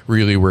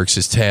really works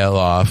his tail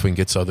off and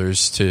gets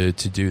others to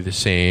do the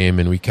same.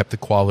 And we kept the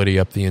quality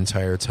up the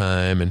entire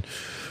time, and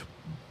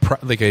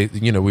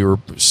we were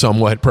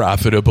somewhat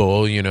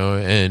profitable,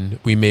 and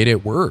we made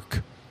it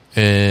work.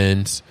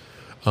 And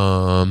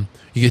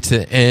you get to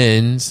the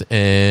end,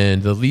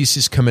 and the lease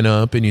is coming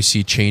up, and you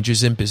see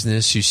changes in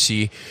business. You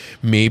see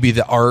maybe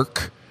the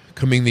arc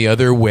coming the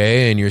other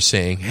way, and you're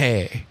saying,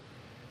 hey,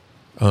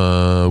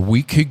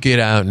 we could get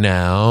out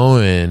now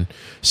and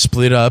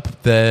split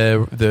up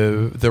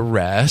the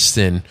rest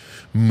and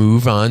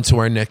move on to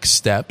our next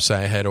steps.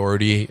 I had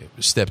already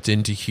stepped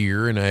into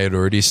here, and I had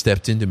already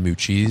stepped into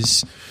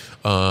Mucci's.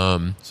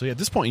 So at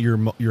this point, you're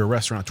a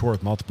restaurateur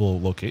with multiple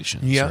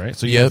locations, right?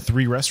 So you have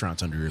 3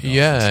 restaurants under your belt.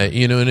 Yeah,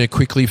 and it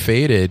quickly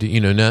faded.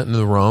 Not in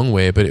the wrong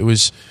way, but it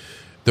was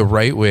the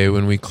right way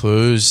when we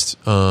closed.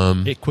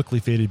 It quickly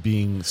faded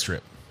being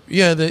strip.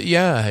 Yeah,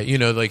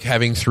 like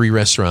having 3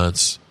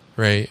 restaurants.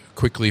 Right,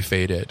 quickly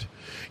faded.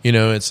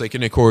 It's like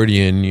an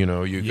accordion. You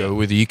go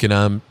with the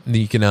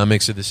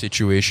economics of the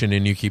situation,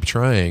 and you keep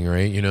trying.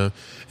 Right,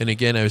 And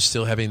again, I was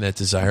still having that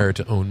desire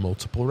to own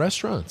multiple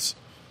restaurants.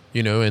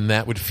 And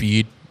that would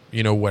feed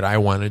what I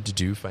wanted to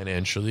do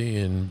financially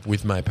and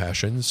with my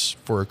passions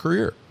for a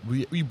career.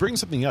 You bring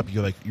something up.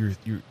 You're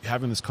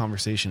having this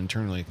conversation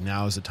internally. Like,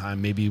 now is the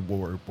time. Maybe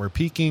we're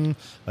peaking.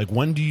 Like,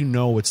 when do you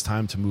know it's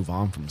time to move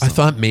on from something? I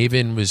thought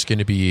Maven was going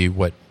to be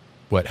what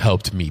what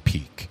helped me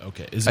peak.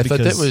 Okay. Is I it thought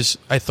because,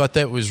 I thought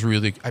that was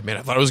really. I mean,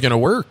 I thought it was going to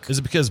work. is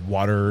it because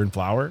water and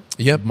flour?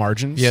 Yep.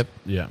 Margins? Yep.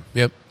 Yeah.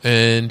 Yep.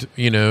 And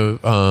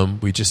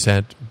we just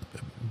had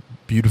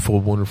beautiful,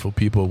 wonderful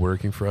people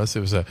working for us.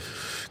 It was a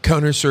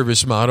counter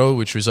service model,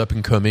 which was up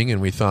and coming,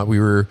 and we thought we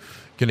were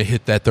going to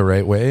hit that the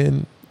right way.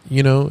 And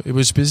it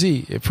was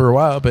busy for a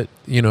while, but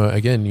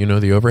again,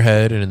 the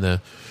overhead and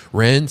the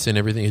rent and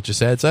everything, it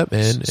just adds up,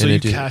 man. So and you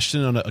it cashed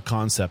in on a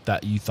concept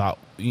that you thought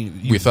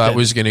we thought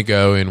was going to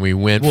go, and we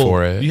went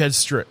for it. You had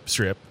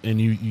strip, and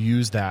you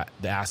used the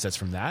assets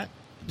from that.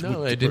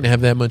 No, I didn't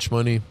have that much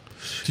money.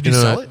 Did you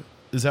sell it?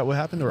 Is that what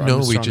happened? Or No,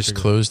 we just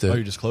closed it. Oh,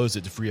 you just closed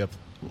it to free up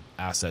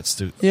assets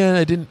to. Yeah,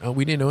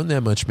 we didn't own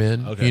that much,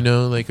 man. Okay.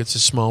 It's a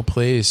small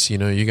place.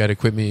 You got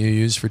equipment you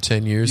use for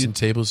 10 years and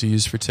tables you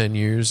use for 10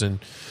 years. And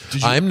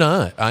I am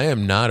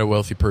not a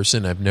wealthy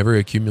person. I've never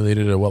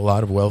accumulated a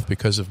lot of wealth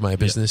because of my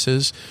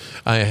businesses.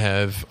 I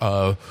have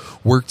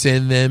worked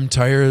in them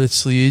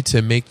tirelessly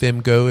to make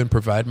them go and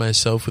provide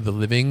myself with a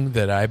living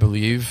that I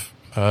believe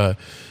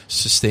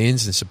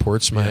sustains and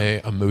supports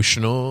my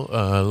emotional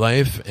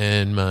life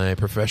and my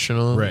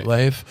professional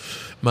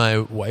life. My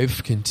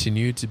wife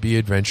continued to be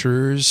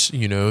adventurers.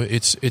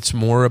 It's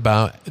more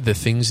about the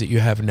things that you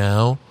have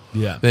now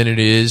than it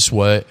is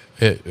what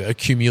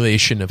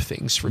accumulation of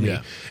things for me.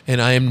 Yeah.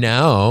 And I am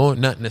now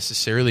not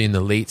necessarily in the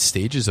late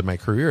stages of my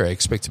career. I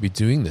expect to be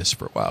doing this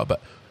for a while,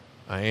 but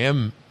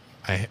I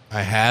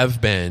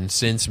have been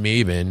since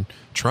Maven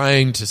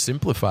trying to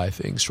simplify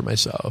things for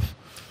myself.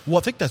 Well,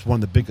 I think that's one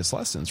of the biggest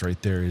lessons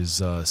right there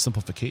is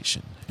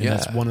simplification. And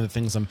that's one of the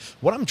things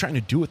what I'm trying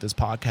to do with this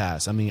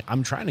podcast. I mean,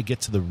 I'm trying to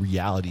get to the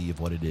reality of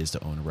what it is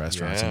to own a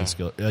restaurant. Yeah. And the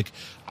skill. Like,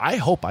 I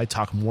hope I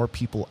talk more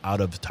people out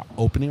of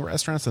opening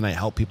restaurants than I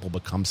help people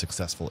become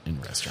successful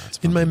in restaurants.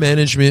 In my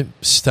management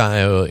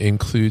style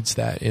includes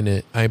that in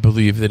it. I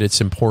believe that it's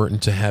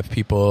important to have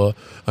people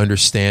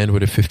understand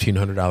what a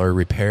 $1,500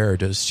 repair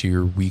does to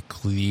your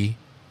weekly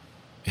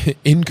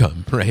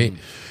income, right?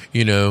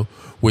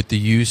 What the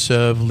use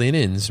of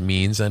linens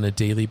means on a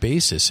daily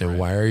basis, and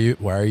why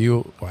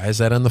is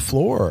that on the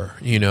floor?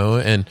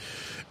 And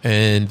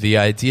the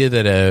idea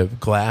that a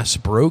glass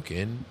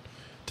broken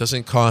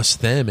doesn't cost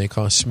them, it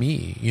costs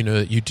me.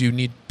 You do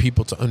need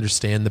people to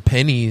understand the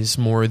pennies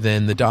more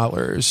than the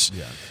dollars,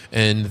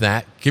 and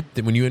that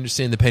when you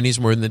understand the pennies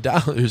more than the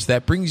dollars,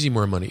 that brings you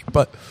more money.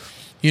 But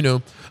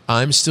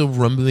I'm still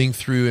rumbling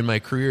through in my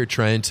career,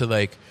 trying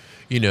to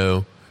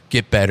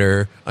get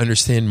better,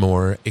 understand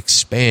more,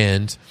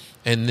 expand.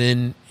 And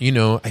then,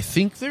 I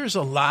think there's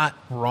a lot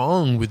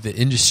wrong with the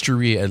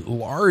industry at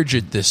large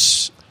at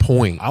this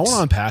point. I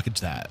want to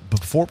unpackage that.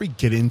 But before we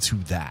get into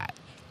that,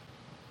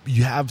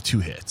 you have two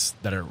hits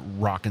that are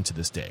rocking to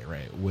this day,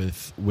 right?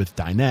 With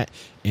Dinette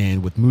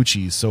and with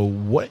Mucci. So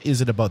what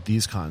is it about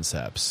these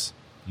concepts,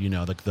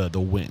 like the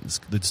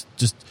wins? Let's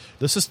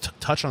just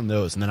touch on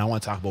those. And then I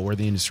want to talk about where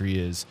the industry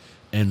is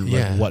and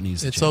what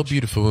needs to change. It's all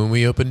beautiful. When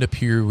we opened up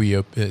here,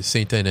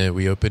 St. Dinette,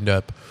 we opened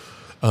up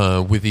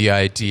with the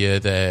idea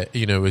that,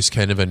 it was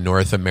kind of a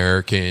North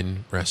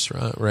American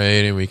restaurant,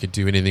 right? And we could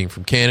do anything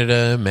from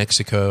Canada,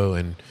 Mexico,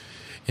 and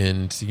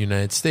the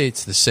United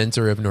States. The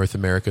center of North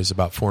America is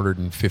about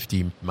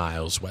 450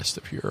 miles west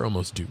of here,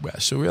 almost due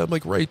west. So we're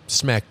right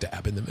smack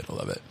dab in the middle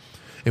of it.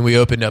 And we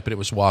opened up and it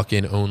was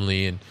walk-in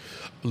only, and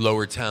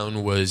Lower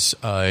Town was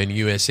in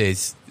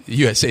USA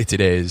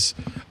Today's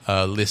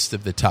list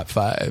of the top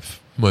 5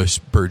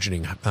 most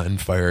burgeoning on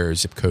fire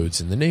zip codes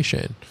in the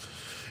nation.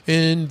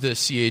 And the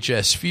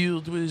CHS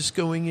field was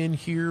going in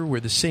here where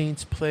the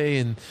Saints play,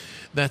 and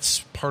that's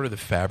part of the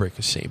fabric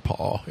of St.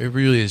 Paul. It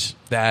really is.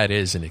 That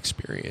is an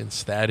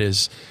experience. That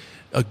is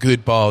a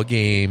good ball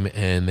game,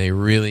 and they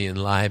really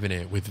enliven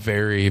it with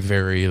very,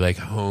 very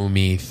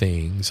homey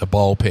things. A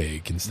ball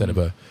pig instead of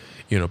a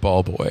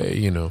ball boy.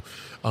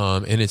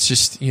 And it's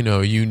just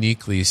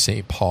uniquely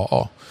St.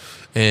 Paul,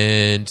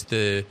 and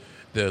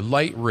the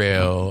light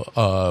rail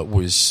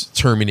was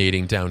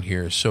terminating down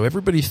here. So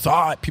everybody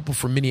thought people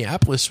from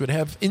Minneapolis would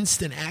have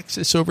instant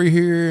access over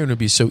here and it would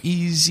be so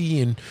easy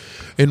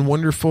and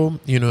wonderful.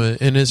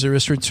 And as a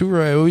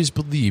restaurateur, I always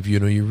believe, you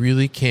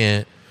really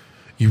can't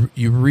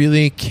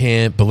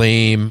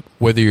blame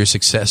whether you're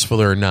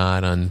successful or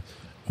not on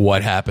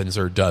what happens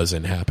or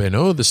doesn't happen.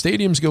 Oh, the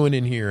stadium's going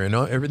in here and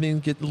everything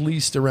gets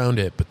leased around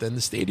it, but then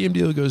the stadium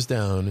deal goes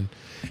down.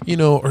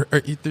 And, or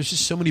there's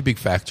just so many big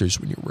factors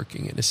when you're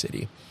working in a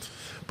city.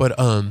 But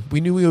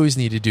we knew we always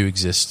needed to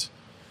exist,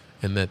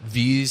 and that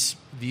these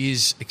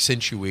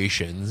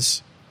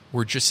accentuations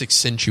were just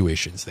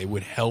accentuations. They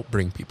would help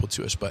bring people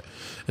to us. But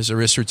as a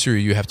restaurateur,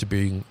 you have to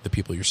bring the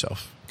people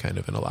yourself, kind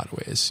of in a lot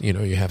of ways.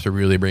 You have to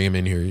really bring them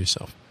in here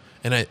yourself.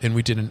 And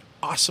we did an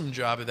awesome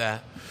job of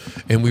that.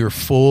 And we were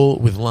full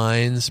with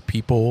lines,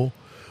 people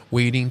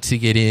waiting to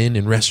get in,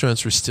 and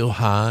restaurants were still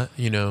hot,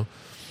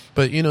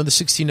 But, the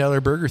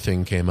 $16 burger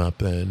thing came up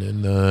then,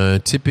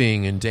 and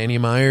tipping, and Danny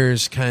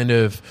Meyer's kind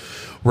of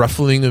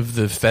ruffling of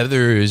the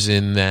feathers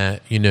in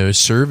that,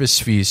 service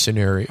fee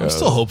scenario. I'm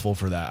still hopeful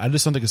for that. I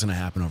just don't think it's going to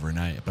happen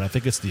overnight, but I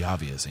think it's the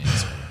obvious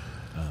answer.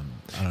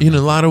 In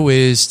a lot of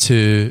ways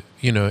to,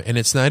 and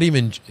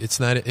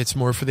it's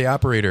more for the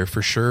operator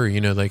for sure.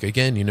 Like,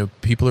 again,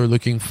 people are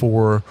looking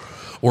for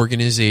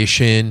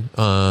organization.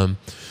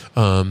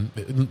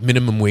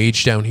 Minimum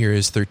wage down here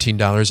is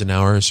 $13 an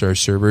hour. So our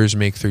servers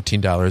make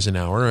 $13 an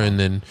hour. And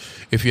then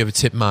if you have a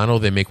tip model,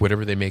 they make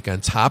whatever they make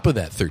on top of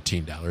that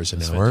 $13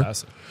 an hour.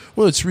 Fantastic.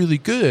 Well, it's really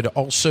good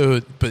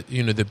also, but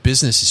the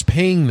business is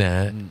paying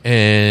that,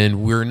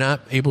 and we're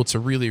not able to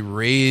really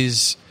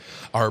raise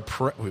our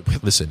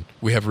listen,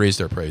 we have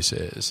raised our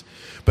prices,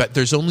 but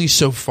there's only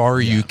so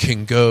far you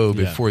can go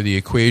before the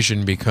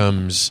equation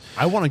becomes.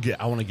 I want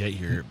to get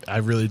here. I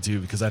really do,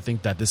 because I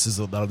think that this is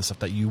a lot of the stuff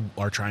that you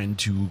are trying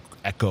to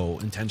echo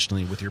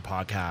intentionally with your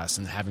podcast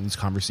and having these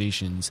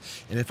conversations.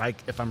 And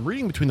if I'm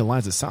reading between the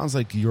lines, it sounds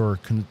like your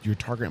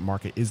target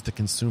market is the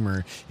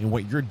consumer, and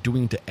what you're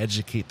doing to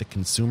educate the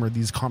consumer.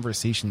 These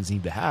conversations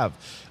need to have.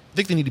 I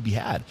think they need to be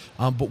had.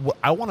 But what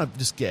I want to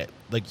just get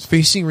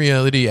facing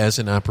reality as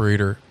an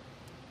operator.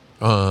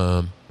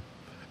 And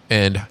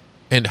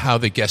how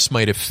the guest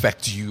might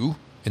affect you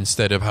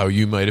instead of how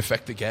you might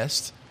affect the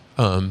guest.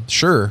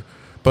 Sure.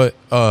 But,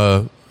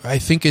 I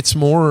think it's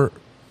more,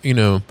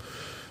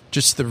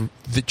 just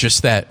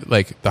that,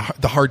 like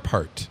the hard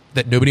part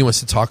that nobody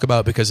wants to talk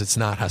about because it's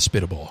not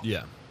hospitable.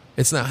 Yeah.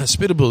 It's not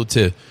hospitable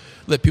to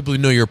let people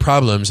know your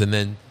problems and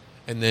then,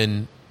 that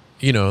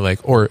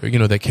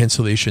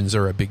cancellations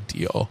are a big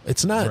deal.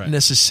 It's not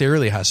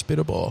necessarily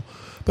hospitable.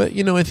 But,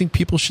 I think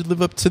people should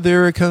live up to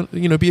their account,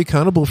 be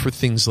accountable for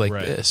things like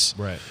this.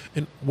 Right.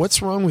 And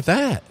what's wrong with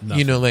that?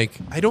 Nothing.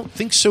 I don't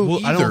think so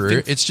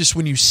either. It's just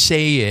when you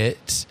say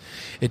it,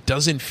 it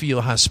doesn't feel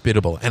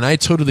hospitable. And I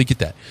totally get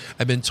that.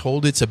 I've been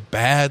told it's a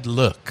bad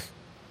look.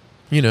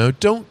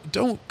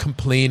 Don't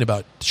complain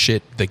about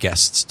shit the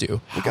guests do.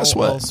 Well, guess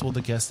what? How else will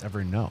the guests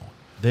ever know?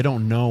 They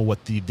don't know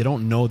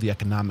the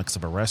economics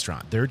of a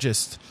restaurant. They're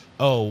just,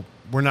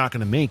 we're not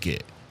going to make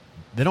it.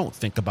 They don't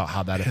think about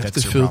how that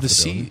affects your fill profitability. the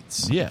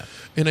seats. Yeah.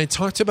 And I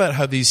talked about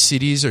how these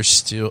cities are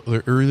still,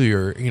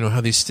 earlier,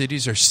 how these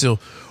cities are still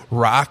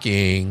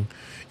rocking,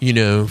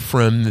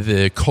 from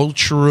the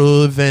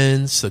cultural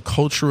events, the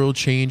cultural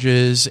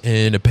changes,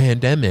 and a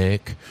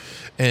pandemic.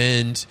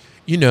 And,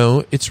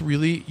 it's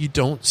really, you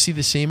don't see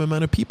the same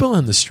amount of people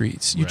on the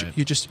streets. You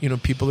just,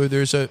 people are,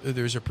 there's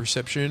a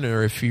perception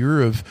or a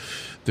fear of,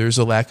 there's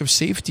a lack of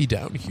safety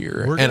down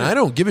here. And I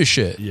don't give a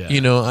shit.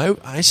 Yeah.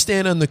 I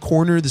stand on the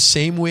corner the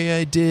same way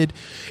I did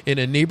in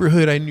a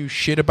neighborhood I knew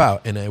shit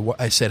about. And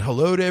I said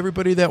hello to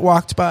everybody that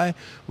walked by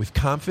with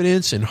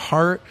confidence and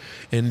heart.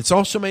 And it's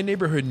also my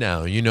neighborhood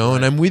now,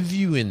 and I'm with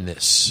you in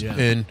this. Yeah.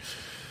 And,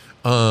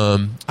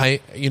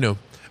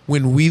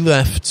 when we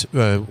left,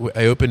 I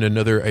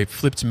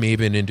flipped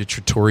Maven into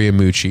Trattoria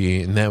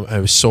Mucci, and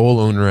I was sole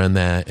owner on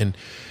that. And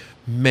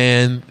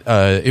man,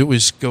 it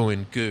was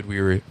going good.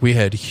 We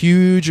had a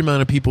huge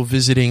amount of people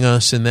visiting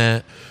us in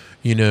that,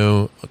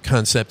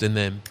 concept. And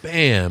then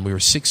bam, we were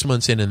 6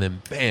 months in, and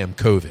then bam,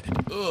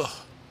 COVID. Ugh.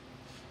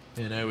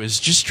 And I was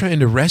just trying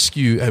to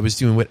I was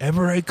doing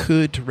whatever I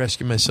could to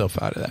rescue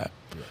myself out of that.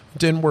 It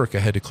didn't work. I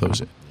had to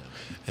close it.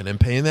 And I'm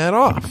paying that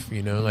off,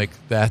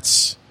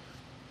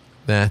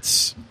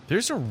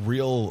 There's a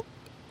real,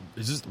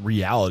 it's just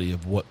reality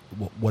of what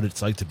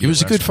it's like to be. It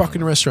was a good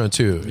fucking restaurant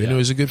too. Yeah. It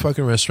was a good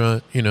fucking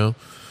restaurant,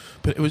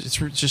 but it's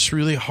just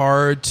really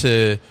hard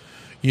to,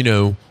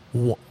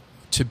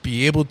 to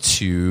be able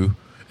to,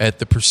 at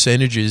the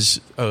percentages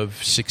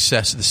of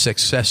success, the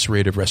success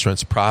rate of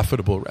restaurants,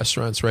 profitable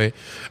restaurants, right?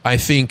 I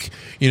think,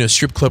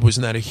 strip club was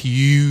not a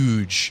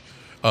huge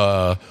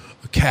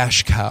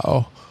cash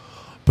cow,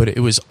 but it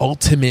was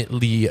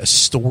ultimately a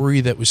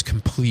story that was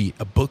complete,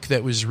 a book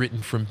that was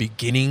written from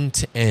beginning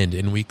to end.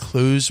 And we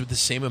closed with the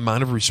same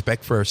amount of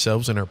respect for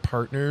ourselves and our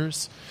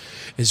partners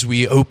as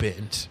we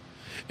opened.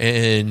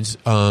 And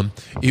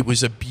it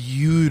was a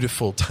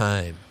beautiful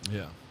time.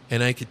 Yeah.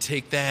 And I could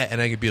take that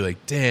and I could be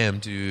like, damn,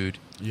 dude,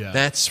 Yeah.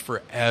 that's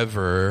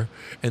forever.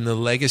 And the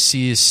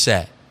legacy is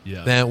set.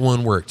 Yeah. That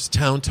one worked.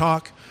 Town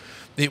Talk,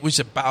 it was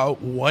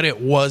about what it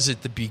was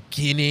at the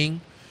beginning,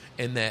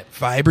 and that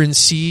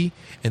vibrancy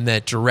and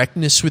that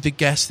directness with the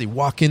guests. They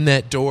walk in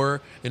that door,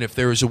 and if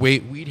there was a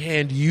wait, we'd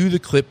hand you the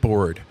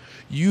clipboard.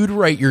 You'd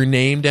write your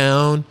name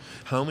down,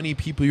 how many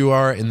people you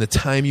are, and the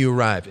time you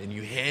arrived, and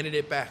you handed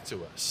it back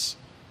to us.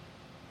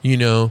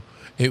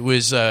 It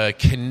was a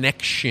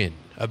connection,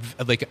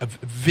 like a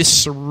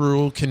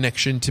visceral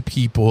connection to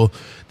people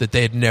that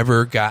they had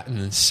never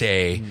gotten,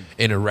 say,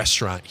 in a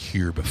restaurant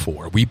here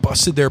before. We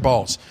busted their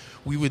balls.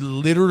 We would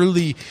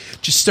literally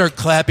just start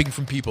clapping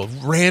from people,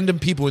 random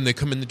people when they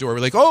come in the door. We're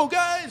like, oh,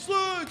 guys,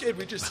 look. And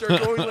we just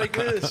start going like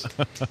this.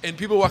 And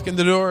people walk in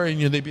the door, and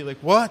they'd be like,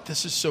 what?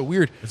 This is so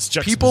weird. It's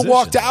People juxtaposition.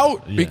 walked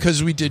out Yeah.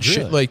 because we did shit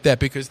Really? like that,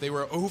 because they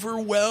were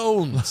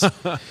overwhelmed.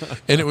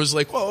 And it was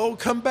like, oh,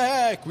 come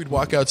back. We'd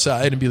walk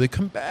outside and be like,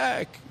 come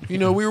back. We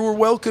were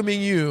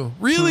welcoming you.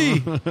 Really?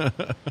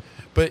 But,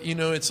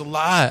 it's a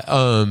lot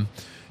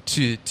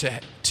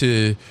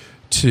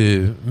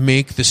to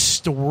make the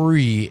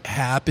story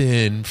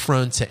happen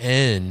front to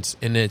end,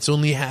 and it's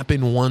only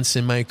happened once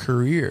in my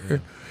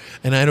career.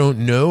 And I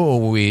don't know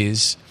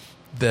always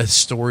the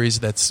stories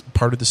that's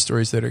part of the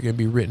stories that are going to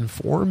be written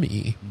for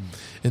me,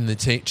 and the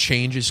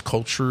changes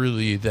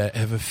culturally that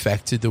have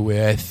affected the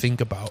way I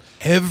think about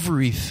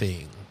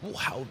everything.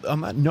 How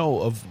on that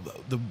note of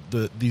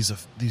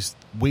these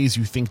ways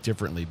you think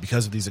differently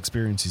because of these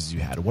experiences you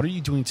had, what are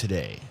you doing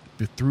today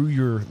through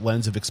your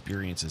lens of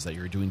experiences that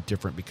you're doing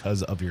different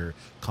because of your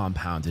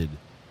compounded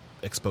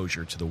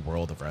exposure to the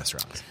world of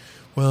restaurants?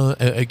 Well,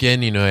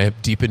 again, I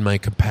have deepened my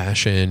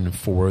compassion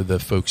for the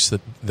folks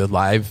the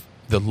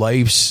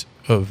lives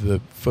of the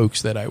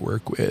folks that I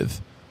work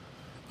with,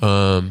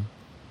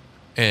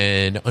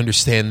 and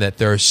understand that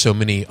there are so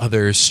many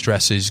other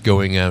stresses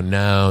going on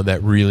now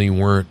that really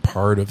weren't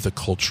part of the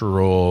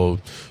cultural,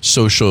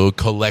 social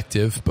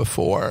collective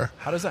before.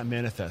 How does that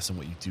manifest in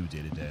what you do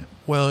day to day?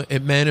 Well,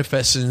 it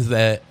manifests in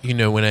that,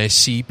 when I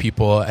see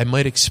people, I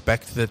might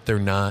expect that they're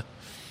not,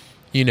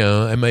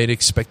 I might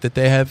expect that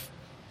they have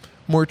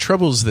more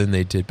troubles than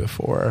they did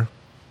before.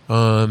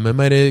 I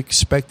might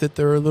expect that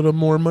they're a little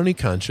more money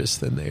conscious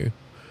than they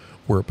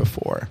were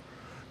before.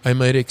 I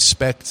might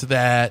expect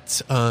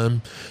that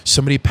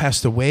somebody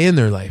passed away in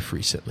their life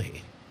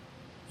recently.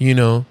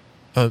 1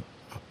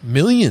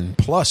 million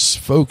plus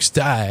folks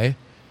die,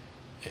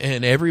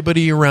 and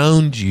everybody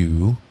around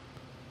you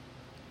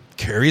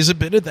carries a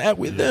bit of that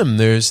with them.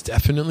 There's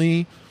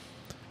definitely,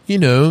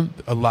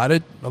 a lot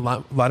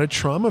of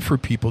trauma for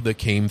people that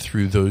came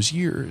through those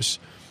years.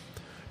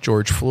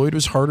 George Floyd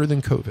was harder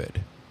than COVID.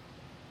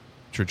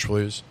 George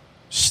Floyd is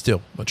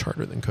still much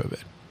harder than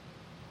COVID.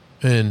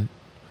 And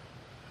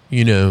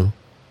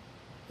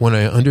when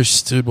I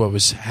understood what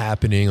was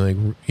happening,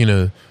 and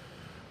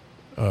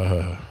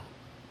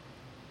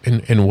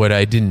what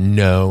I didn't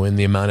know, and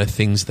the amount of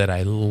things that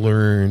I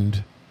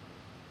learned,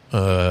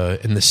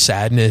 and the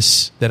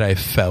sadness that I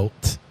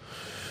felt,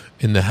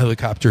 and the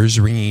helicopters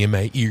ringing in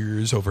my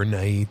ears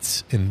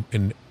overnight,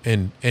 and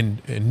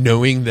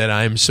knowing that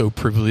I'm so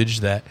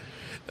privileged that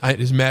it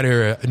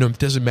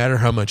doesn't matter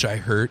how much I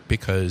hurt,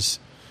 because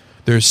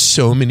there's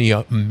so many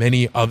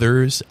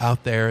others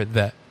out there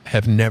that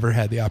have never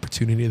had the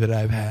opportunity that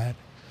I've had.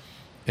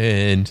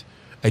 And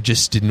I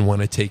just didn't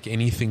want to take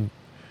anything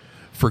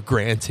for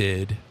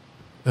granted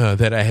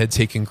that I had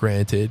taken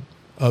granted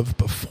of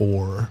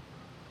before.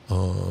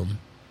 And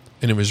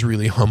it was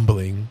really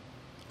humbling.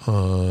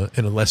 And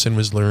a lesson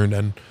was learned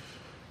on,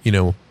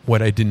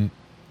 what I didn't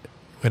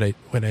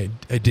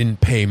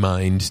pay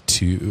mind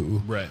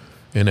to. Right.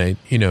 And and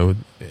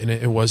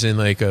it wasn't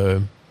like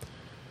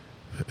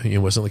it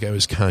wasn't like I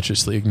was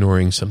consciously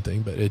ignoring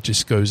something, but it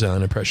just goes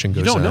on. Oppression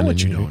goes on. You don't know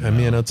what you don't know. I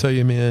mean, I'll tell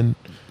you, man.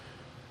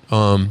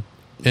 And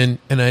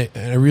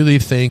I really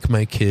thank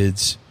my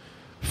kids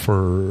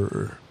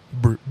for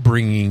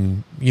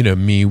bringing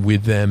me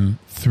with them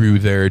through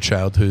their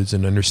childhoods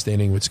and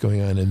understanding what's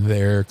going on in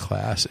their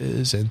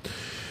classes.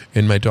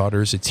 And my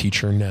daughter's a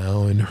teacher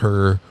now, and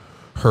her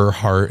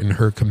heart and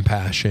her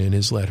compassion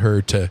has led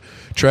her to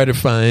try to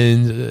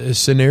find a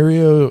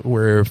scenario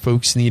where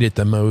folks need it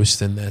the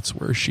most, and that's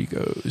where she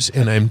goes.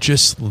 And I'm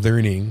just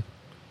learning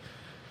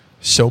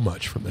so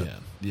much from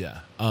them. Yeah.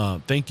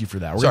 Thank you for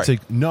that.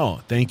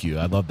 Thank you.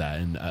 I love that.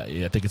 And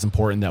I think it's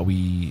important that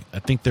I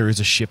think there is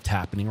a shift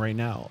happening right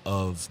now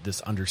of this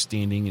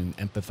understanding and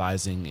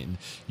empathizing. And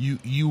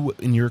you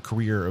in your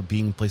career of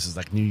being places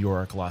like New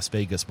York, Las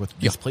Vegas, with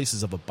these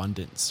places of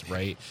abundance,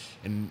 right?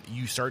 And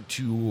you start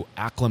to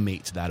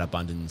acclimate to that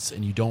abundance,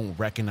 and you don't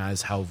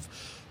recognize how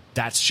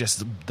that's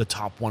just the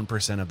top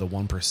 1% of the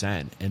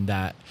 1%, and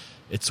that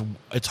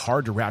it's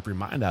hard to wrap your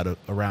mind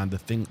around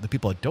the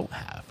people that don't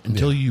have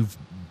until you've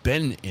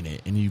been in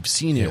it and you've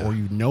seen it, or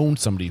you've known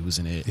somebody who's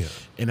in it.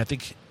 And I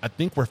think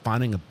we're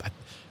finding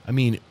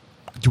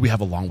do we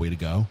have a long way to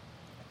go?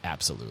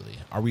 Absolutely.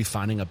 Are we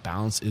finding a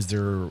balance? Is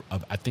there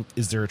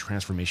a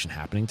transformation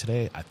happening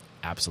today?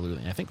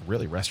 Absolutely. And I think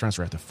really restaurants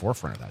are at the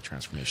forefront of that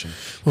transformation.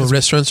 Well,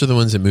 restaurants are the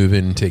ones that move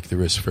in and take the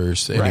risk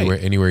first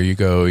anywhere you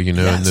go, and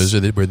those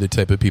are we're the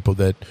type of people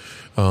that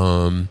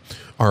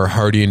are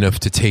hardy enough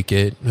to take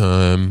it.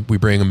 We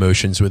bring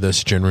emotions with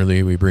us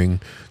generally. We bring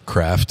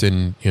craft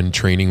and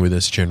training with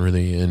us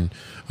generally, and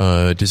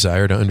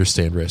desire to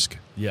understand risk.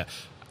 Yeah.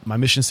 My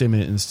mission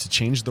statement is to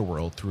change the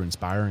world through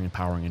inspiring,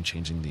 empowering, and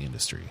changing the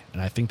industry.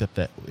 And I think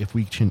that if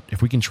we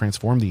can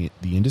transform the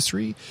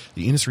industry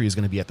is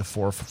going to be at the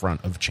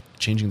forefront of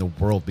changing the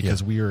world,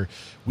 because we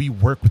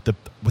work with the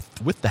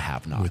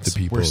have-nots. With the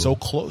people. We're so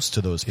close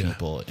to those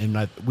people,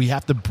 and we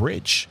have to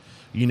bridge.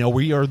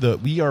 We are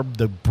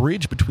the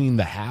bridge between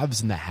the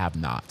haves and the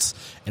have-nots,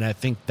 and I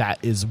think that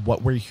is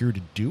what we're here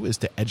to do, is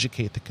to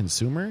educate the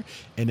consumer,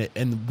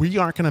 and we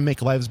aren't going to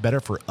make lives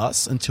better for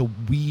us until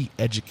we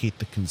educate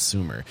the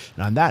consumer.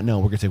 And on that note,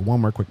 we're going to take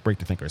one more quick break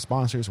to thank our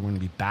sponsors. We're going to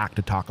be back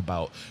to talk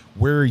about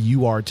where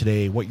you are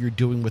today, what you're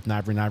doing with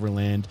Niver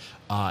Niverland,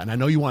 and I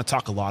know you want to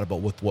talk a lot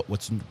about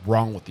what's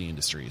wrong with the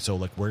industry. So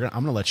I'm going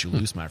to let you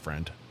loose, my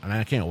friend. And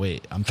I can't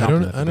wait. I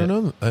don't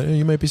know.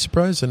 You might be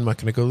surprised. I'm not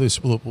going to go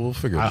loose. We'll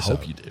figure this out. I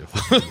hope you do.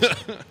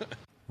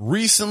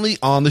 Recently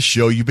on the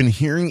show, you've been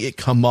hearing it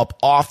come up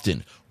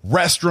often.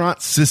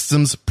 Restaurant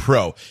Systems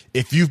Pro.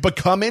 If you've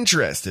become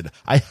interested,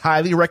 I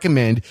highly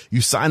recommend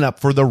you sign up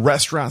for the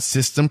Restaurant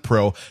System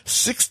Pro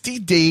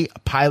 60-day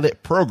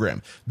pilot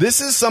program.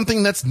 This is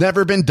something that's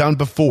never been done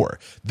before.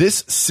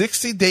 This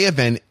 60-day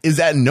event is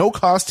at no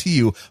cost to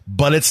you,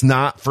 but it's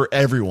not for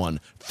everyone.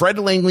 Fred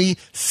Langley,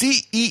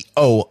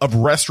 CEO of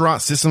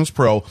Restaurant Systems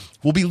Pro,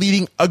 will be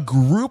leading a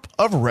group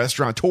of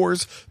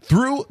restaurateurs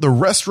through the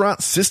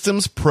Restaurant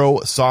Systems Pro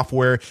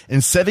software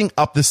and setting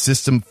up the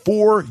system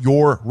for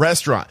your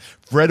restaurant.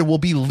 Fred will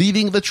be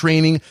leading the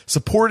training,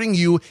 supporting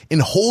you,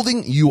 and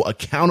holding you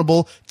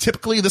accountable.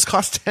 Typically, this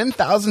costs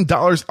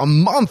 $10,000 a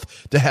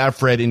month to have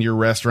Fred in your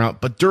restaurant,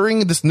 but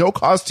during this no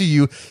cost to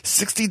you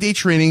 60-day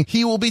training,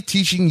 he will be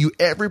teaching you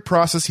every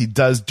process he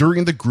does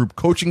during the group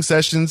coaching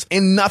sessions,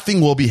 and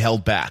nothing will be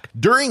held back.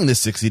 During the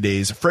 60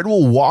 days, Fred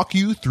will walk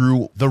you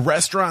through the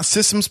Restaurant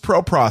Systems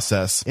Pro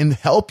process and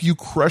help you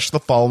crush the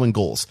following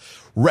goals: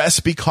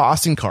 recipe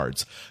costing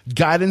cards,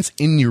 guidance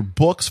in your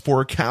books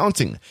for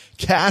accounting,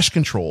 cash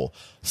control,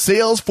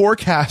 sales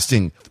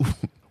forecasting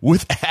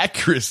with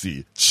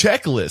accuracy,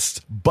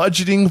 checklist,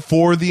 budgeting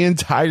for the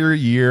entire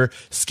year,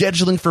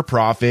 scheduling for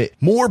profit,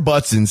 more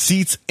butts in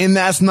seats, and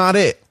that's not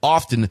it.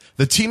 Often,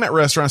 the team at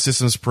Restaurant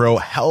Systems Pro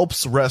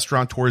helps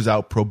restaurateurs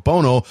out pro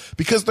bono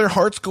because their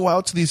hearts go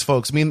out to these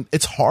folks. I mean,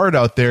 it's hard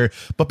out there,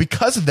 but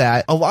because of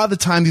that, a lot of the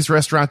time these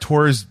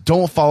restaurateurs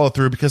don't follow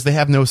through because they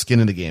have no skin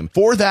in the game.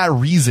 For that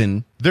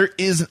reason, there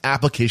is an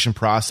application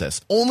process.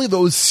 Only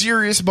those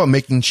serious about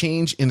making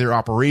change in their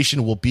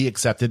operation will be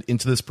accepted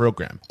into this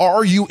program.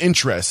 Are you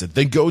interested?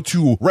 Then go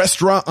to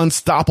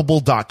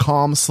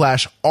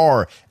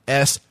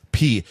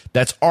restaurantunstoppable.com/RSP.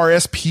 That's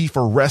RSP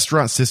for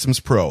Restaurant Systems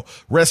Pro.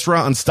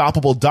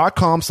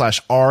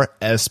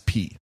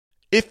 Restaurantunstoppable.com/RSP.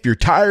 If you're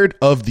tired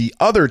of the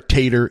other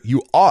tater,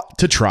 you ought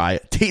to try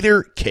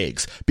tater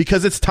kegs,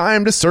 because it's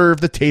time to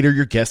serve the tater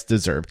your guests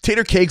deserve.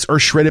 Tater kegs are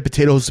shredded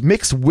potatoes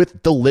mixed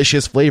with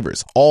delicious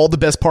flavors. All the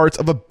best parts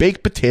of a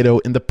baked potato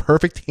in the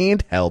perfect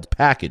handheld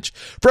package.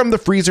 From the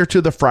freezer to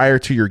the fryer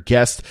to your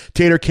guests,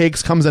 tater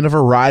kegs comes in a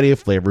variety of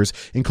flavors,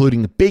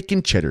 including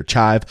bacon cheddar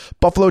chive,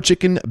 buffalo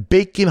chicken,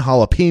 bacon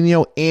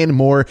jalapeno, and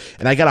more.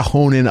 And I gotta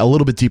hone in a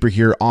little bit deeper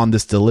here on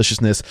this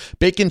deliciousness.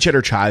 Bacon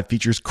cheddar chive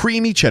features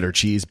creamy cheddar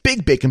cheese,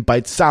 big bacon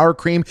bites, sour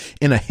cream,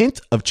 and a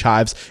hint of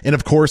chives, and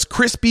of course,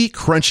 crispy,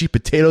 crunchy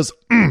potatoes.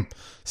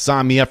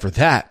 Sign me up for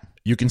that.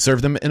 You can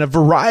serve them in a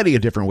variety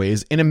of different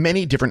ways and in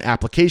many different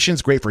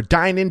applications, great for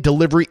dine-in,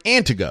 delivery,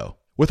 and to go.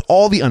 With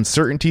all the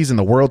uncertainties in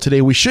the world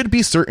today, we should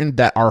be certain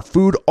that our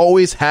food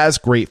always has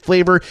great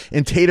flavor,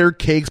 and Tater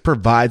Kegs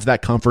provides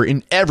that comfort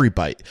in every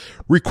bite.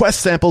 Request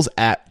samples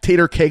at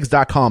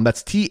taterkegs.com.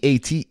 That's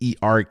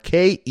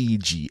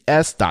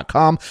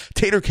TATERKEGS.com.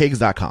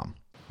 taterkegs.com.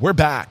 We're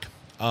back.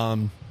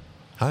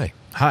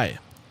 Hi.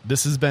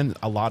 This has been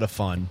a lot of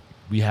fun.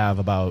 We have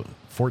about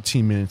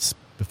 14 minutes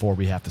before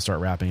we have to start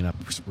wrapping it up.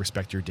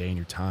 Respect your day and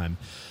your time.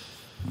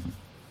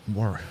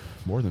 More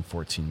than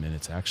 14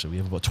 minutes, actually. We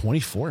have about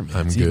 24 minutes.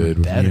 I'm good.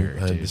 Even better.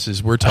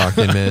 We're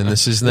talking, man.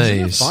 This is nice.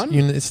 Isn't it fun?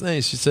 It's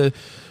nice. It's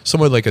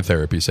somewhat like a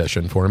therapy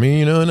session for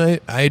me, and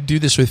I do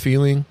this with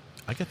feeling.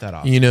 I get that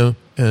off.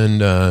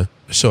 And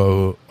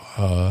so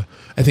I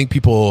think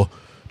people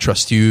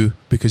trust you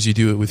because you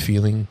do it with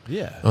feeling.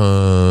 Yeah.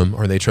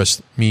 Or they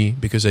trust me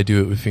because I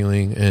do it with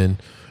feeling. And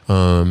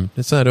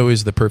it's not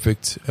always the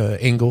perfect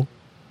angle,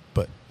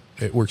 but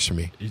it works for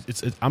me.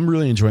 I'm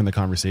really enjoying the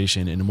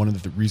conversation. And one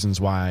of the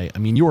reasons why,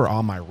 you were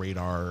on my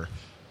radar.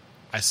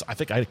 I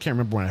can't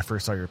remember when I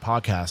first saw your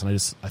podcast, and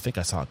I think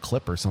I saw a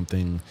clip or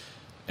something,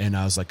 and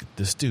I was like,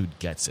 this dude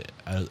gets it.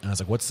 And I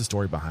was like, what's the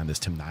story behind this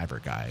Tim Niver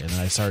guy? And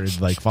then I started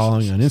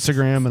following on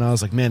Instagram, and I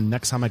was like, man,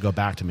 next time I go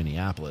back to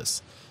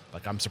Minneapolis,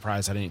 I'm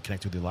surprised I didn't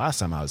connect with you last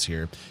time I was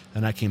here.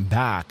 And I came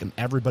back, and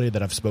everybody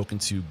that I've spoken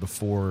to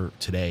before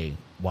today,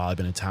 while I've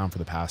been in town for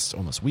the past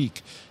almost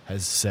week,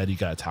 has said you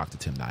got to talk to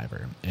Tim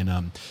Niver.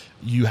 And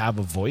you have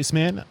a voice,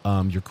 man.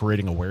 You're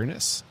creating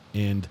awareness,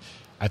 and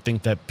I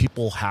think that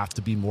people have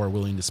to be more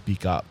willing to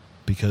speak up,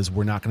 because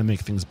we're not going to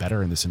make things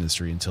better in this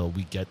industry until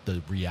we get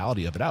the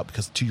reality of it out.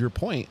 Because to your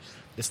point,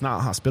 it's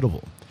not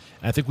hospitable.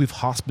 And I think we've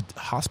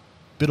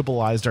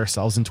hospitalized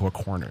ourselves into a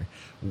corner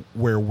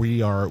where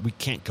we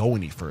can't go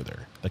any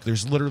further.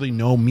 There's literally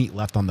no meat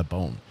left on the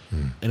bone,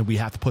 and we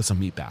have to put some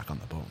meat back on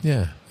the bone.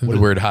 Yeah, the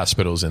word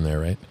hospital's in there,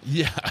 right?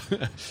 Yeah.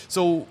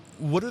 So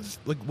what are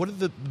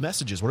the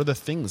messages? What are the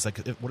things?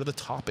 What are the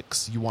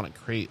topics you want to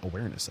create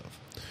awareness of?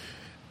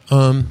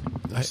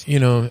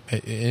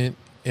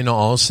 In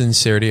all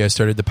sincerity, I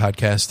started the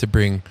podcast to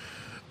bring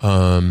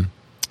a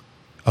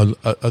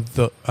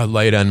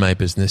light on my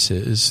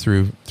businesses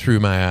through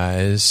my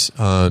eyes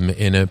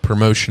in a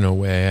promotional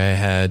way. I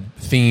had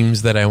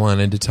themes that I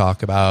wanted to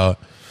talk about.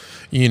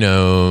 How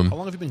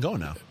long have you been going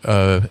now?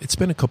 It's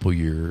been a couple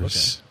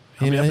years. Okay.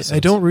 How many episodes? I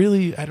don't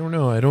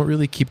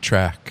really keep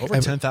track.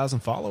 Over 10,000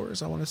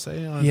 followers, I want to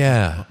say. On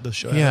the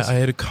show. Yeah, I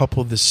had a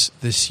couple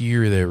this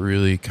year that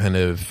really kind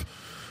of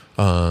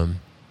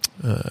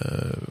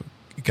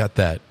got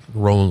that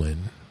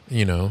rolling,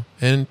 and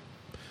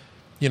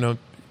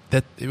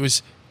that it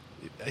was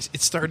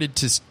it started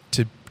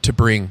to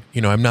bring,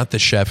 I'm not the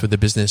chef of the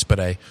business, but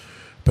I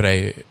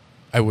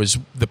was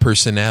the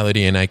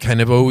personality, and I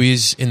kind of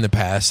always in the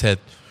past had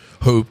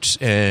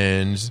hoped,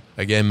 and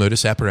again,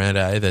 modus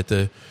operandi, that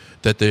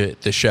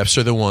the chefs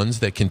are the ones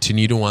that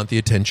continue to want the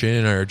attention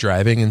and are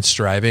driving and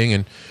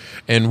striving,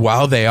 and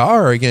while they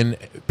are, again,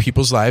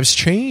 people's lives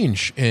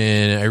change,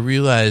 and I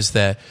realize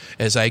that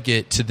as I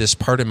get to this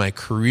part of my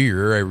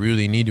career, I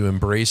really need to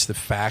embrace the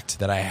fact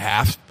that I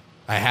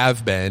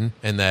have been,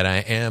 and that I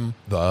am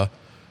the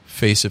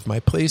face of my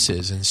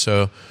places. And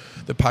so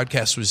the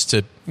podcast was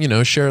to,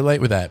 share a light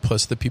with that,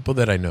 plus the people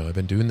that I know. I've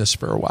been doing this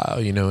for a while,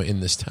 in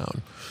this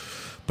town.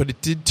 But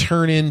it did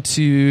turn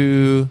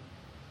into,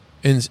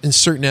 in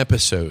certain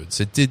episodes,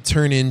 it did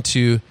turn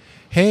into,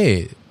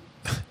 hey,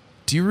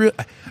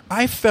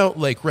 I felt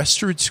like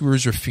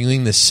restaurateurs were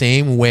feeling the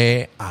same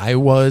way I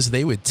was.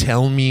 They would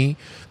tell me,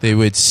 they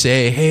would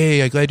say,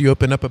 hey, I'm glad you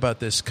opened up about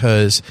this,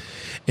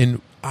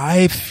 and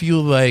I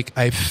feel like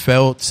I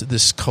felt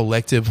this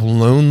collective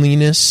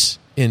loneliness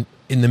in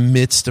the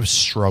midst of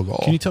struggle.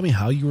 Can you tell me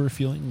how you were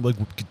feeling? Like,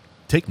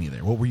 take me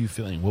there. What were you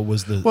feeling? What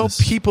was the... Well,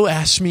 people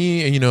ask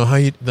me, how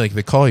you, like,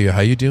 they call you,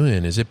 how you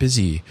doing? Is it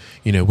busy?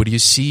 What do you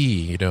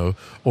see?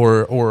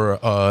 Or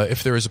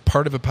if there was a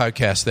part of a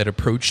podcast that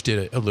approached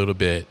it a little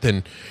bit,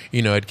 then,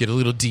 I'd get a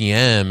little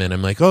DM, and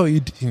I'm like, oh,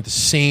 the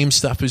same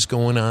stuff is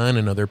going on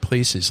in other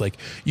places. Like,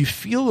 you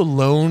feel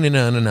alone and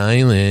on an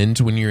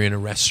island when you're in a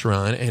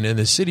restaurant, and then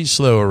the city's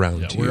slow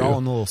around you. We're all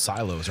in the little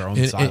silos, our own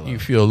silos. And you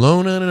feel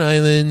alone on an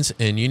island,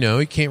 and,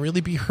 it can't really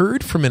be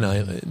heard from an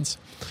island.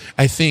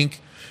 I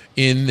think...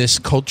 in this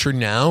culture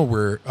now,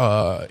 we're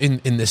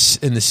in the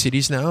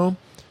cities now,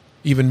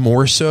 even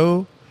more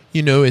so.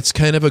 It's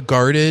kind of a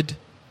guarded.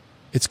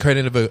 It's kind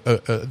of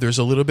there's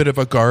a little bit of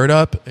a guard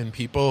up, and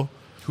people.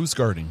 Who's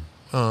guarding?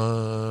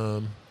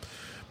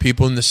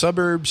 People in the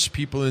suburbs,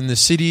 people in the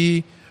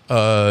city.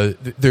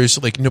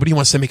 There's like nobody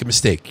wants to make a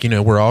mistake.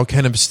 We're all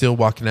kind of still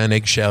walking on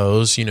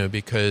eggshells.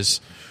 Because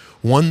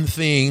one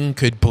thing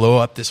could blow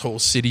up this whole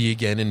city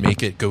again and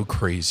make it go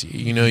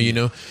crazy.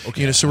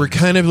 Okay. So we're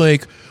kind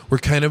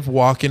of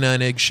walking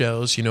on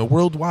eggshells.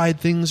 Worldwide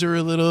things are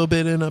a little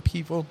bit in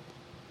upheaval.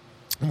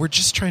 And we're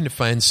just trying to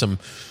find some,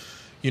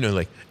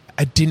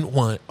 I didn't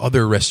want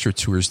other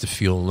restaurateurs to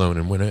feel alone.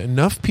 And when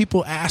enough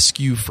people ask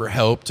you for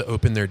help to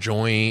open their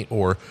joint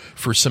or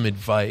for some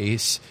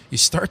advice, you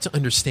start to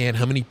understand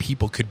how many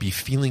people could be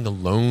feeling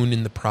alone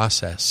in the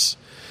process.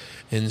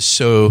 And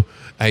so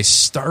I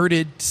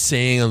started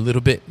saying a little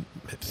bit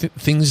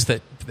things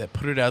that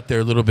put it out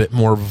there a little bit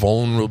more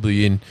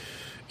vulnerably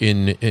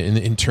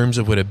in terms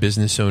of what a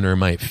business owner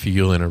might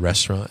feel in a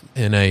restaurant.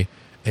 And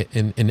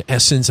in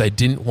essence, I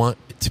didn't want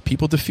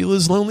people to feel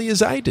as lonely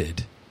as I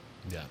did.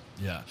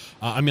 Yeah.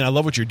 I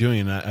love what you're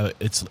doing.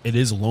 It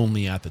is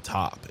lonely at the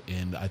top,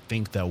 and I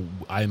think that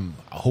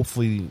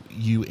hopefully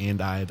you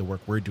and I, the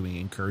work we're doing,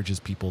 encourages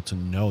people to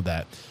know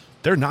that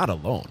they're not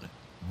alone.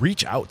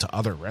 Reach out to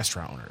other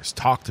restaurant owners.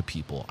 Talk to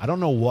people. I don't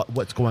know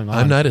what's going on.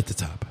 I'm not at the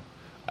top.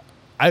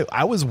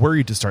 I was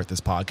worried to start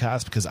this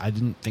podcast because I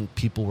didn't think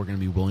people were going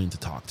to be willing to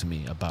talk to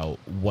me about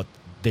what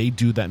they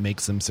do that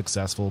makes them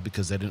successful,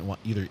 because they didn't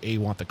want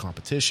the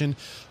competition.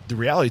 The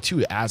reality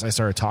too, as I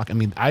started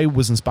talking, I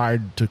was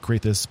inspired to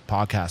create this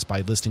podcast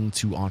by listening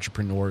to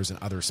entrepreneurs in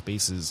other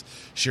spaces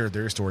share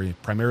their story,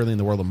 primarily in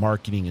the world of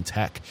marketing and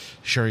tech,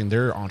 sharing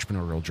their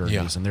entrepreneurial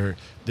journeys. Yeah.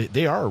 And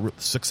they are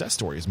success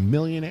stories,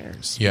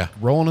 millionaires,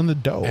 rolling in the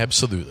dough.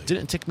 Absolutely. It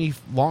didn't take me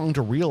long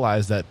to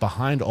realize that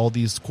behind all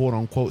these quote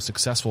unquote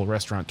successful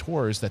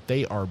restaurateurs, that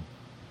they are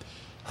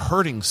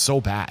hurting so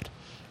bad.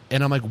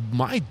 And I'm like,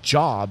 my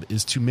job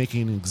is to make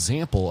an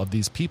example of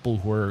these people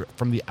who are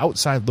from the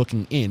outside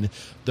looking in,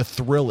 the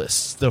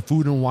Thrillists, the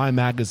Food and Wine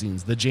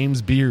magazines, the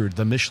James Beard,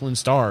 the Michelin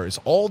stars,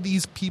 all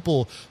these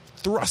people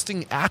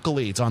thrusting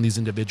accolades on these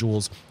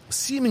individuals,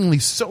 seemingly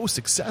so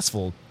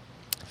successful,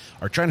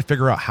 are trying to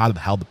figure out how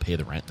to pay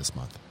the rent this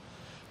month.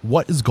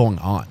 What is going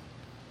on?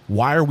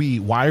 Why are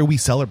we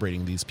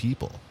celebrating these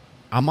people?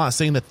 I'm not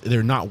saying that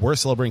they're not worth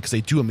celebrating, because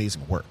they do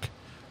amazing work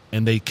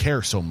and they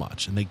care so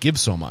much and they give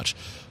so much.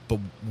 But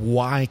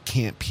why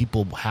can't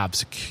people have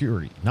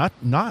security?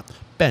 Not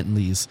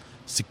Bentley's,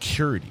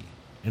 security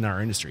in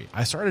our industry.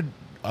 I started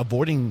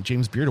avoiding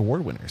James Beard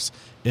Award winners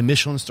in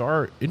Michelin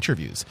star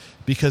interviews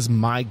because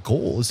my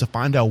goal is to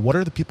find out what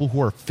are the people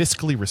who are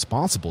fiscally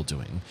responsible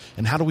doing,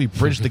 and how do we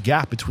bridge the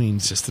gap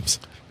between systems,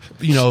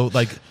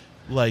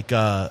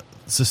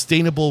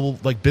 sustainable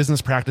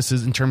business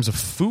practices in terms of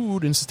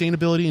food and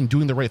sustainability and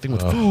doing the right thing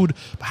with food.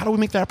 But how do we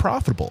make that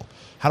profitable?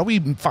 How do we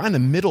find a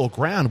middle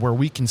ground where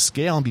we can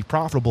scale and be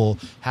profitable,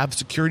 have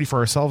security for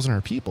ourselves and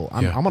our people?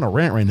 I'm on a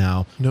rant right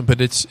now. No,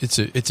 but it's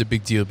a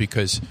big deal,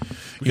 because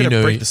we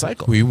gotta break the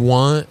cycle.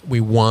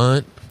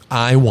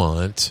 I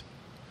want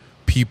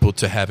people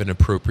to have an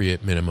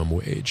appropriate minimum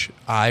wage.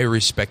 I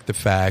respect the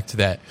fact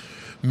that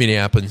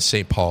Minneapolis and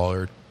St. Paul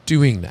are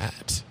doing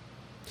that.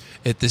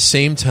 At the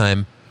same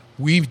time,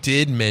 we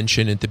did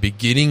mention at the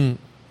beginning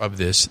of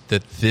this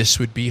that this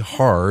would be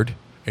hard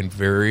and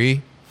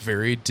very,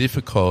 very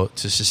difficult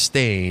to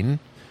sustain,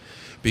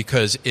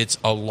 because it's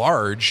a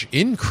large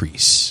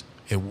increase.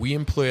 And we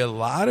employ a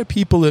lot of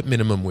people at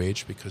minimum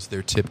wage because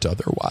they're tipped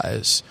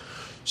otherwise.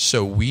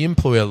 So we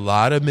employ a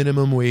lot of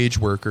minimum wage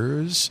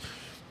workers.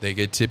 They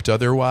get tipped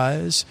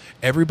otherwise.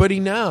 Everybody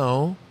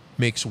now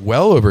makes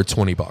well over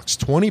 $20.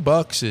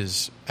 $20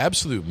 is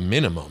absolute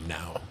minimum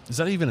now. Is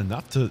that even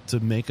enough to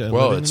make a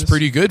well? living It's in this?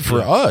 pretty good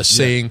for us.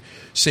 Yeah.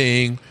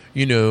 Saying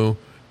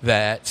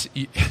that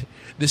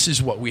this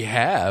is what we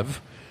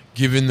have.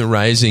 Given the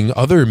rising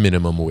other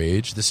minimum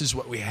wage, this is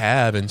what we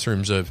have in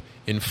terms of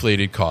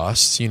inflated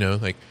costs.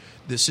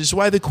 This is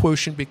why the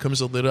quotient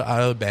becomes a little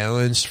out of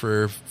balance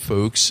for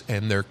folks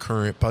and their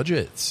current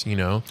budgets.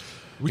 We're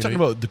talking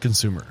about the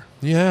consumer.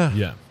 Yeah.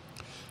 Yeah.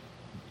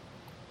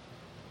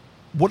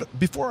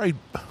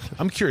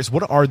 I'm curious,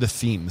 what are the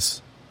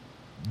themes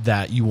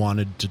that you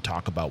wanted to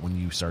talk about when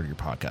you started your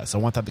podcast? I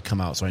want that to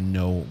come out so I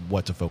know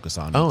what to focus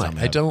on.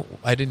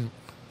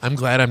 I'm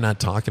glad I'm not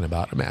talking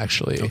about them,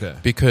 actually. Okay.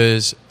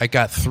 Because I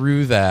got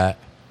through that.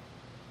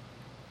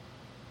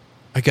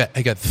 I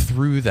got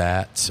through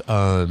that.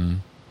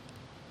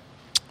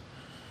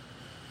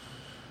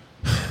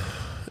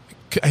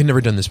 I'd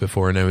never done this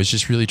before, and I was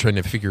just really trying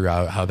to figure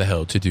out how the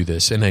hell to do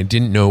this. And I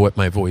didn't know what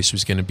my voice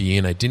was going to be,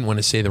 and I didn't want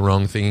to say the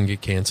wrong thing and get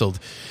canceled.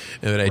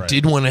 But I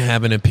did want to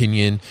have an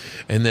opinion.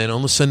 And then all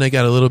of a sudden I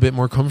got a little bit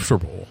more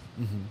comfortable.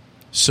 Mm-hmm.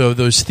 So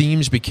those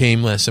themes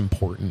became less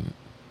important.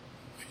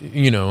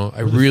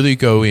 I really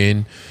go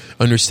in,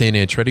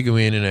 understanding. I try to go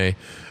in and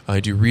I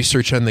do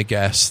research on the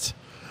guest,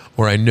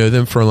 or I know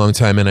them for a long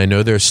time and I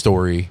know their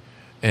story,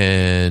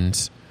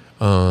 and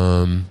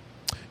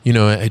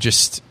I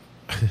just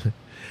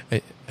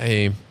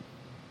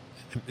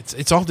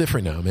it's all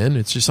different now, man.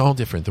 It's just all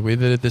different. The way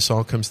that this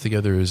all comes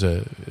together is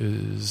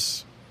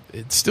it's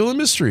still a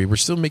mystery. We're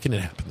still making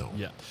it happen, though.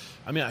 Yeah.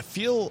 I mean, I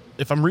feel,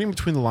 if I'm reading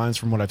between the lines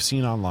from what I've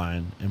seen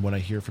online and what I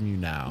hear from you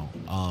now,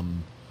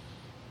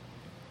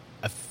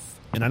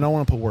 and I don't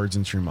want to put words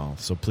into your mouth,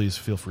 so please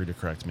feel free to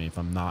correct me if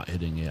I'm not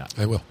hitting it.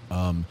 I will.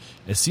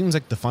 It seems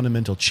like the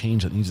fundamental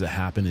change that needs to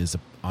happen is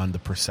on the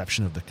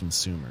perception of the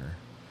consumer.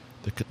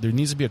 There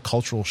needs to be a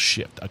cultural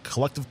shift, a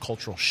collective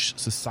cultural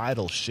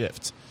societal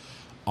shift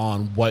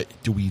on what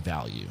do we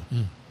value.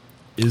 Mm.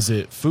 Is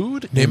it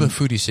food? Name a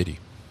foodie city.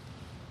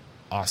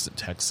 Austin,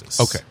 Texas.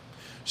 Okay.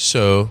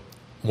 So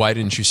why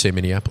didn't you say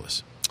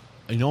Minneapolis?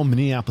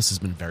 Minneapolis has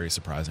been very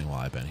surprising while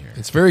I've been here.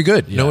 It's very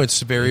good. Yeah, no,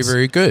 it's very,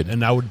 very good.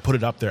 And I would put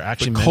it up there.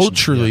 Actually, but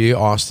culturally,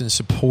 Austin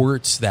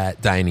supports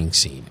that dining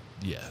scene.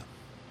 Yeah.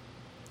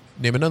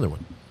 Name another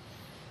one.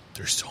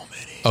 There's so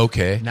many.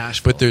 Okay.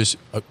 Nashville. But there's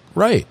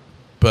right.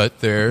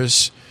 But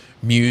there's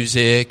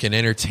music and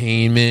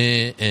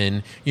entertainment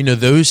and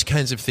those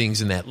kinds of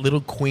things in that little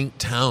quaint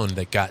town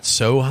that got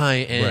so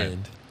high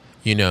end.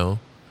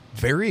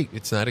 Right.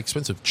 It's not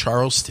expensive.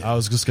 Charleston. I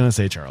was just going to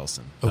say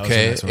Charleston.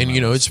 Okay. And,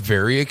 it's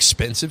very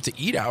expensive to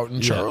eat out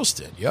in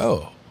Charleston.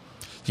 Yo.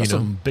 There's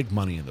some big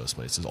money in those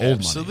places. Old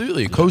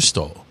absolutely. money.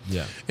 Coastal.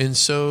 Yeah. And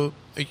so,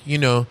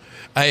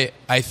 I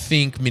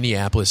think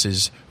Minneapolis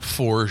is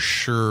for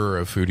sure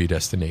a foodie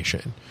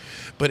destination.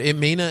 But it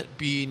may not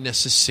be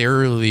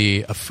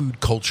necessarily a food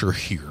culture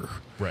here.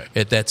 Right.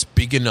 That's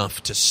big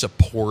enough to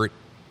support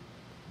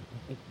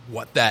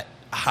what that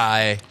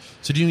high...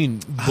 So do you mean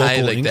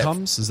local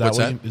incomes? Is that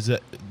what is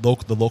it?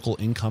 The local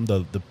income,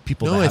 the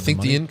people? No, that have I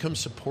think the income's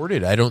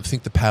supported. I don't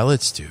think the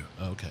palates do.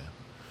 Okay.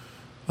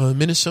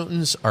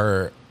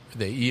 Minnesotans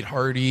they eat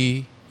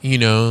hearty.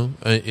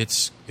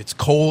 It's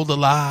cold a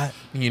lot.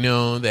 They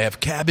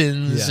have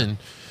cabins and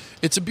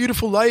it's a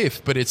beautiful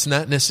life, but it's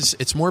not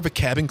necessarily. It's more of a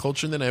cabin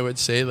culture than I would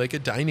say like a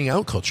dining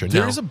out culture.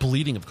 There is a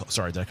bleeding of.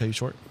 Sorry, did I cut you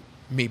short?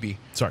 Maybe.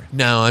 Sorry.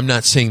 Now I'm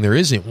not saying there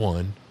isn't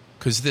one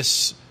because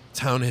this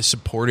town has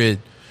supported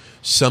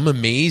some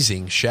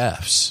amazing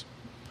chefs.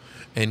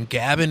 And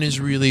Gavin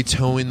is really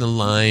towing the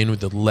line with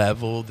the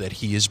level that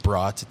he has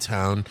brought to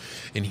town.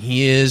 And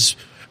he is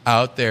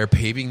out there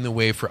paving the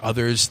way for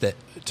others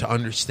to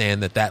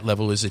understand that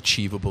level is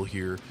achievable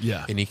here.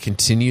 Yeah. And he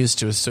continues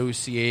to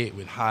associate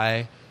with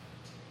high-end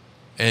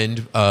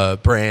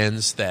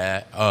brands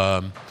that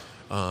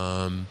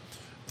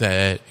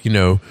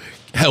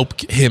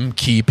help him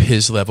keep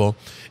his level.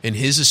 And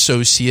his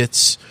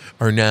associates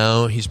are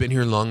now, he's been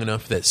here long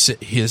enough that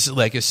his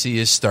legacy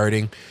is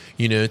starting,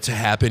 to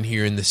happen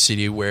here in the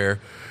city where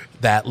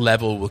that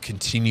level will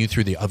continue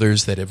through the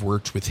others that have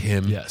worked with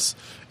him. Yes.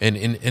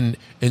 And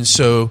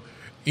so,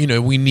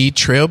 we need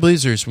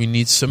trailblazers. We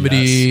need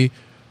somebody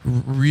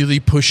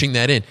really pushing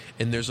that in.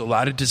 And there's a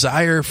lot of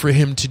desire for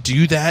him to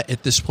do that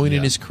at this point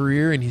in his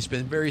career, and he's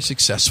been very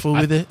successful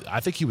with it. I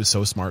think he was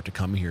so smart to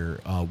come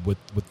here with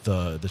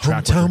the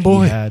track hometown record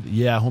boy. he had.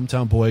 Yeah,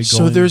 hometown boy.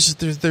 So there's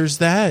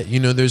that.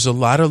 There's a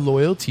lot of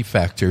loyalty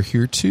factor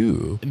here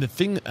too. And the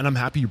thing, and I'm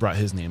happy you brought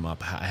his name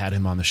up. I had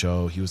him on the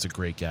show. He was a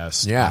great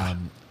guest. Yeah.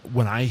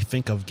 When I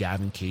think of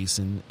Gavin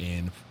Kaysen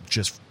and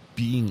just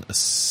being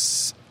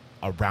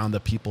around the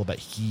people that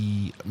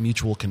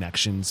mutual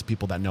connections,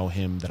 people that know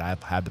him, that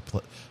I've had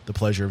the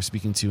pleasure of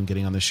speaking to and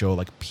getting on the show,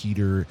 like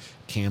Peter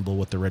Campbell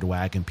with the Red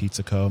Wagon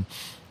Pizza Co.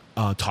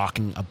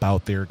 talking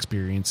about their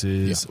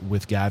experiences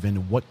with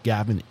Gavin. What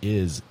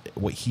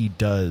he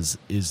does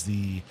is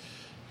the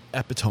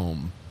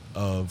epitome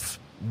of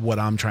what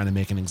I'm trying to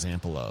make an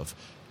example of.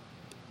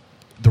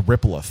 The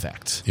ripple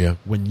effect. Yeah.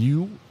 When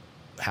you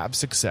have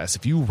success,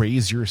 if you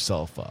raise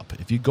yourself up,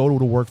 if you go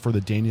to work for the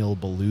Daniel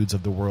Ballouds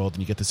of the world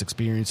and you get this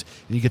experience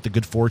and you get the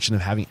good fortune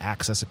of having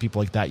access to people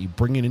like that, you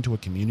bring it into a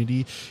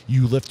community,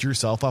 you lift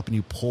yourself up and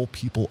you pull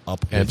people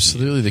up with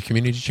Absolutely. you. The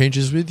community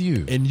changes with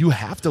you. And you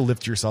have to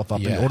lift yourself up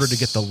in order to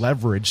get the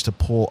leverage to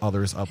pull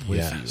others up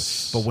with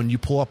you. But when you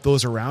pull up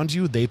those around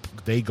you,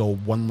 they go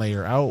one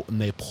layer out and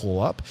they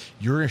pull up.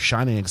 You're a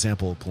shining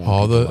example of pulling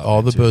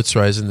all the boats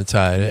rise in the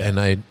tide,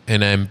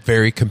 and I'm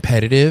very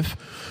competitive,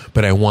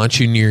 but I want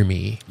you near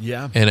me.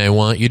 Yeah. And I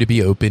want you to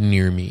be open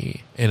near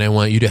me. And I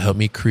want you to help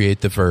me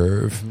create the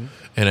verve. Mm-hmm.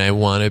 And I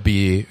want to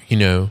be,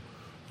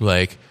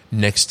 like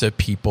next to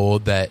people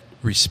that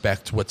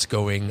respect what's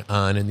going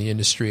on in the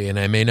industry. And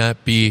I may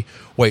not be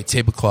white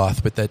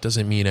tablecloth, but that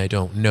doesn't mean I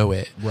don't know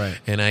it. Right.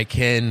 And I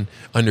can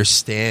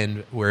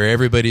understand where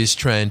everybody's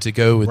trying to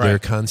go with their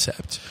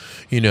concept.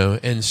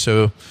 And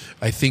so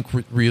I think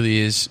what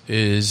really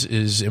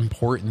is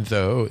important,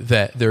 though,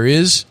 that there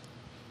is,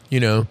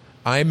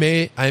 I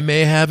may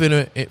have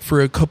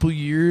for a couple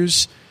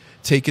years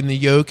taken the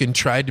yoke and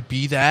tried to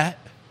be that.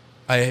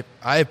 I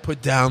have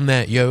put down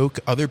that yoke.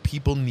 Other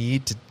people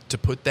need to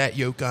put that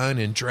yoke on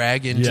and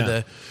drag into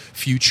the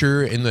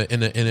future in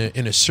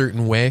a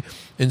certain way.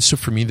 And so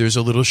for me, there's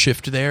a little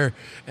shift there.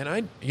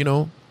 And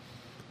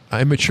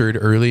I matured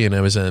early, and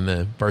I was on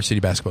the varsity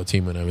basketball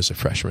team when I was a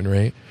freshman.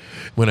 Right,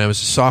 when I was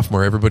a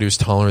sophomore, everybody was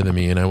taller than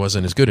me, and I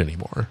wasn't as good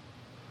anymore.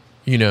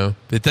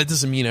 That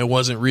doesn't mean I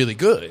wasn't really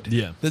good.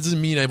 Yeah. That doesn't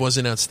mean I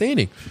wasn't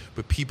outstanding.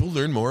 But people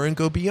learn more and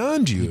go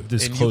beyond you.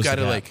 Just and close you got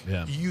to the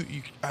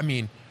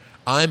gap.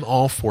 I'm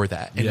all for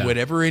that. And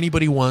whatever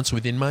anybody wants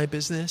within my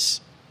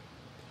business,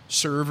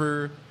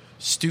 server,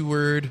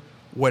 steward,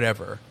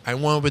 whatever, I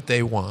want what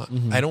they want.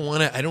 Mm-hmm.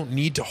 I don't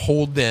need to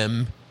hold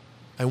them.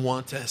 I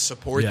want to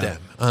support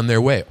them on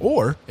their way.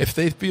 Or if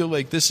they feel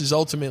like this is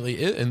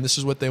ultimately it and this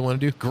is what they want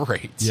to do,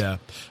 great. Yeah.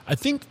 I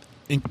think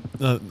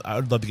I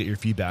would love to get your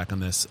feedback on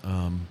this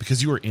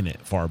because you were in it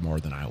far more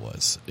than I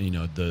was.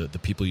 The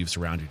people you've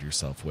surrounded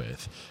yourself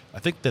with. I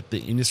think that the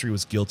industry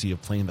was guilty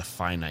of playing the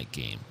finite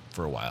game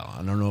for a while.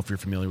 I don't know if you're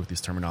familiar with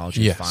these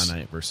terminologies,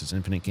 finite versus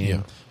infinite game.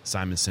 Yeah.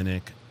 Simon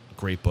Sinek,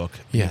 great book,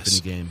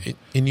 Infinite Game.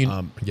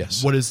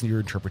 Yes. What is your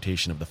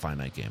interpretation of the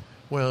finite game?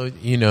 Well,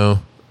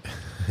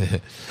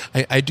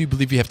 I do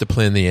believe you have to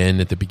plan the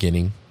end at the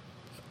beginning.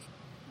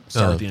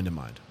 Start with the end in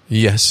mind.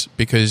 Yes,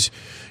 because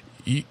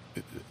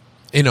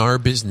in our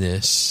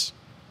business,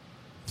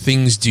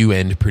 things do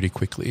end pretty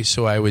quickly.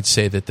 So I would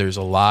say that there's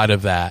a lot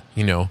of that,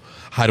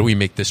 how do we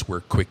make this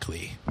work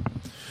quickly?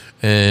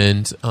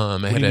 And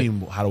what do you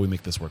mean, how do we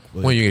make this work?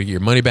 Well, you got to get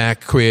your money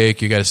back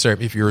quick. You got to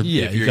start if you're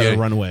you got to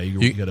run away.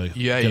 You got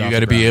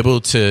to be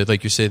able to,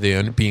 like you say,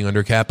 being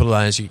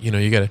undercapitalized.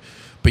 You got to,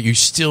 but you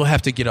still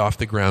have to get off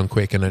the ground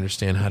quick and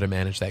understand how to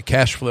manage that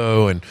cash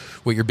flow and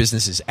what your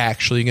business is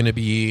actually going to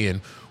be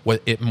and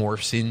what it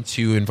morphs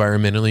into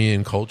environmentally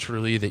and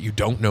culturally that you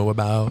don't know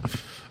about.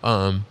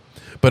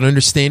 But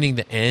understanding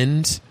the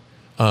end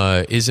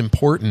is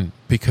important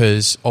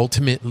because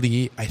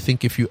ultimately, I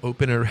think if you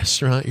open a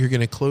restaurant, you're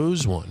going to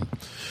close one.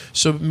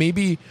 So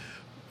maybe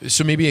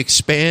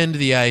expand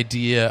the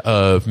idea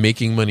of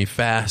making money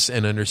fast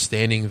and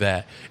understanding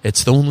that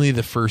it's only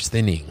the first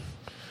inning.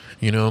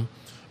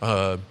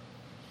 There's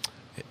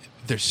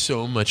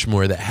so much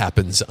more that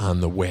happens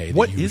on the way.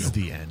 What is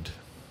the end?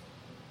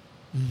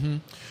 Mm-hmm.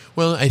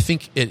 Well, I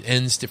think it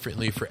ends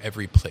differently for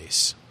every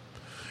place.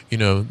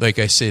 Like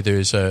I say,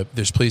 there's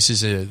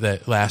places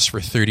that last for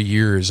 30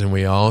 years, and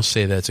we all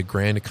say that's a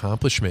grand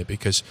accomplishment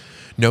because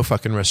no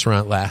fucking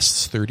restaurant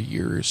lasts 30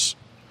 years.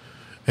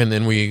 And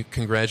then we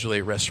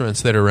congratulate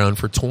restaurants that are around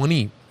for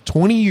 20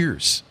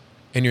 years.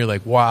 And you're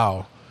like,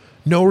 wow,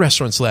 no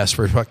restaurants last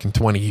for fucking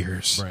 20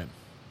 years. Right.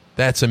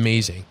 That's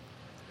amazing.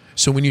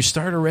 So when you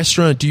start a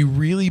restaurant, do you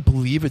really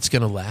believe it's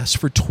going to last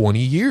for 20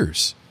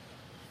 years?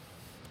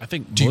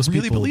 Do you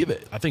really believe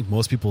it? I think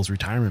most people's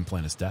retirement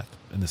plan is death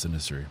in this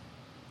industry.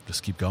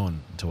 Just keep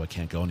going until I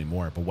can't go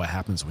anymore. But what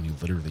happens when you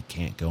literally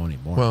can't go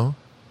anymore? Well,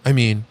 I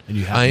mean, and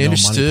you have I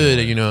understood,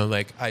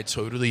 I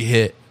totally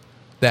hit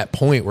that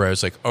point where I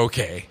was like,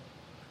 okay,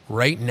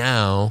 right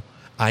now,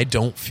 I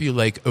don't feel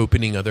like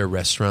opening other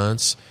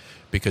restaurants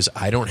because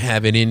I don't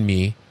have it in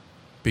me,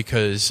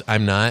 because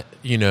I'm not,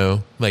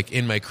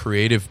 in my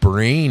creative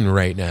brain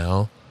right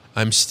now.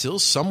 I'm still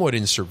somewhat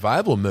in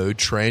survival mode,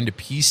 trying to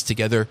piece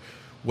together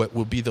what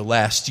will be the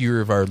last year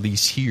of our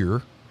lease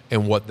here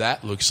and what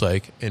that looks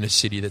like in a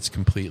city that's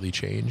completely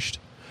changed.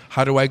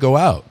 How do I go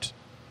out?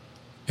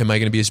 Am I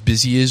going to be as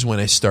busy as when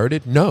I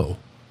started? No.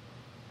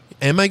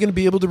 Am I going to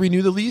be able to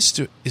renew the lease?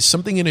 Is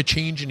something going to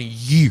change in a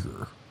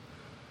year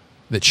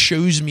that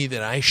shows me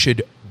that I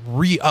should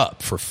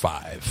re-up for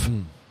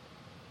 5?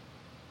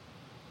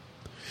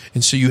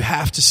 And so you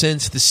have to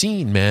sense the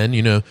scene, man.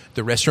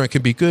 The restaurant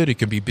can be good. It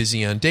can be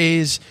busy on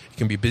days. It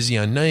can be busy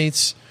on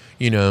nights.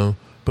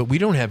 but we're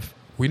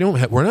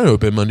not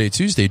open Monday,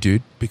 Tuesday,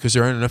 dude, because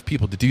there aren't enough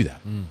people to do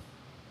that.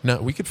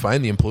 Now, we could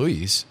find the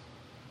employees.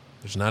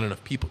 There's not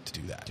enough people to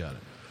do that. Got it.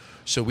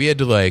 So we had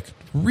to like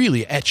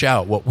really etch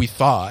out what we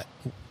thought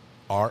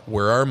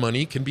where our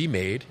money can be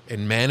made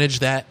and manage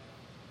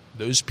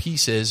those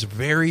pieces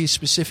very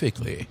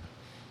specifically.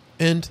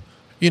 And,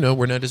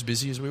 we're not as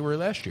busy as we were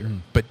last year,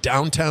 but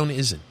downtown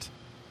isn't.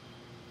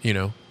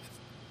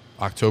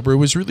 October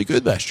was really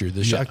good last year.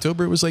 This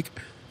October was like,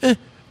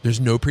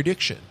 there's no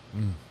prediction.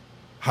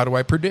 How do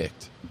I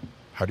predict?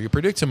 How do you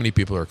predict how many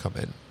people are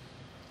coming?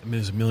 I mean,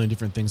 there's a million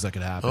different things that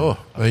could happen.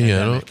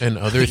 And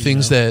other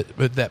things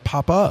that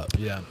pop up.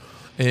 Yeah.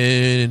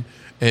 And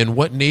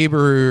what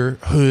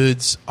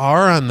neighborhoods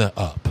are on the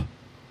up,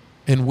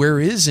 and where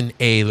is an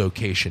A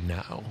location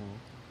now?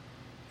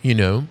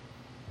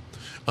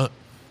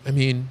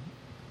 There's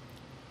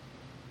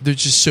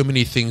just so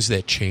many things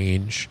that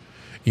change.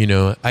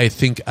 I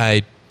think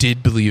I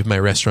did believe my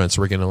restaurants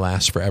were going to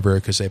last forever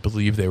because I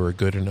believe they were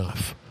good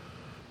enough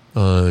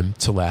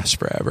to last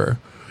forever.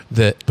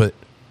 But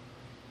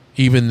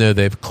even though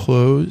they've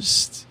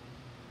closed,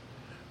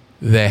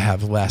 they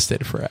have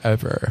lasted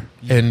forever.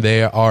 Yeah. And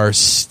they are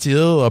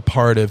still a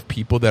part of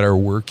people that are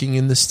working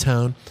in this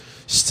town,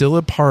 still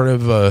a part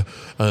of the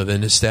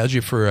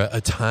nostalgia for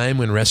a time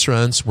when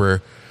restaurants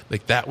were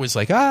like, that was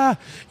like, a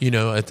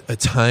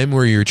time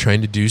where you're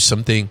trying to do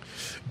something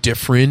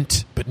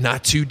different, but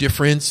not too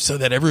different so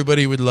that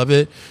everybody would love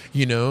it,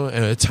 and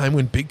a time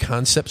when big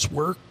concepts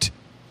worked,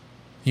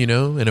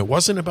 and it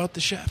wasn't about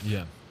the chef.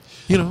 Yeah.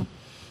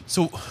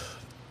 So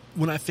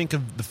when I think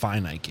of the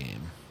finite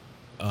game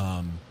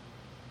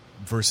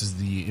versus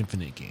the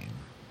infinite game,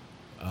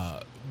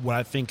 what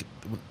I think,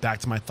 back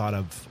to my thought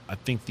of, I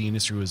think the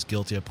industry was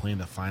guilty of playing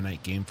the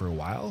finite game for a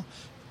while.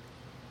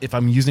 If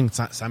I'm using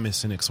Simon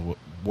Sinek's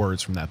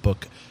words from that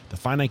book, the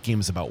finite game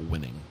is about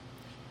winning.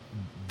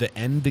 The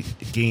end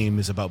game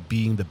is about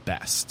being the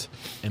best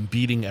and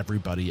beating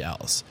everybody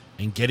else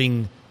and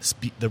getting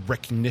the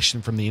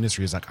recognition from the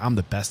industry is like, I'm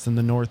the best in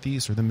the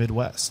Northeast or the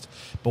Midwest.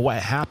 But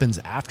what happens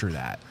after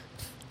that?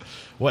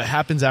 What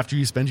happens after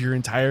you spend your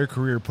entire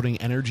career putting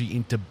energy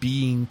into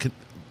being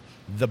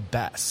the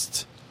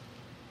best?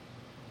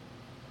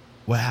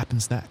 What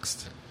happens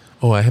next?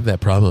 Oh, I have that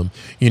problem.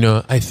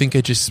 I think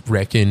I just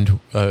reckoned,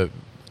 I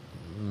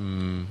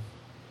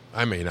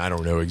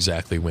don't know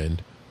exactly when,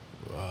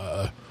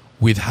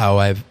 with how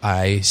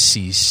I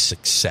see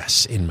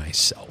success in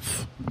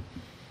myself.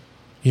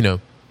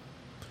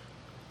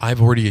 I've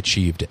already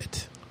achieved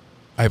it.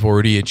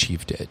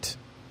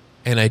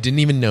 And I didn't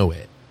even know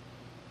it.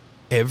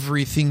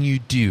 Everything you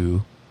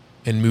do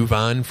and move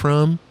on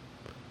from,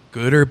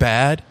 good or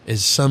bad,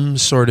 is some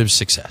sort of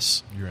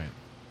success. You're right.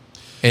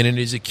 And it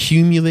is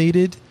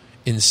accumulated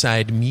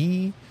inside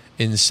me,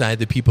 inside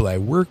the people I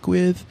work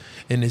with,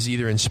 and has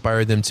either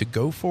inspired them to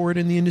go forward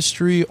in the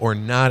industry or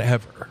not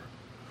ever.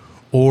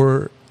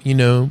 Or,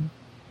 in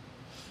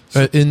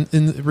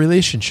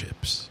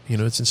relationships.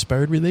 It's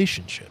inspired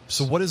relationships.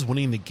 So what does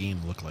winning the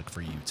game look like for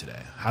you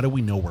today? How do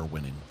we know we're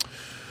winning?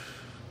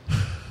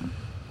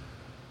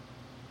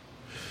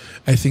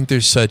 I think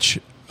there's such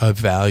a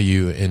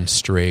value in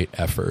straight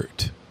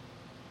effort.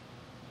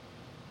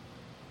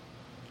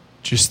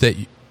 Just that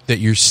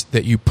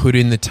you put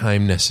in the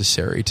time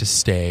necessary to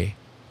stay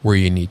where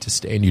you need to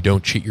stay, and you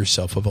don't cheat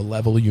yourself of a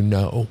level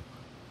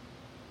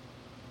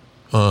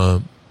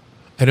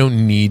I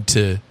don't need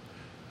to,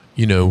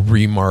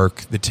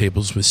 remark the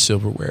tables with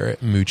silverware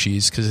at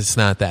Mucci's because it's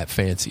not that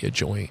fancy a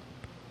joint.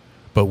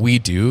 But we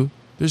do.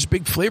 There's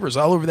big flavors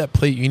all over that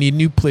plate. You need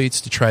new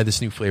plates to try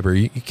this new flavor.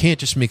 You can't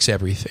just mix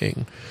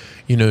everything.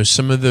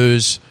 Some of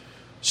those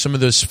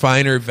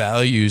finer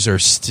values are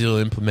still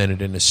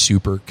implemented in a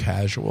super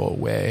casual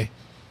way.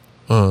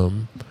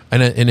 And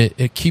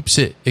it keeps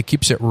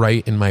it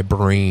right in my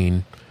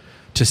brain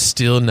to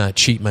still not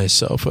cheat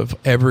myself of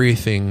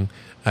everything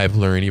I've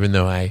learned, even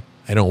though I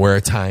don't wear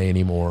a tie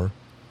anymore.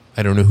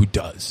 I don't know who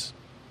does.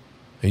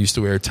 I used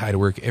to wear a tie to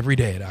work every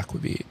day at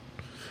Aquavit.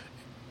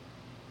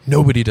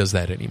 Nobody does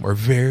that anymore.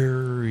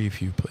 Very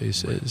few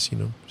places,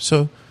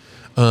 So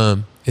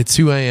it's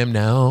who I am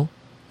now,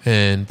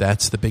 and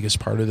that's the biggest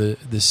part of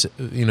this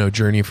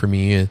journey for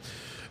me.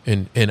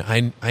 And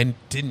I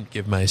didn't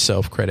give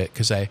myself credit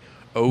because I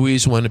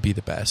always want to be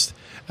the best.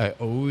 I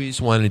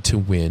always wanted to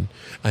win.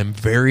 I'm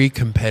very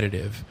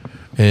competitive,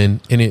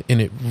 and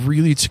it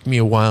really took me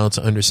a while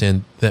to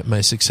understand that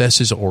my success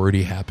has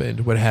already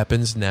happened. What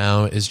happens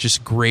now is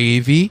just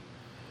gravy,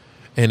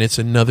 and it's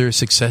another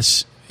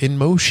success in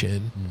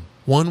motion,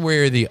 one way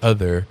or the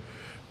other.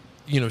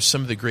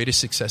 Some of the greatest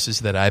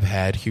successes that I've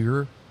had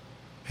here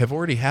have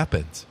already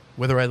happened,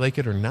 whether I like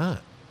it or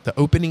not. The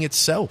opening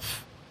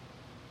itself,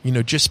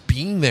 just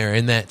being there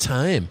in that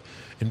time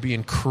and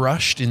being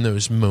crushed in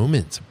those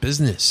moments of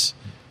business.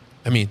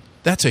 I mean,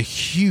 that's a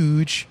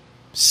huge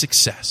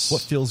success.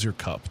 What fills your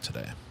cup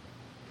today?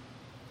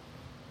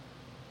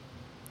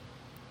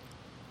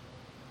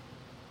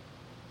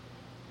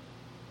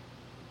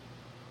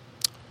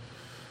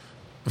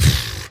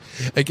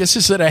 I guess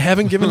it's that I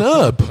haven't given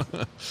up.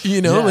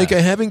 You know, Yeah. like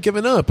I haven't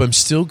given up. I'm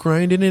still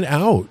grinding it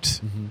out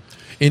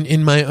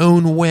in my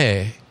own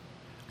way.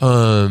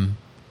 And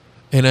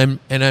I'm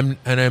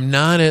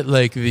not at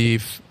like the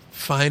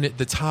fine at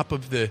the top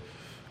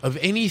of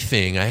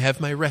anything. I have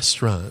my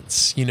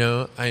restaurants, you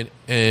know,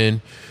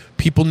 and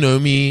people know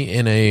me,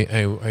 and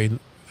I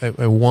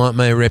want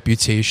my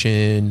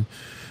reputation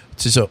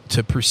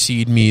to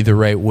precede me the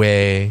right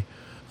way.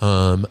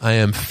 I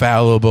am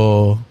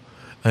fallible.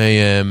 I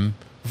am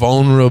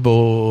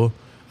vulnerable.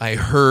 I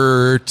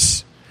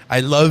hurt.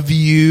 I love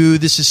you.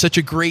 This is such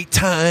a great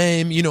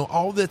time. You know,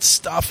 all that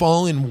stuff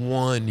all in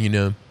one, you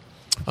know.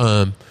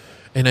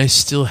 And I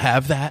still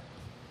have that.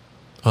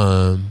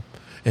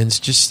 And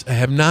it's just, I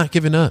have not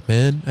given up,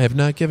 man. I have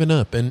not given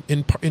up. And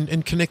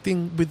in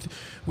connecting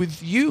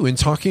with you and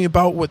talking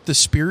about what the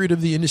spirit of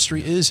the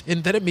industry is,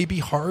 and that it may be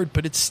hard,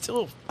 but it's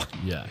still,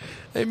 Yeah.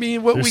 I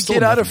mean, what There's we still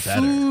get out of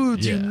nothing better.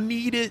 food, you Yeah.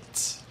 need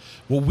it.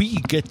 What we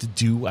get to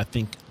do, I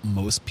think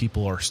most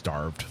people are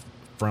starved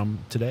from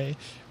today.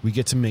 We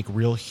get to make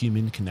real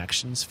human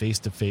connections face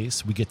to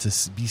face. We get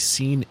to be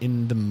seen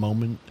in the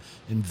moment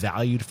and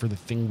valued for the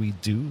thing we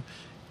do.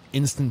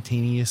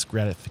 Instantaneous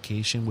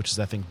gratification, which is,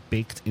 I think,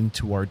 baked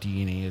into our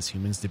DNA as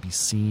humans, to be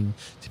seen,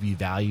 to be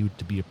valued,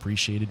 to be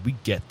appreciated. We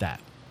get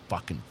that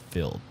fucking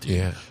filled, dude.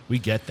 Yeah. We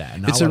get that.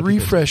 And not It's a a lot of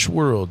people refresh do.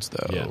 world,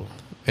 though. Yeah.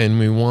 And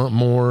we want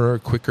more,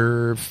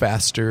 quicker,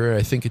 faster.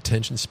 I think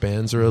attention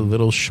spans are a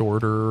little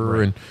shorter,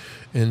 Right.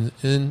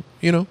 and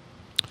you know,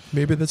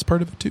 maybe that's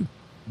part of it too.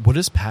 What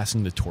does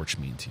passing the torch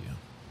mean to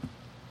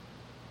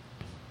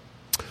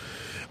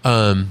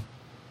you?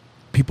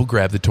 People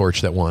grab the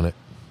torch that want it.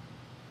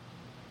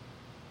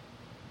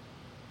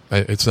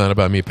 It's not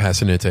about me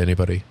passing it to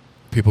anybody.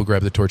 People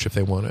grab the torch if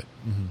they want it,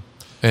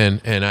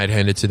 and I'd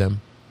hand it to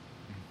them.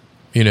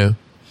 You know,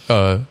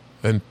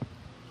 and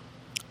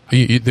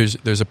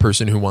there's a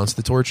person who wants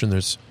the torch, and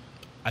there's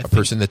a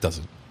person that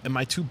doesn't. Am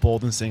I too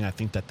bold in saying I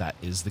think that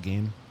is the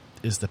game,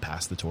 is to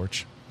pass the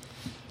torch?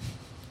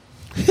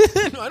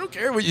 No, I don't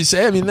care what you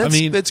say. I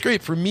mean, that's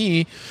great. For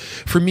me,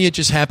 it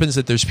just happens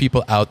that there's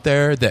people out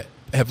there that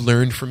have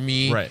learned from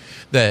me, Right.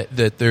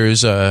 that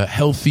there's a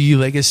healthy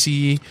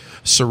legacy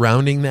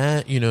surrounding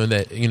that.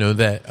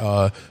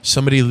 That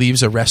somebody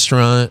leaves a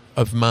restaurant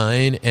of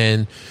mine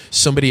and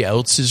somebody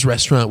else's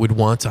restaurant would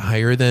want to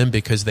hire them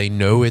because they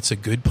know it's a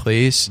good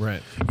place.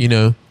 Right. You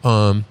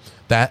know,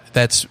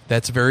 that's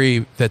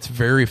very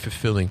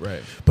fulfilling.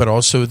 Right. But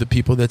also the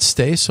people that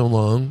stay so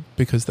long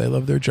because they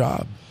love their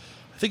job.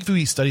 I think if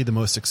we study the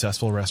most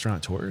successful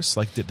restaurateurs,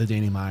 like the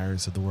Danny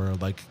Meyers of the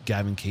world, like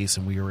Gavin Case,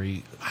 and we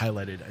already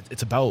highlighted,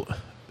 it's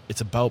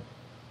about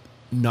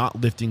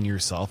not lifting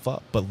yourself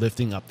up, but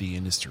lifting up the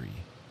industry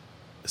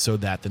so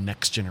that the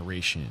next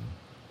generation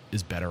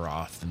is better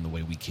off than the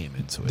way we came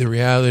into it. The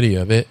reality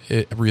of it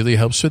really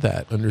helps with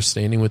that,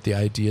 understanding what the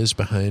ideas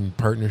behind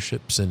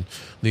partnerships and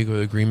legal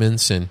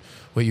agreements and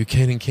what you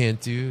can and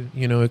can't do.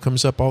 You know, it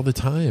comes up all the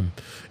time,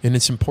 and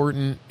it's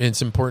important.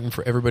 It's important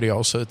for everybody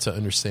also to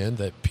understand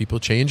that people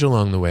change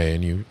along the way,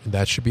 and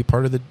that should be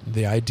part of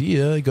the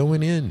idea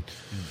going in.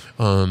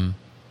 And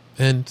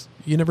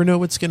you never know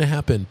what's going to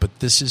happen, but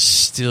this is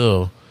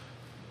still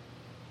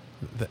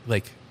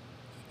like.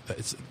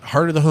 It's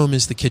heart of the home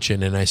is the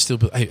kitchen, and I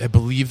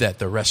believe that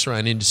the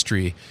restaurant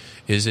industry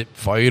is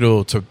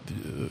vital to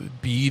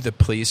be the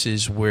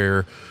places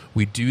where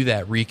we do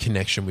that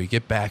reconnection. We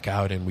get back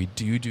out and we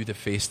do the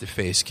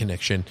face-to-face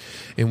connection,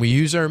 and we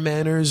use our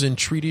manners and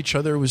treat each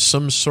other with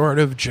some sort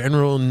of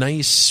general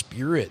nice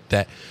spirit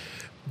that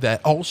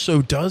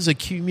also does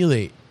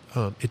accumulate.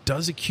 It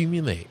does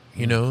accumulate.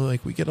 You know,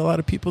 like we get a lot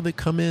of people that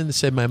come in that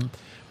said,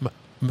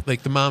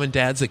 like the mom and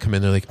dads that come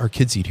in, they're like, our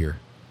kids eat here.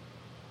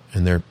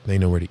 And they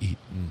know where to eat.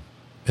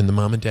 And the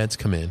mom and dads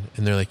come in,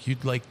 and they're like,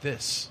 you'd like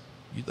this.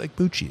 You'd like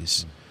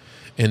Mucci's.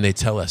 And they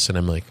tell us, and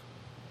I'm like,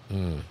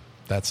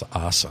 that's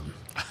awesome.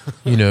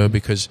 You know,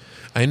 because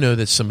I know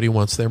that somebody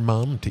wants their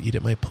mom to eat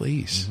at my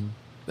place.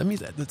 That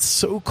means that's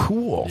so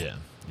cool. Yeah,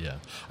 yeah.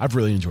 I've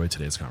really enjoyed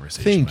today's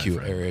conversation. Thank my you,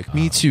 friend. Eric.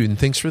 Me too. And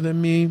thanks for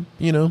letting me,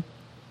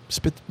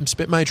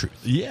 spit my truth.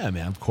 Yeah,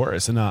 man, of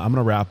course. And I'm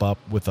going to wrap up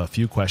with a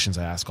few questions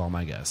I ask all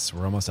my guests.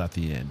 We're almost at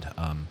the end.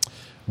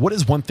 What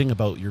is one thing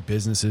about your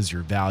businesses,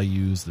 your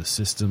values, the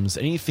systems,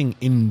 anything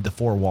in the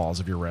four walls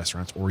of your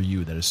restaurants or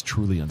you that is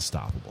truly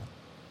unstoppable?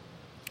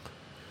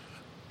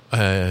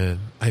 I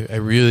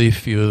really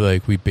feel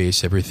like we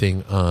base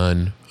everything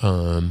on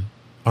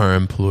our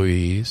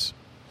employees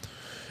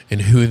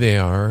and who they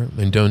are,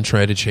 and don't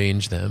try to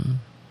change them,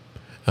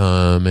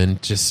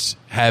 and just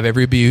have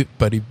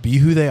everybody be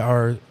who they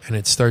are, and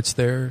it starts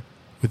there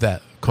with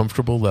that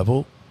comfortable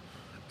level,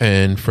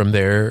 and from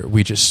there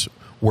we just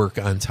work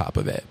on top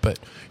of it. But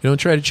you don't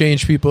try to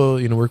change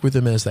people, work with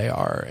them as they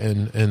are,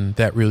 and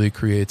that really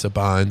creates a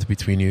bond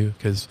between you,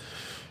 because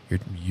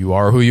you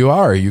are who you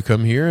are. You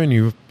come here and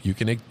you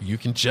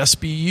can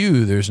just be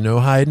you. There's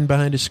no hiding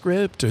behind a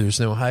script, or there's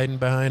no hiding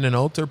behind an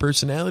alter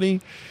personality.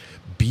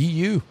 Be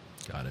you.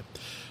 Got it.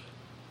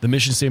 The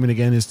mission statement,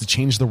 again, is to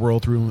change the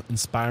world through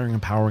inspiring,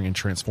 empowering, and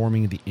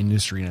transforming the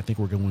industry. And I think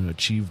we're going to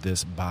achieve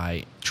this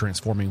by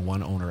transforming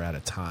one owner at a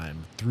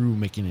time through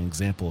making an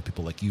example of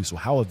people like you. So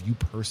how have you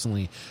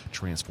personally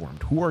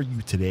transformed? Who are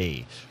you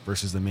today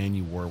versus the man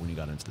you were when you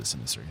got into this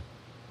industry?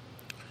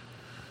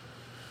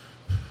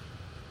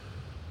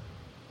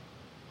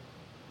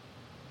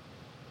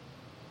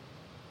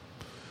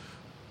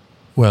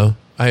 Well,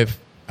 I've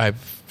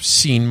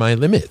seen my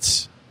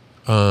limits.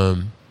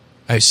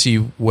 I see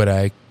what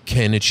I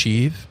can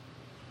achieve.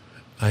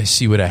 I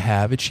see what I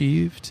have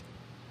achieved.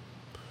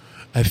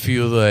 I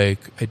feel like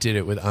I did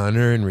it with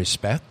honor and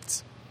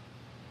respect.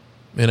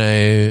 And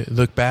I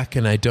look back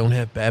and I don't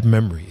have bad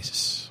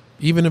memories,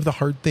 even of the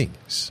hard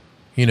things.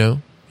 You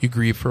know, you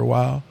grieve for a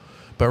while.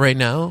 But right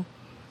now,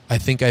 I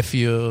think I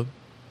feel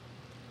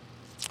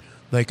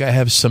like I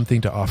have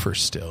something to offer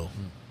still.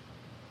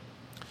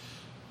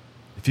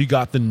 If you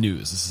got the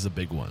news, this is a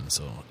big one,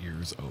 so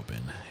ears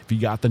open. If you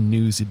got the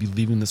news, you'd be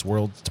leaving this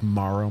world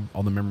tomorrow.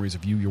 All the memories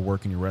of you, your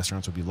work, and your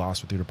restaurants would be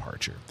lost with your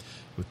departure.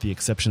 With the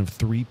exception of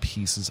 3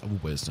 pieces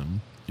of wisdom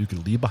you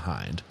could leave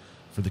behind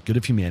for the good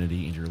of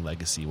humanity and your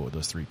legacy, what would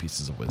those 3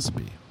 pieces of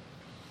wisdom be?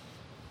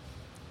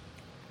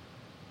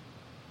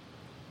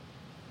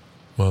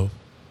 Well,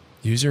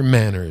 use your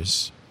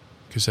manners,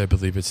 because I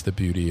believe it's the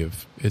beauty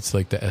of, it's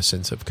like the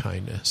essence of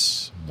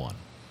kindness. 1.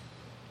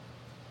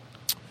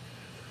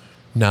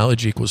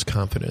 Knowledge equals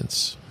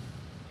confidence,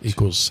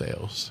 equals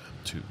sales.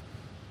 2.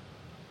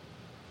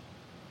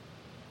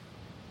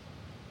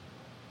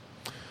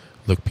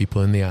 Look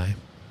people in the eye.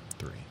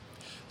 3.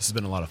 This has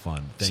been a lot of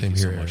fun. Thank Same you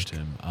so here, much,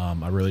 Eric.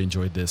 Tim. I really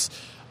enjoyed this.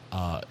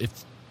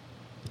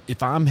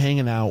 If I'm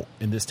hanging out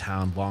in this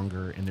town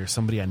longer and there's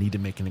somebody I need to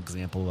make an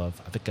example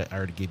of, I think I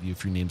already gave you a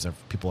few names of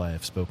people I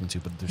have spoken to,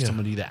 but there's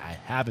somebody that I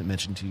haven't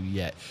mentioned to you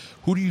yet.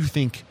 Who do you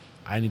think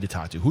I need to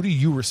talk to? Who do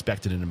you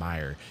respect and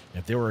admire?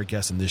 And if they were a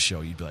guest in this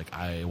show, you'd be like,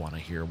 I want to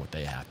hear what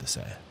they have to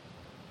say.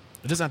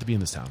 It doesn't have to be in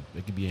this town.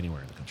 It could be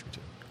anywhere in the country, too.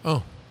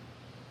 Oh.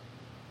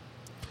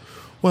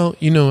 Well,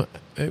 you know,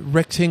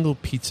 Rectangle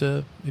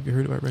Pizza. Have you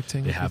heard about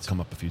Rectangle They have Pizza? come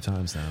up a few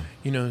times now.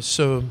 You know,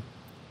 so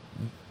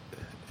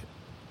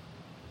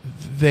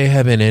they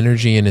have an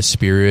energy and a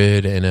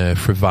spirit and a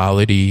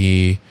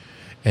frivolity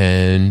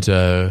and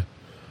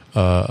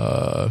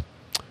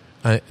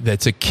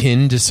that's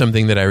akin to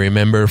something that I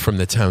remember from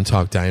the Town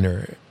Talk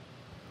Diner.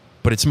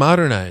 But it's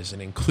modernized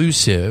and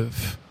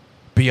inclusive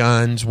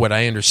beyond what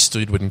I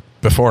understood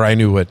before I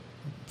knew what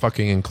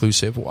fucking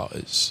inclusive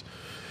was.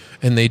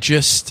 And they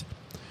just,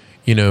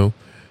 you know,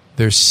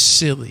 they're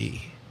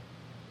silly.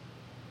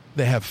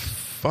 They have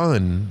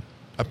fun.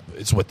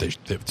 It's what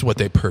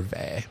they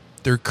purvey.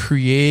 They're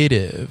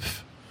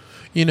creative.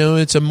 You know,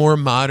 it's a more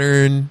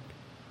modern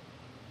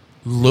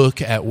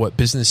look at what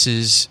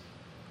businesses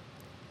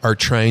are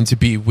trying to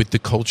be with the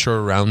culture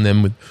around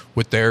them, with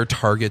what their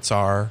targets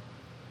are.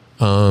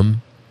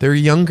 They're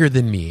younger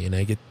than me, and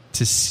I get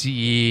to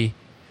see,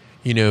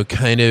 you know,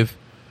 kind of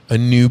a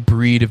new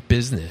breed of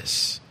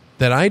business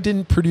that I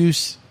didn't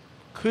produce,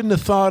 couldn't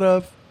have thought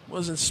of,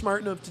 wasn't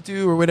smart enough to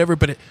do or whatever,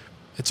 but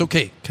it's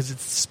okay because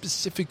it's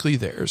specifically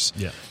theirs.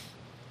 Yeah.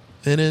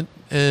 And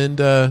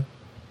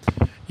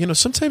you know,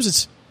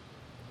 sometimes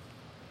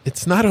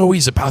it's not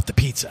always about the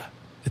pizza.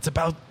 It's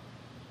about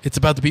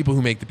the people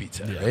who make the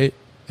pizza, right?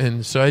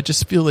 And so I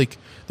just feel like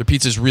their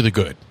pizza is really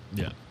good.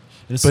 Yeah.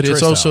 But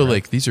it's also style, right?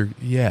 like these are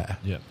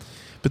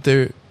But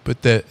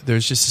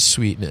there's just a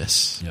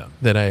sweetness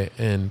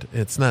and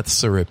it's not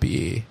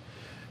syrupy.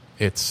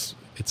 It's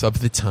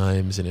of the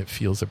times and it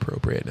feels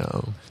appropriate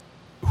now.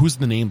 Who's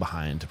the name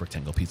behind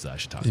Rectangle Pizza I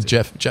should talk to?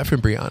 Jeff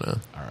and Brianna.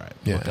 All right.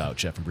 Yeah. Look out,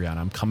 Jeff and Brianna.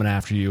 I'm coming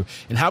after you.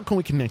 And how can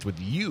we connect with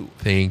you?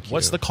 Thank you.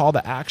 What's the call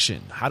to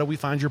action? How do we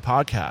find your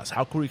podcast?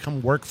 How can we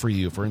come work for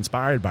you if we're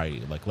inspired by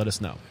you? Like, let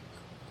us know.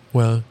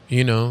 Well,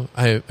 you know,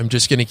 I'm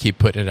just going to keep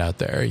putting it out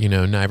there. You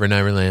know,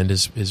 Niverland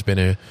has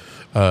been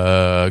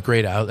a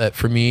great outlet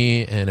for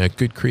me and a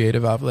good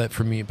creative outlet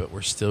for me, but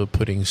we're still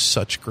putting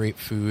such great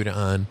food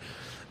on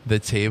the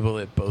table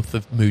at both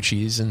of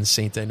Mucci's and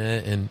Saint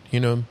Dinette. And, you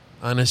know,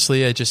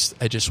 honestly, I just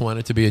want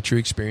it to be a true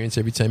experience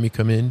every time you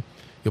come in.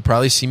 You'll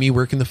probably see me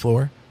working the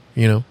floor,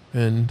 you know,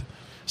 and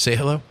say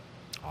hello.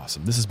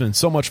 Awesome. This has been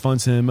so much fun,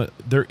 Tim.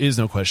 There is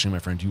no question, my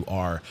friend. You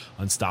are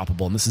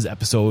unstoppable. And this is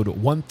episode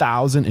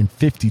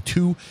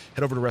 1052.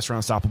 Head over to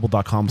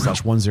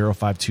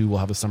restaurantunstoppable.com/1052. We'll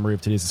have a summary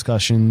of today's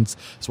discussions,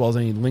 as well as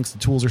any links to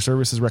tools or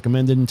services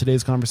recommended in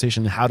today's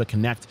conversation and how to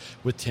connect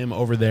with Tim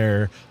over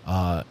there.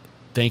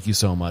 Thank you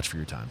so much for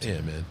your time, Tim.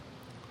 Yeah, man.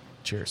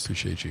 Cheers.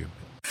 Appreciate you.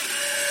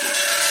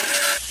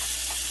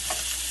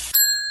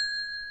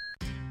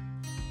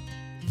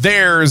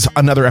 There's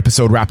another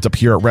episode wrapped up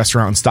here at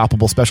Restaurant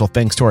Unstoppable. Special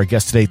thanks to our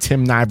guest today,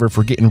 Tim Niver,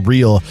 for getting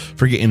real,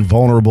 for getting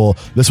vulnerable.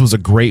 This was a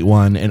great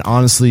one. And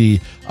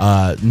honestly,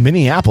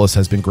 Minneapolis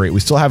has been great.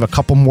 We still have a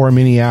couple more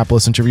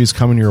Minneapolis interviews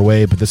coming your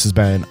way, but this has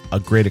been a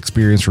great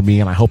experience for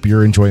me, and I hope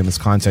you're enjoying this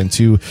content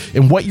too.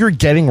 And what you're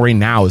getting right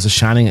now is a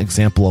shining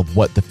example of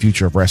what the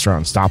future of Restaurant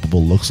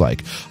Unstoppable looks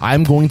like.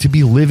 I'm going to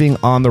be living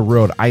on the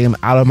road. I am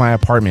out of my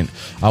apartment,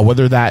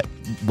 whether that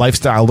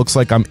lifestyle looks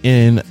like I'm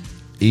in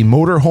a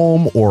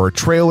motorhome or a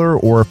trailer,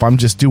 or if I'm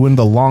just doing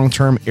the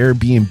long-term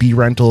Airbnb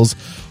rentals,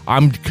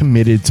 I'm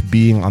committed to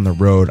being on the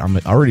road. I'm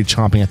already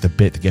chomping at the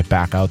bit to get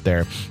back out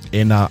there.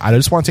 And I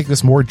just want to take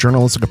this more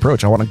journalistic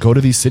approach. I want to go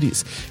to these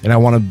cities, and I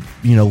want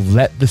to,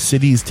 let the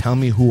cities tell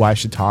me who I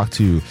should talk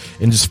to,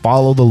 and just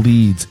follow the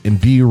leads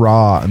and be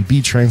raw and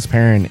be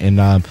transparent.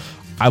 And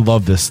I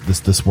love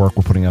this work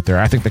we're putting out there.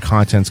 I think the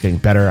content's getting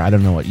better. I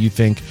don't know what you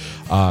think,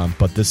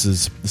 but this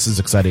is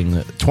exciting.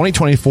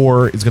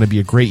 2024 is going to be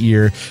a great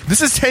year.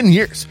 This is 10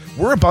 years.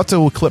 We're about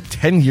to eclipse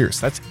 10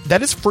 years.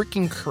 That is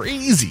freaking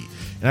crazy.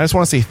 And I just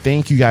want to say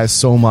thank you guys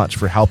so much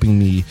for helping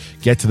me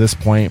get to this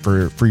point,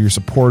 for your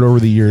support over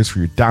the years, for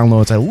your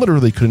downloads. I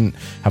literally couldn't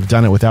have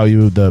done it without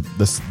you.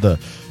 The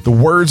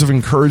words of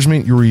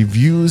encouragement, your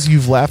reviews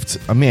you've left,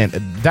 man,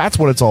 that's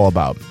what it's all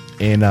about.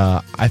 And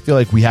I feel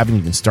like we haven't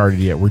even started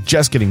yet. We're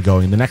just getting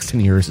going. The next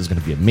 10 years is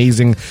going to be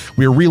amazing.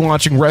 We are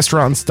relaunching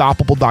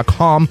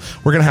restaurantunstoppable.com.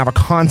 We're going to have a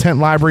content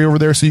library over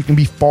there so you can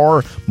be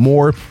far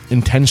more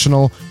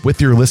intentional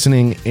with your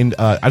listening. And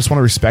I just want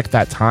to respect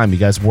that time. You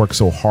guys work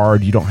so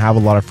hard. You don't have a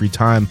lot of free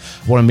time.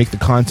 I want to make the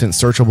content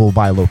searchable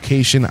by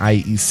location,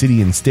 i.e.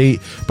 city and state,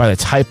 by the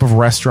type of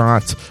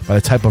restaurant, by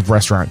the type of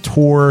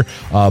restaurateur,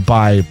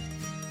 by...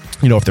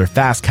 if they're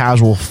fast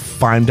casual,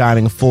 fine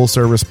dining, full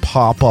service,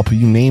 pop-up,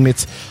 you name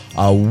it.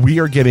 We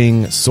are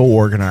getting so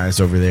organized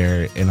over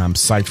there, and I'm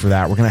psyched for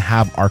that. We're going to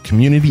have our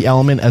community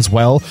element as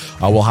well.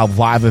 We'll have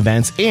live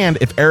events. And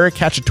if Eric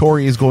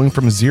Cacciatore is going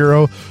from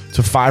 0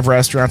 to 5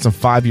 restaurants in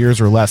 5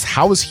 years or less,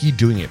 how is he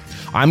doing it?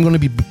 I'm going to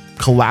be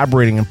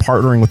collaborating and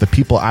partnering with the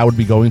people I would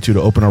be going to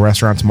open a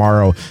restaurant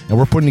tomorrow. And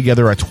we're putting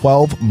together a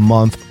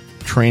 12-month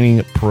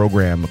training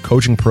program, a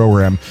coaching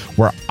program,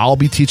 where I'll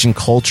be teaching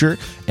culture,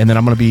 and then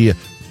I'm going to be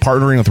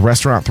partnering with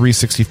Restaurant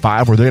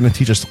 365, where they're going to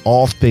teach us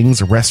all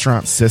things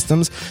restaurant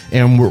systems.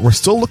 And we're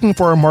still looking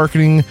for a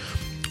marketing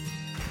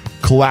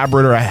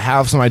collaborator. I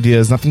have some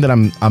ideas, nothing that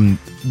I'm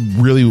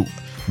really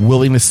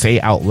willing to say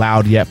out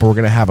loud yet, but we're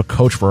going to have a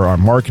coach for our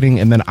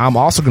marketing. And then I'm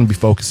also going to be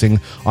focusing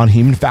on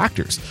human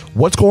factors.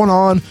 What's going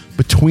on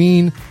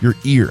between your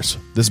ears,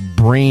 this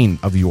brain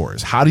of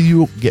yours? How do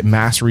you get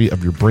mastery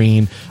of your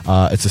brain?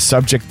 It's a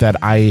subject that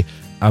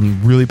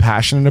I'm really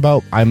passionate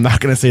about. I'm not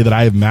going to say that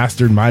I have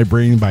mastered my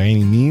brain by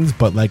any means,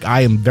 but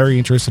I am very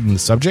interested in the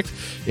subject,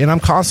 and I'm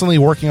constantly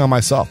working on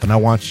myself. And I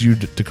want you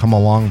to come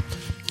along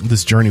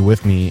this journey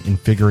with me in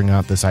figuring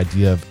out this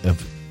idea of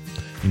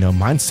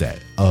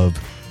mindset, of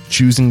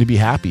choosing to be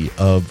happy,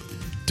 of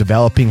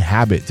developing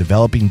habit,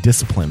 developing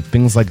discipline,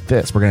 things like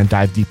this. We're going to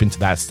dive deep into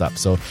that stuff.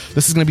 So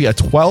this is going to be a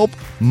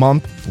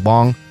 12-month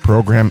long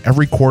program.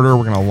 Every quarter,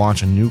 we're going to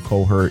launch a new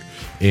cohort,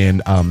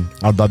 and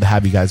I'd love to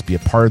have you guys be a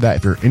part of that.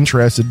 If you're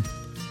interested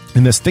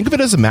in this, think of it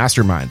as a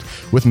mastermind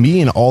with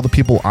me and all the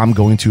people I'm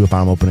going to if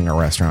I'm opening a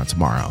restaurant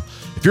tomorrow.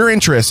 If you're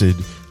interested,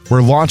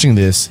 we're launching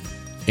this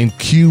in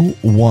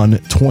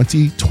Q1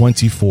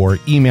 2024.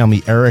 Email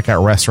me,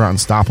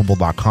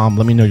 eric@restaurantunstoppable.com.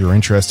 Let me know you're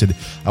interested.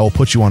 I will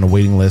put you on a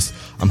waiting list.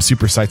 I'm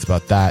super psyched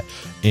about that.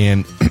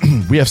 And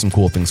we have some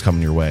cool things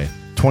coming your way.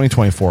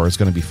 2024 is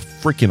going to be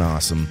freaking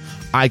awesome.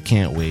 I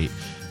can't wait.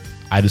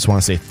 I just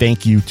want to say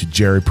thank you to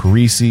Jerry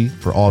Parisi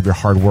for all of your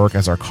hard work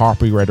as our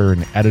copywriter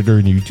and editor.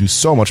 And you do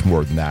so much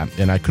more than that.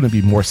 And I couldn't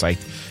be more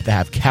psyched to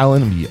have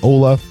Callan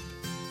Viola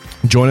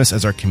join us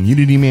as our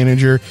community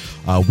manager.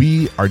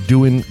 We are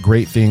doing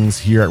great things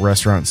here at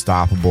Restaurant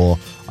Unstoppable.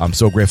 I'm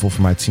so grateful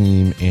for my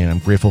team, and I'm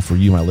grateful for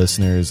you, my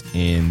listeners.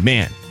 And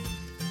man,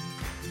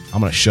 I'm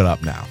going to shut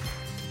up now.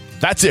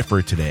 That's it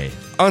for today.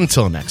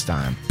 Until next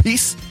time,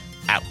 peace